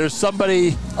there's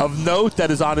somebody of note that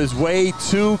is on his way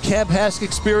to Camp HASC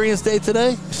Experience Day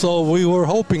today. So we were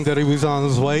hoping that he was on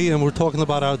his way, and we're talking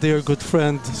about our dear good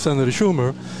friend, Senator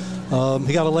Schumer.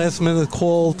 He got a last-minute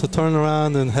call to turn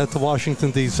around and head to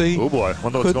Washington, D.C. Oh, boy. I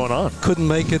wonder what's going on. Couldn't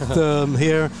make it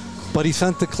here, but he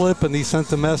sent the clip and he sent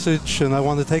the message, and I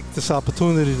want to take this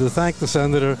opportunity to thank the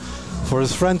Senator for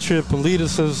his friendship and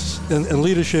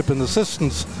leadership and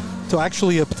assistance to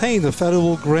actually obtain a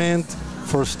federal grant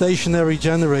for stationary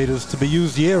generators to be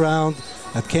used year-round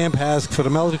at Camp HASC for the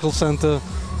medical center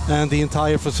and the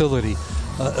entire facility.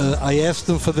 I asked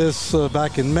him for this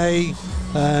back in May,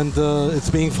 and it's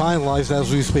being finalized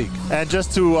as we speak. And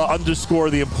just to underscore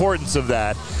the importance of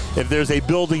that, if there's a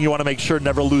building you want to make sure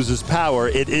never loses power,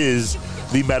 it is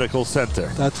the medical center.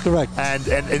 That's correct. And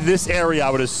in this area, I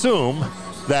would assume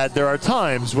that there are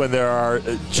times when there are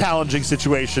challenging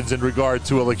situations in regard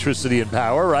to electricity and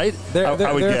power, right? There are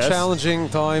challenging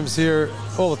times here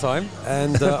all the time,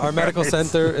 and our medical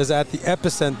center is at the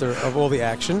epicenter of all the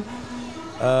action.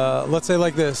 Let's say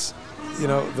like this, you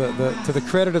know, to the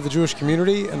credit of the Jewish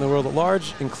community and the world at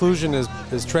large, inclusion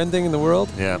is trending in the world.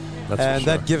 Yeah, that's and for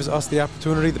sure. That gives us the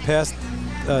opportunity the past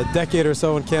decade or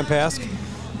so in Camp HASC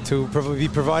to be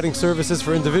providing services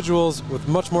for individuals with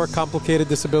much more complicated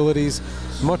disabilities,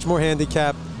 much more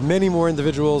handicap, many more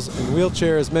individuals in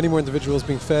wheelchairs, many more individuals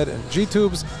being fed in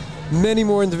G-tubes, many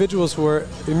more individuals who are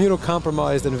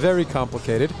immunocompromised and very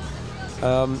complicated.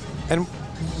 And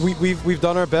we've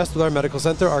done our best with our medical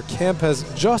center. Our camp has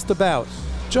just about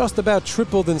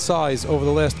tripled in size over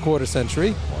the last quarter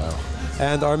century. Wow.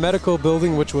 And our medical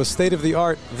building, which was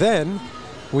state-of-the-art then,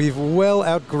 we've well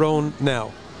outgrown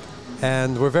now.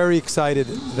 And we're very excited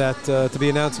that to be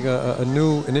announcing a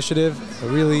new initiative, a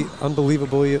really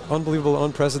unbelievable,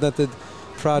 unprecedented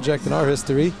project in our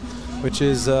history, which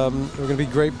is we're going to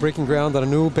be breaking ground on a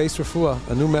new Beis Refuah,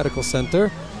 a new medical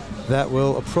center, that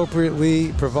will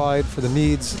appropriately provide for the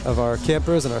needs of our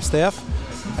campers and our staff,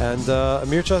 and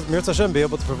Mirza Hashem be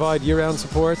able to provide year-round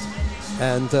support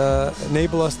and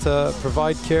enable us to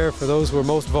provide care for those who are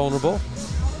most vulnerable.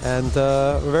 And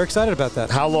we're very excited about that.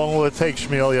 How long will it take,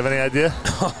 Shmuel? You have any idea?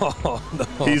 No.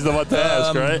 He's the one to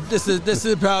ask, right? This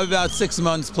is probably about 6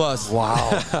 months plus.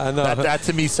 Wow. that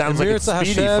to me sounds like it's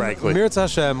speedy, frankly. Mirza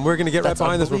Hashem, we're going to get right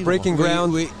behind this. We're breaking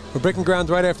ground. We're breaking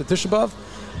ground right after Tisha B'Av.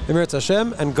 Mirza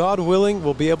Hashem, and God willing,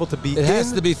 we'll be able to be. It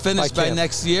has to be finished by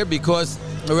next year, because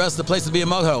or else the place will be a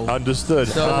mud hole. Understood.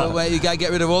 So you got to get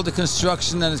rid of all the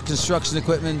construction and construction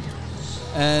equipment,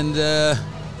 and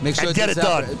make sure and get it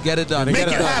done. Get it done. Make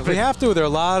it happen. We have to. There are a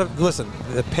lot of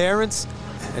the parents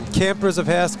and campers of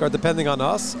HASC are depending on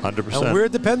us. 100%. And we're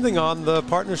depending on the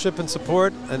partnership and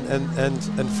support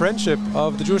and friendship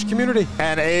of the Jewish community.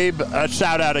 And Abe, a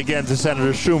shout out again to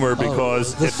Senator Schumer,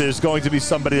 because if there's going to be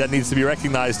somebody that needs to be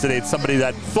recognized today, it's somebody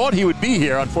that thought he would be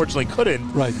here, unfortunately couldn't,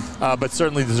 right? But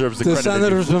certainly deserves the The credit.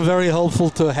 senator's been very helpful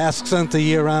to HASC Center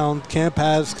year-round, Camp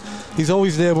HASC. He's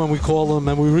always there when we call him,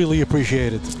 and we really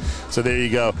appreciate it. So there you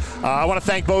go. I want to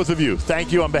thank both of you.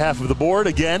 Thank you on behalf of the board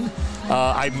again.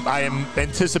 I am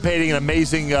anticipating an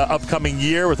amazing upcoming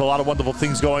year with a lot of wonderful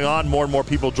things going on. More and more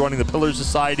people joining the Pillar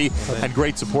Society, and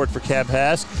great support for Camp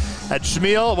HASC. At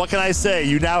Shmuel, what can I say?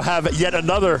 You now have yet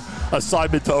another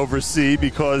assignment to oversee,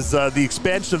 because the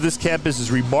expansion of this campus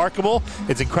is remarkable.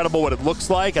 It's incredible what it looks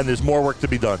like, and there's more work to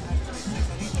be done.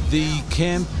 The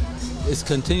camp is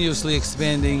continuously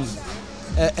expanding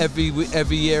every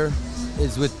year.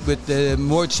 Is with the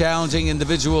more challenging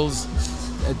individuals,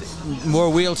 more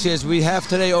wheelchairs. We have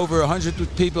today over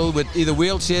 100 people with either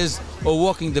wheelchairs or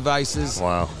walking devices.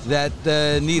 Wow. That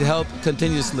need help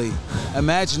continuously.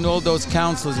 Imagine all those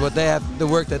counselors, the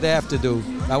work that they have to do.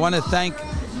 I want to thank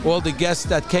all the guests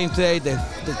that came today, the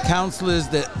counselors,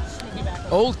 the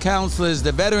old counselors,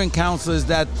 the veteran counselors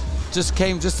that just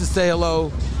came just to say hello.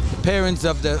 The parents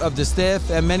of the staff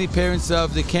and many parents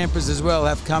of the campers as well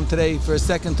have come today for a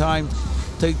second time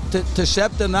to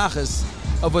shep the nachas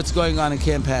of what's going on in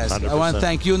Camp HASC. I want to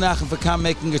thank you, Nachum, for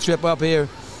making a trip up here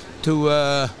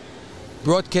to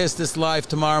broadcast this live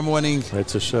tomorrow morning.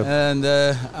 It's a show. And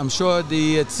I'm sure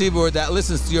the tzibur that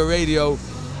listens to your radio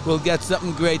will get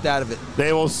something great out of it.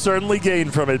 They will certainly gain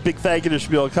from it. Big thank you to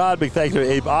Shmuel Kahn. Big thank you to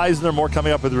Abe Eisner. More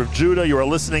coming up with Rav Judah. You are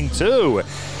listening to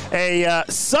a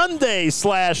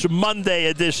Sunday/Monday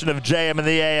edition of JM and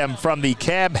the AM from the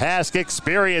Camp HASC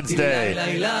Experience Day.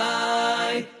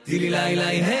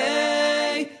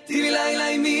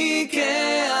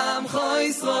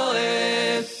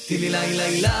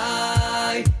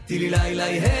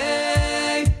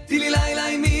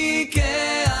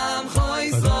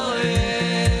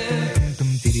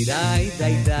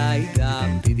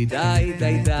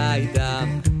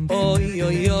 Oy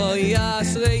oy oy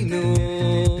ashreinu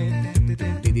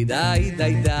didi dai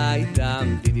dai dai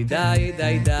dam didi dai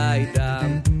dai dai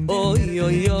dam oy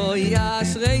oy oy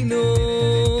ashreinu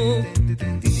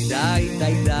didi dai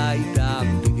dai dai dam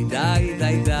didi dai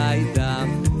dai dai dam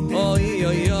oy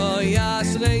oy oy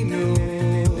ashreinu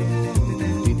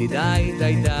didi dai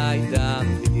dai dai dam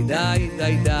didi dai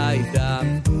dai dai dam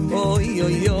oy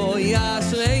oy oy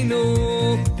ashreinu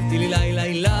dili lai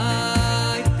lai lai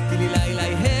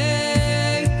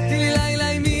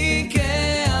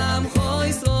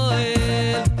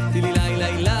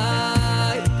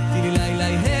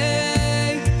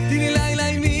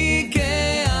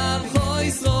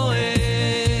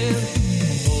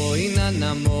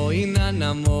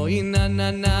Moi na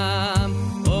na na,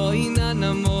 oi na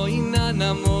na moi na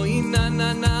na moi na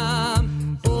na na,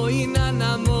 oi na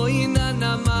na moi na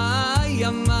na mai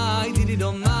mai didi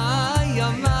do mai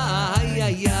mai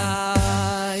ai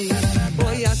ai,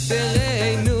 oi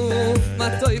aserenu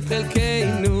matoi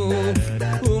felkeinu,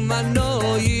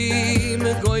 umanoim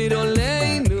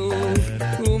goiroleinu,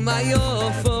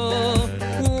 umayofo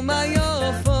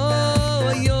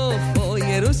yofo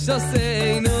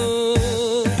Yerushoseinu.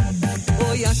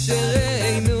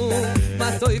 אשרנו, מה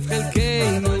טוב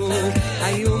חלקנו,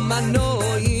 היו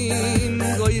מנועים,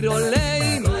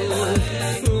 גוירולנו,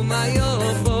 ומה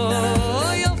יופו,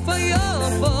 יופו,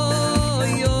 יופו,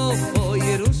 יופו,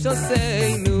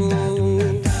 ירושוסנו.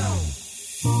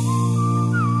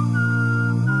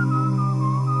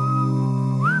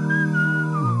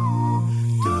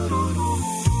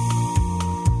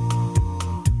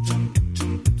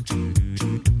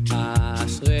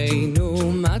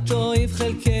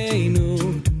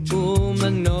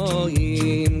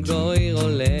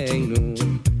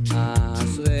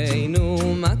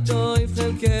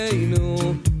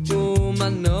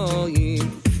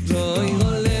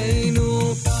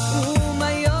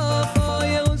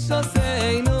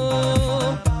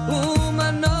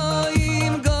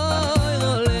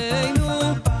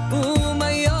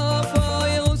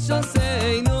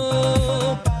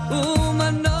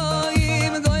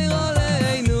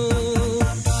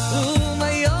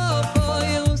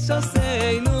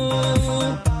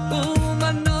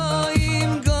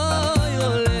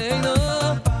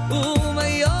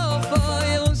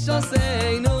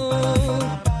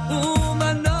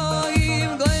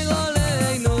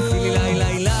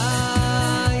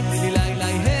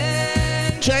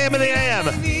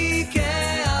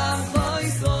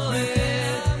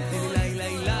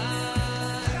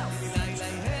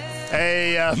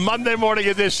 A Monday morning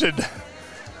edition.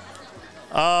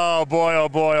 Oh, boy, oh,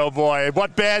 boy, oh, boy.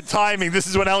 What bad timing. This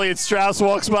is when Elliot Strauss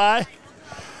walks by.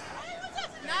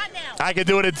 Not now. I could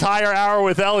do an entire hour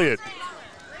with Elliot.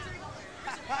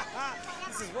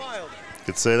 This is wild.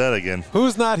 Could say that again.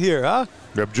 Who's not here, huh?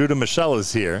 Reb Judah Michelle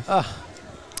is here.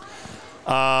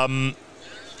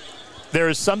 There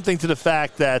is something to the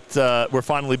fact that we're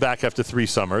finally back after 3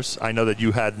 summers. I know that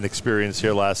you had an experience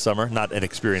here last summer. Not an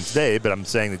experience day, but I'm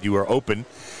saying that you were open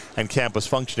and camp was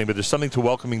functioning. But there's something to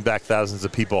welcoming back thousands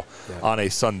of people on a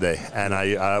Sunday. And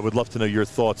I would love to know your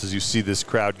thoughts as you see this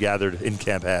crowd gathered in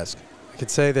Camp HASC. I could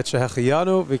say that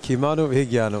Shehachiyanu, Vikimanu,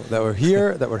 Vihigyanu, that we're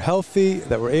here, that we're healthy,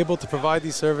 that we're able to provide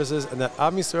these services, and that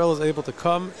Am Yisrael is able to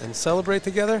come and celebrate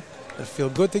together and feel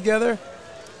good together.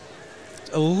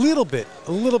 A little bit,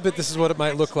 this is what it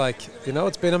might look like. You know,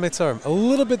 it's Bein HaMetzarim. A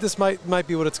little bit, this might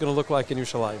be what it's going to look like in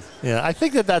Yerushalayim. Yeah, I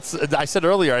think that's, I said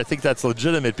earlier, I think that's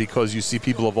legitimate because you see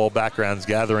people of all backgrounds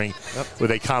gathering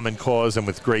with a common cause and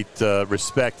with great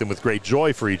respect and with great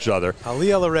joy for each other.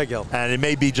 Aliyah l'regel. And it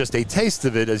may be just a taste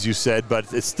of it, as you said,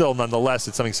 but it's still, nonetheless,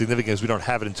 it's something significant because we don't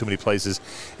have it in too many places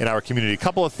in our community. A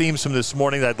couple of themes from this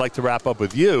morning that I'd like to wrap up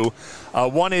with you.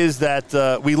 One is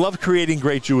that we love creating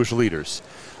great Jewish leaders.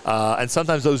 And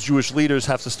sometimes those Jewish leaders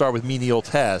have to start with menial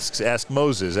tasks. Ask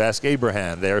Moses, ask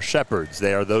Abraham. They are shepherds.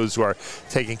 They are those who are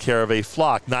taking care of a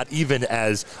flock, not even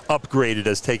as upgraded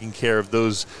as taking care of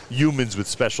those humans with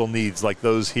special needs like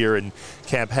those here in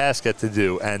Camp HASC get to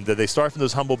do. And they start from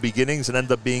those humble beginnings and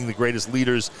end up being the greatest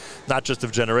leaders, not just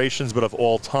of generations, but of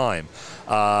all time.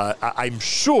 I'm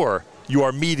sure you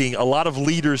are meeting a lot of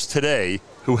leaders today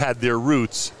who had their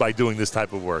roots by doing this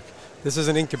type of work. This is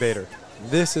an incubator.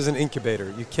 This is an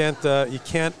incubator. You can't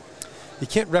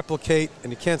replicate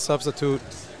and you can't substitute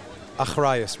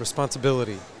achrayus,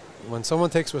 responsibility. When someone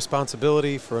takes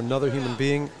responsibility for another human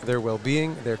being, their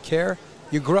well-being, their care,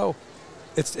 you grow.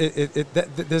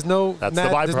 There's no. That's the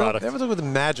byproduct. Everyone's talking about the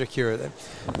magic here.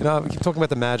 You know, we keep talking about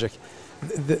the magic.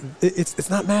 It's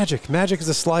not magic. Magic is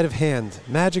a sleight of hand.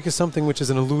 Magic is something which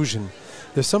is an illusion.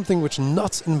 There's something which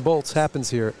nuts and bolts happens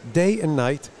here day and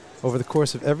night over the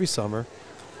course of every summer.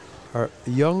 Our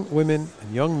young women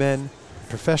and young men,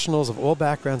 professionals of all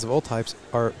backgrounds, of all types,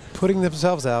 are putting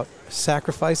themselves out,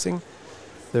 sacrificing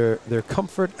their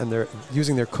comfort, and they're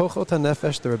using their kochot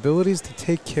hanefesh, their abilities to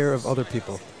take care of other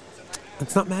people.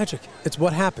 It's not magic. It's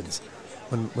what happens.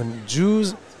 When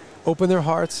Jews open their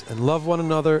hearts and love one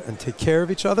another and take care of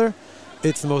each other,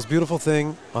 it's the most beautiful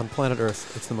thing on planet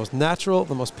Earth. It's the most natural,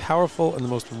 the most powerful, and the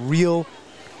most real.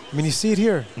 I mean, you see it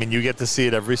here. I mean, you get to see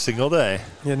it every single day.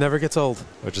 Yeah, it never gets old.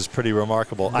 Which is pretty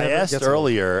remarkable. Never I asked gets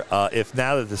earlier if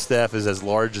now that the staff is as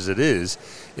large as it is,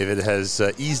 if it has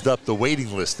eased up the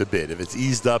waiting list a bit, if it's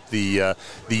eased up the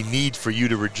need for you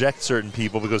to reject certain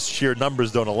people because sheer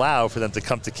numbers don't allow for them to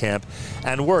come to camp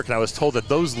and work. And I was told that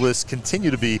those lists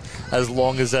continue to be as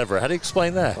long as ever. How do you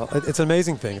explain that? Well, it's an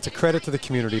amazing thing. It's a credit to the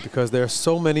community because there are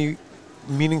so many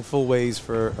meaningful ways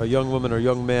for a young woman or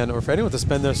young man or for anyone to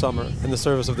spend their summer in the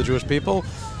service of the Jewish people,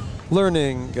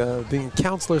 learning, being a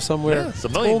counselor somewhere. Yeah, it's a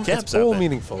million camps out there. It's all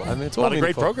meaningful. I mean, it's all a lot of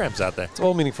meaningful. great programs out there. It's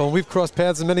all meaningful. And we've crossed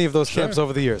paths in many of those camps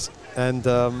over the years. And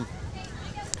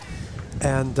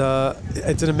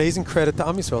it's an amazing credit to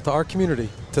Am Yisrael, to our community,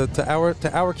 to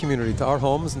our community, to our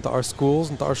homes and to our schools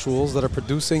and to our shuls that are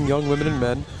producing young women and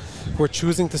men who are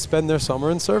choosing to spend their summer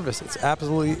in service. It's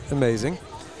absolutely amazing.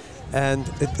 And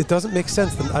it doesn't make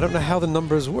sense. I don't know how the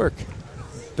numbers work,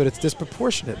 but it's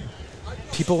disproportionate.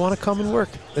 People want to come and work,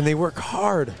 and they work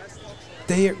hard. At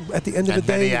the end of the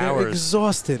day, they're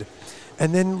exhausted.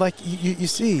 And then, like you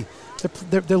see,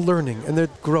 they're learning, and they're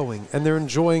growing, and they're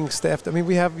enjoying staff. I mean,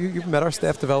 you've met our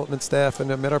staff development staff, and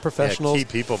met our professionals. Yeah,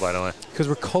 key people, by the way. Because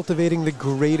we're cultivating the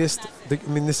greatest,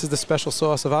 this is the special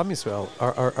sauce of Am Yisrael,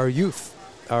 our youth,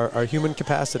 our human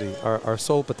capacity, our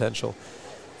soul potential.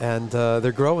 And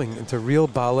they're growing into real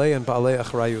balei and balei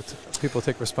achrayut. People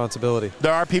take responsibility.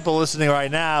 There are people listening right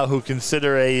now who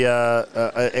consider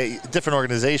a different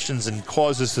organizations and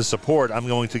causes to support. I'm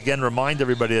going to again remind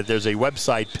everybody that there's a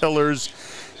website,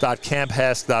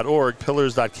 pillars.camphasc.org,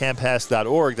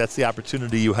 pillars.camphasc.org. That's the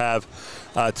opportunity you have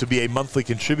to be a monthly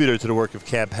contributor to the work of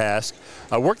Camp HASC.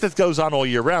 Work that goes on all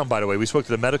year round, by the way. We spoke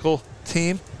to the medical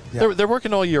team. Yeah. They're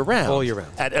working all year round. All year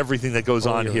round. At everything that goes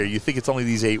on here. You think it's only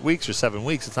these 8 weeks or 7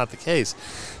 weeks. It's not the case.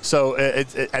 So,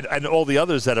 and all the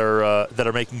others that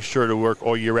are making sure to work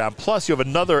all year round. Plus, you have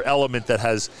another element that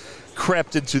has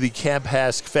crept into the Camp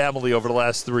Hask family over the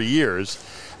last 3 years.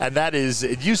 And that is,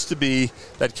 it used to be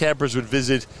that campers would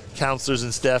visit counselors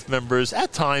and staff members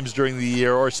at times during the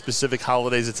year or specific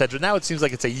holidays, etc. Now it seems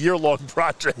like it's a year-long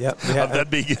project of them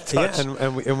being in touch.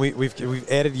 Yeah, and we've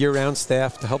added year-round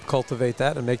staff to help cultivate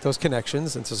that and make those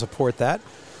connections and to support that.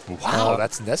 Wow,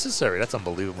 that's necessary. That's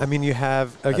unbelievable. I mean, you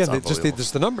have, again,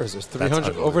 just the numbers. There's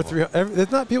 300, over 300.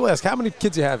 It's not, people ask, how many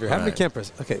kids you have here? How many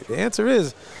campers? Okay, the answer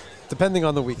is, depending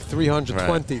on the week,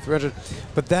 320, 300.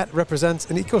 But that represents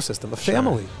an ecosystem, a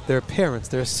family. There are parents,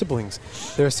 there are siblings.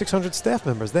 There are 600 staff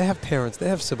members. They have parents, they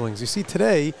have siblings. You see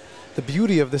today, the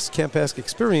beauty of this Camp Hask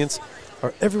experience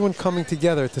are everyone coming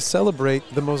together to celebrate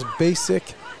the most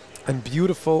basic and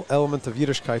beautiful element of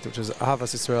Yiddishkeit, which is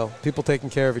Ahavas Yisrael, people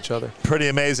taking care of each other. Pretty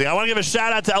amazing. I want to give a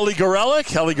shout out to Eli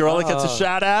Gorelik. Eli Gorelik gets a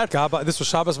shout out. This was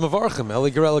Shabbos Mavarchim.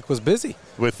 Eli Gorelik was busy.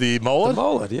 With the Molad? The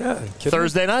Molad, yeah.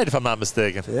 Thursday night, if I'm not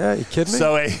mistaken. Yeah, you kidding me?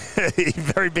 So a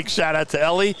very big shout out to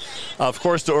Eli. Of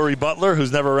course, to Uri Butler,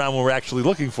 who's never around when we're actually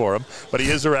looking for him, but he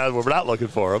is around when we're not looking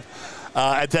for him.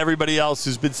 And to everybody else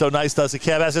who's been so nice to us at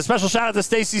Camp Hask. A special shout out to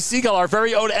Stacy Siegel, our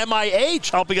very own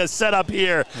MIH, helping us set up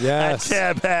here at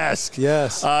Camp Hask.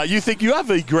 Yes. You think you have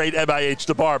a great MIH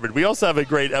department. We also have a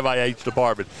great MIH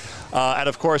department. And,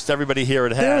 of course, to everybody here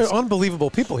at Hask. There are unbelievable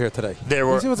people here today.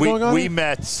 We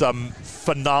met some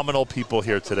phenomenal people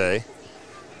here today.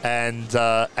 And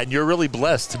you're really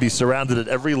blessed to be surrounded at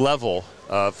every level,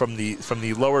 from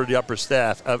the lower to the upper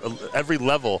staff, every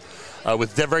level,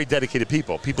 with very dedicated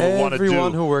people. People who want to do.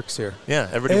 Everyone who works here. Yeah,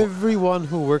 everyone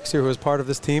who works here, who is part of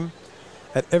this team,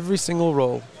 at every single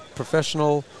role,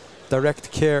 professional,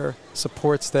 direct care,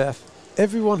 support staff,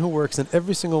 everyone who works in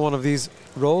every single one of these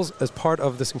roles as part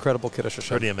of this incredible Kiddush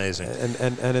Hashem. Pretty amazing.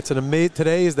 And it's an amazing,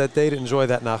 today is that day to enjoy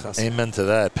that nachas. Amen to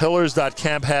that.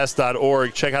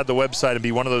 Pillars.camphask.org. Check out the website and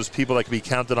be one of those people that can be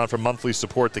counted on for monthly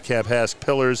support to Camp Hask.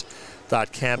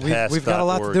 Pillars.camphask.org. We've got a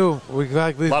lot to do. We've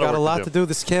got a lot to do.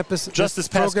 This campus. Just this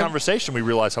past conversation, we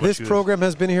realized how much this program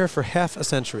has been here for half a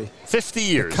century. 50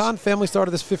 years. The Kahn family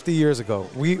started this 50 years ago.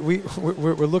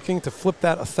 We're looking to flip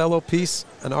that Othello piece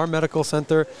in our medical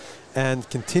center and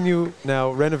continue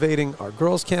now renovating our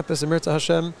girls' campus in Mirza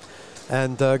Hashem.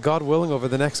 And God willing, over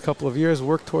the next couple of years,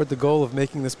 work toward the goal of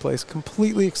making this place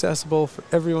completely accessible for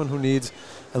everyone who needs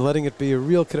and letting it be a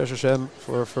real Kiddush Hashem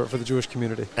for the Jewish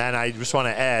community. And I just want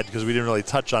to add, because we didn't really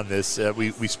touch on this,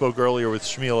 we spoke earlier with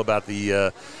Shmuel about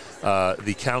the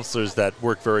counselors that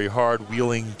work very hard,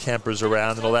 wheeling campers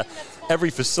around and all that. Every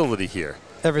facility here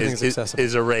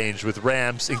is arranged with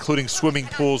ramps, including swimming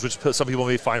pools, which some people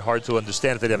may find hard to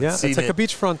understand if they haven't seen it. It's like a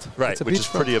beachfront. Right, which is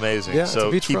pretty amazing. Yeah,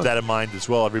 so keep that in mind as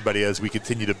well, everybody, as we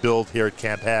continue to build here at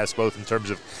Camp Hask, both in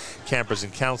terms of campers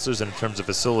and counselors and in terms of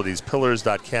facilities.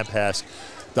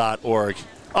 Pillars.camphask.org.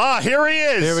 Here he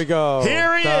is. Here we go.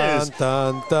 Here he is.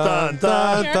 Dun, dun,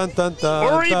 dun, dun, dun,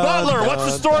 dun, Uri Butler, what's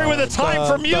the story with the time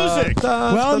for music?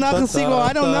 Well, Nachum Siegel,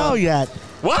 I don't know yet.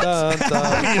 What?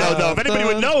 You don't know. If anybody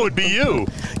would know, it would be you.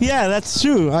 Yeah, that's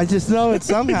true. I just know it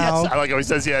somehow. Yes, I like how he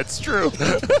says, yeah, it's true.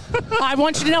 I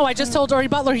want you to know, I just told Uri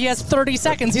Butler he has 30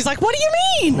 seconds. He's like, what do you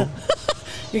mean?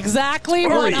 Exactly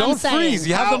what I'm saying. Freeze.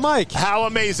 You have the mic. How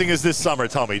amazing is this summer?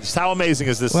 Tell me. Just how amazing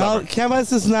is this summer? Well, Camp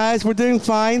Hask is nice. We're doing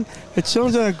fine. The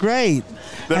children are great.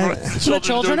 The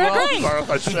children are great.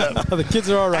 The kids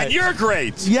are all right. And you're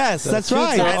great. Yes, that's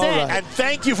right. And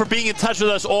thank you for being in touch with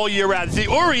us all year round. See,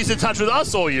 Uri's in touch with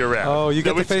us all year round. Oh, you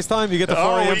get the FaceTime? You get the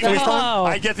 4 a.m. FaceTime?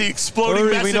 I get the exploding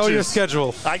Uri, messages. we know your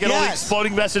schedule. I get all the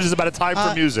exploding messages about a time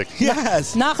for music.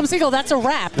 Yes. Nachum Siegel, that's a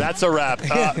wrap. That's a wrap.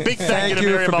 Big thank you to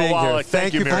Miriam for being Al-Wallach. here.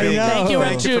 Thank you, Miriam. Thank you,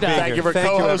 Reb Judah. Thank you for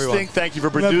co-hosting. Thank you for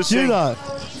producing.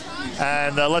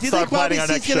 And let's start planning our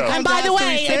next show. And by the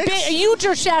way, a huge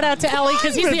shout out to Ellie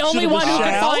because he's the only one who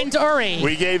can find Uri.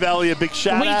 We gave Ellie a big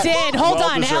shout out. We did. Hold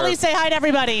on. Ellie, say hi to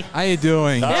everybody. How you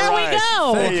doing? There we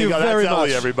go. Thank you very That's much.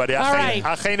 Ellie, everybody. All right.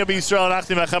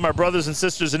 Our brothers and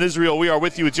sisters in Israel, we are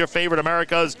with you. It's your favorite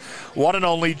America's one and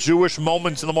only Jewish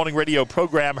Moments in the Morning radio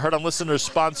program, heard on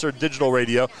listeners-sponsored digital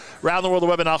radio. Around the world, the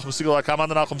web at NachumSiegel.com, on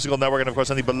the Nachum Siegel Network, and, of course,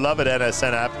 on the beloved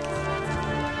NSN app.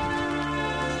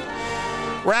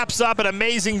 Wraps up an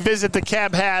amazing visit to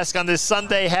Camp Hask on this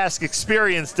Sunday Hask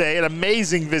Experience Day. An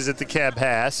amazing visit to Camp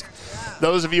Hask.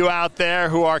 Those of you out there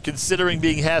who are considering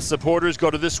being Hask supporters,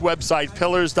 go to this website,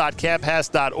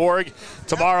 pillars.camphask.org.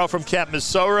 Tomorrow from Camp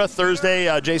Mesorah.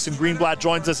 Thursday, Jason Greenblatt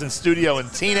joins us in studio in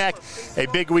Teaneck. A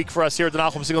big week for us here at the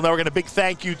Nachum Siegel Network. And a big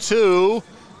thank you to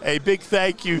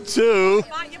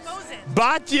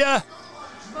Batya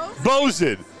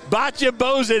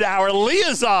Bozin, our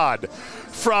liaison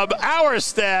from our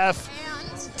staff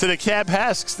to the Camp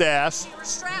HASC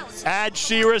staff. Add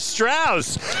Shira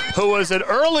Strauss, who was an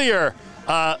earlier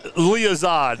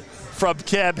liaison from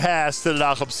Camp HASC to the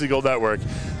Nachum Segal Network.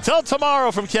 Till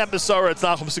tomorrow from Camp Mesorah, it's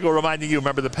Nachum Segal reminding you,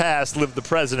 remember the past, live the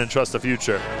present, and trust the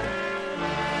future.